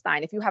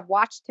Palestine, if you have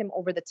watched him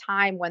over the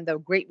time when the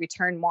Great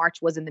Return March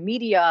was in the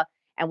media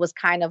and was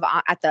kind of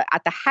at the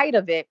height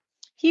of it,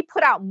 he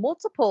put out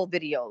multiple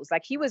videos.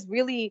 Like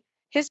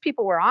his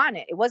people were on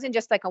it. It wasn't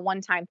just like a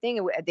one-time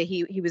thing.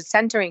 He was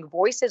centering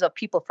voices of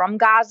people from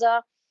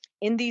Gaza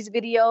in these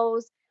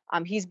videos.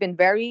 He's been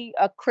very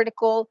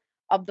critical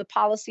of the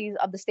policies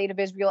of the state of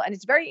Israel. And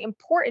it's very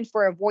important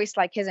for a voice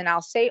like his. And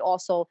I'll say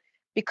also,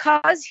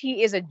 because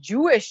he is a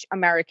Jewish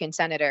American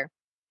senator,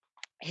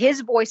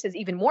 his voice is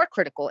even more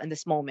critical in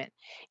this moment.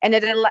 And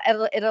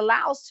it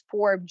allows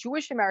for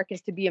Jewish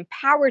Americans to be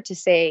empowered to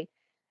say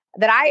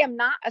that I am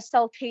not a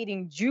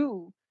self-hating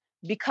Jew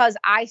because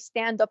I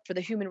stand up for the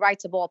human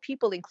rights of all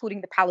people,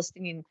 including the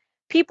Palestinian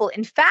people.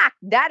 In fact,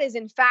 that is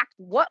in fact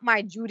what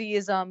my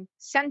Judaism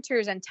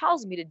centers and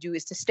tells me to do,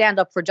 is to stand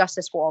up for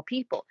justice for all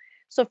people.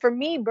 So for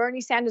me,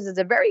 Bernie Sanders is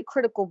a very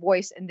critical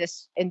voice in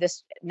this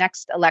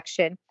next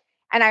election.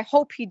 And I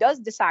hope he does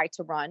decide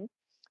to run,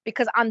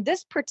 because on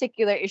this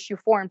particular issue,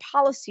 foreign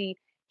policy,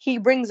 he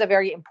brings a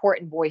very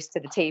important voice to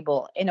the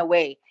table in a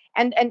way.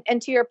 And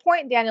to your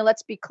point, Daniel,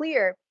 let's be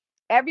clear.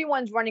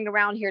 Everyone's running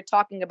around here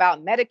talking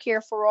about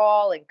Medicare for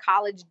all and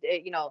college,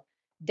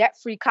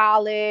 debt-free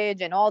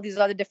college and all these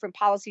other different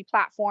policy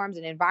platforms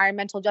and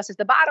environmental justice.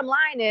 The bottom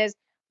line is,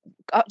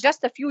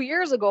 just a few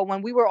years ago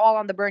when we were all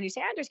on the Bernie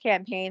Sanders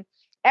campaign,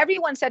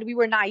 everyone said we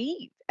were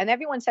naive, and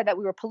everyone said that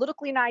we were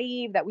politically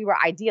naive, that we were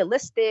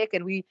idealistic,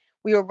 and we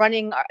were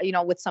running,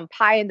 with some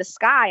pie in the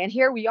sky. And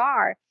here we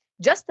are,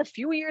 just a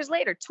few years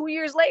later, 2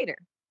 years later,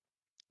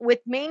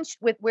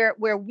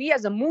 where we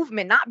as a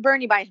movement, not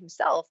Bernie by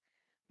himself,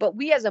 but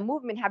we as a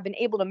movement have been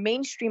able to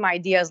mainstream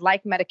ideas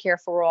like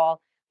Medicare for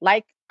all,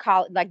 like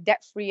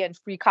debt-free and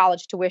free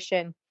college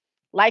tuition,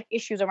 like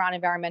issues around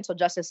environmental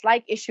justice,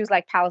 like issues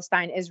like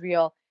Palestine,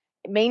 Israel,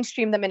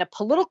 mainstream them in a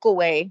political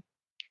way,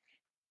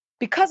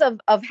 because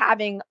of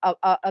having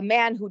a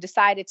man who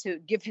decided to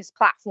give his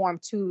platform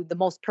to the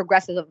most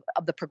progressive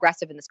of the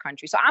progressive in this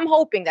country. So I'm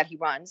hoping that he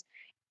runs.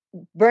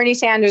 Bernie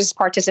Sanders'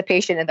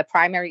 participation in the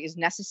primary is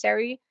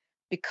necessary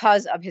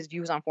because of his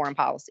views on foreign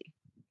policy.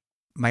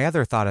 My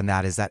other thought on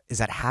that is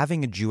that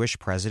having a Jewish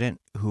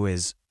president who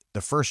is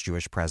the first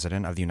Jewish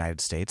president of the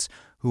United States,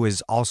 who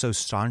is also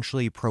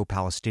staunchly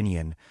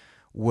pro-Palestinian,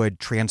 would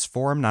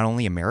transform not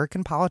only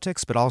American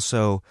politics, but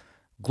also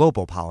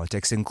global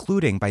politics,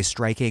 including by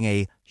striking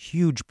a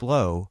huge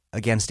blow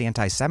against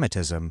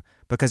anti-Semitism,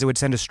 because it would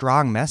send a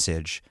strong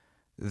message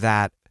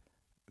that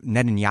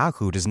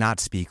Netanyahu does not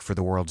speak for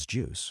the world's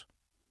Jews.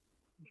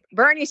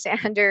 Bernie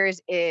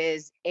Sanders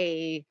is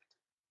a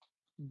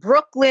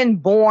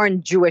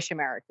Brooklyn-born Jewish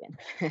American.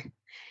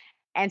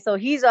 And so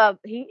he's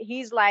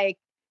like,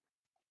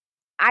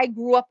 I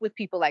grew up with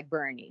people like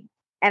Bernie,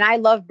 and I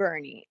love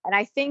Bernie. And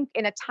I think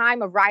in a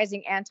time of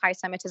rising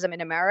anti-Semitism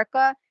in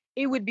America,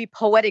 it would be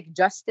poetic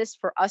justice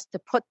for us to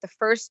put the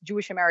first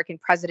Jewish American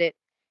president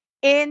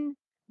in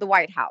the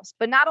White House.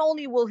 But not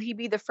only will he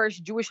be the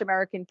first Jewish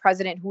American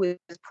president who is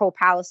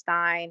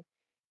pro-Palestine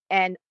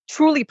and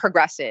truly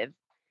progressive,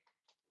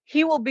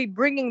 he will be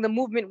bringing the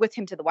movement with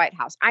him to the White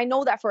House. I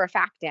know that for a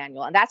fact,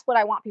 Daniel. And that's what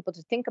I want people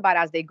to think about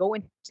as they go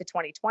into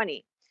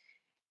 2020.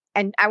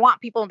 And I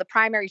want people in the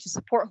primary to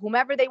support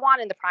whomever they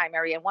want in the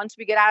primary. And once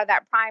we get out of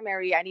that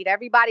primary, I need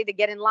everybody to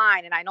get in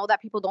line. And I know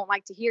that people don't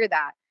like to hear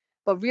that.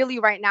 But really,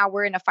 right now,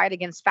 we're in a fight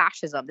against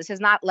fascism. This is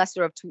not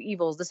lesser of two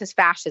evils. This is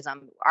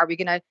fascism. Are we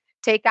going to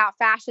take out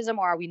fascism,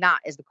 or are we not,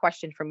 is the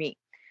question for me.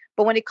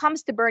 But when it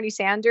comes to Bernie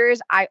Sanders,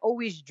 I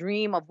always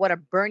dream of what a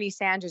Bernie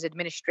Sanders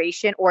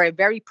administration or a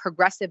very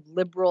progressive,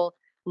 liberal,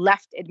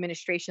 left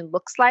administration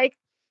looks like.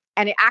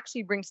 And it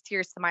actually brings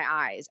tears to my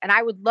eyes. And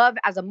I would love,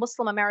 as a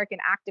Muslim American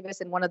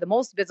activist and one of the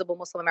most visible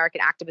Muslim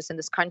American activists in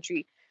this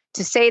country,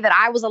 to say that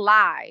I was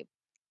alive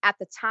at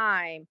the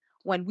time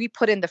when we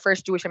put in the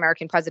first Jewish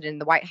American president in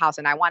the White House.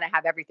 And I want to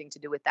have everything to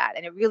do with that.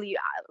 And it really,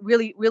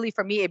 really, really,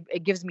 for me,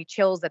 it gives me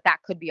chills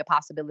that could be a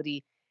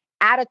possibility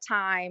at a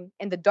time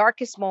in the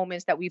darkest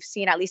moments that we've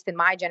seen, at least in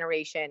my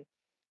generation,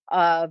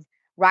 of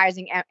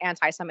rising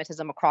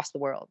anti-Semitism across the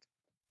world.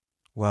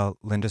 Well,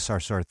 Linda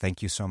Sarsour,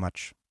 thank you so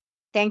much.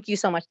 Thank you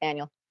so much,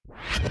 Daniel.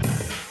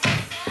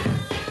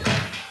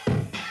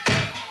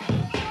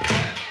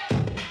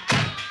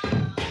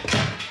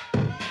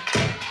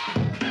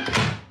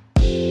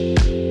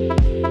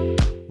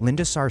 Linda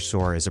Hinda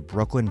Sarsour is a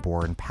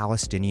Brooklyn-born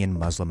Palestinian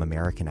Muslim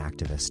American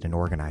activist and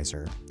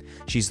organizer.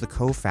 She's the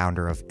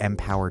co-founder of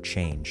Empower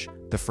Change,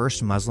 the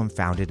first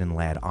Muslim-founded and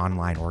led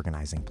online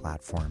organizing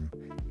platform,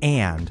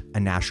 and a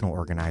national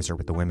organizer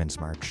with the Women's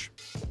March.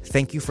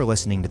 Thank you for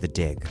listening to The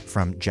Dig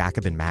from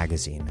Jacobin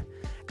Magazine.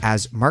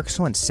 As Marx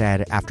once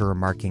said after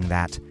remarking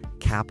that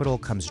capital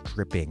comes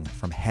dripping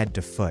from head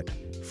to foot,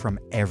 from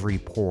every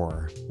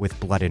pore, with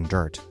blood and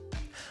dirt.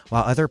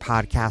 While other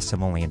podcasts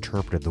have only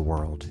interpreted the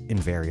world in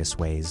various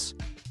ways,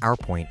 our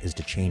point is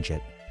to change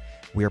it.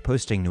 We are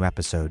posting new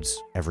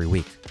episodes every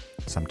week,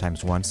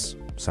 sometimes once,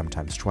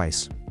 sometimes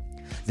twice.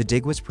 The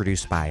Dig was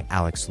produced by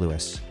Alex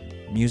Lewis,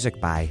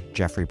 music by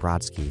Jeffrey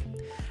Brodsky.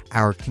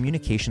 Our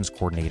communications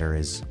coordinator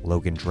is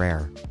Logan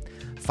Dreher.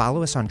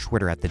 Follow us on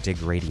Twitter at The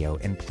Dig Radio,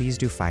 and please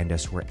do find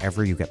us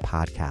wherever you get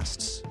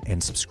podcasts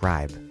and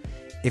subscribe.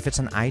 If it's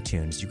on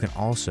iTunes, you can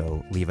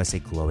also leave us a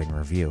glowing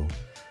review.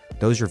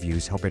 Those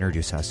reviews help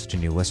introduce us to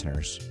new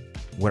listeners.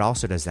 What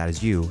also does that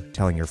is you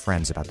telling your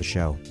friends about the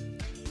show.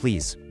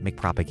 Please make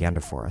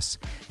propaganda for us.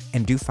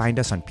 And do find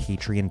us on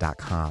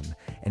patreon.com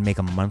and make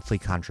a monthly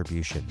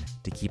contribution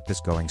to keep this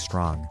going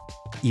strong.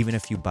 Even a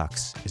few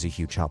bucks is a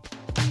huge help.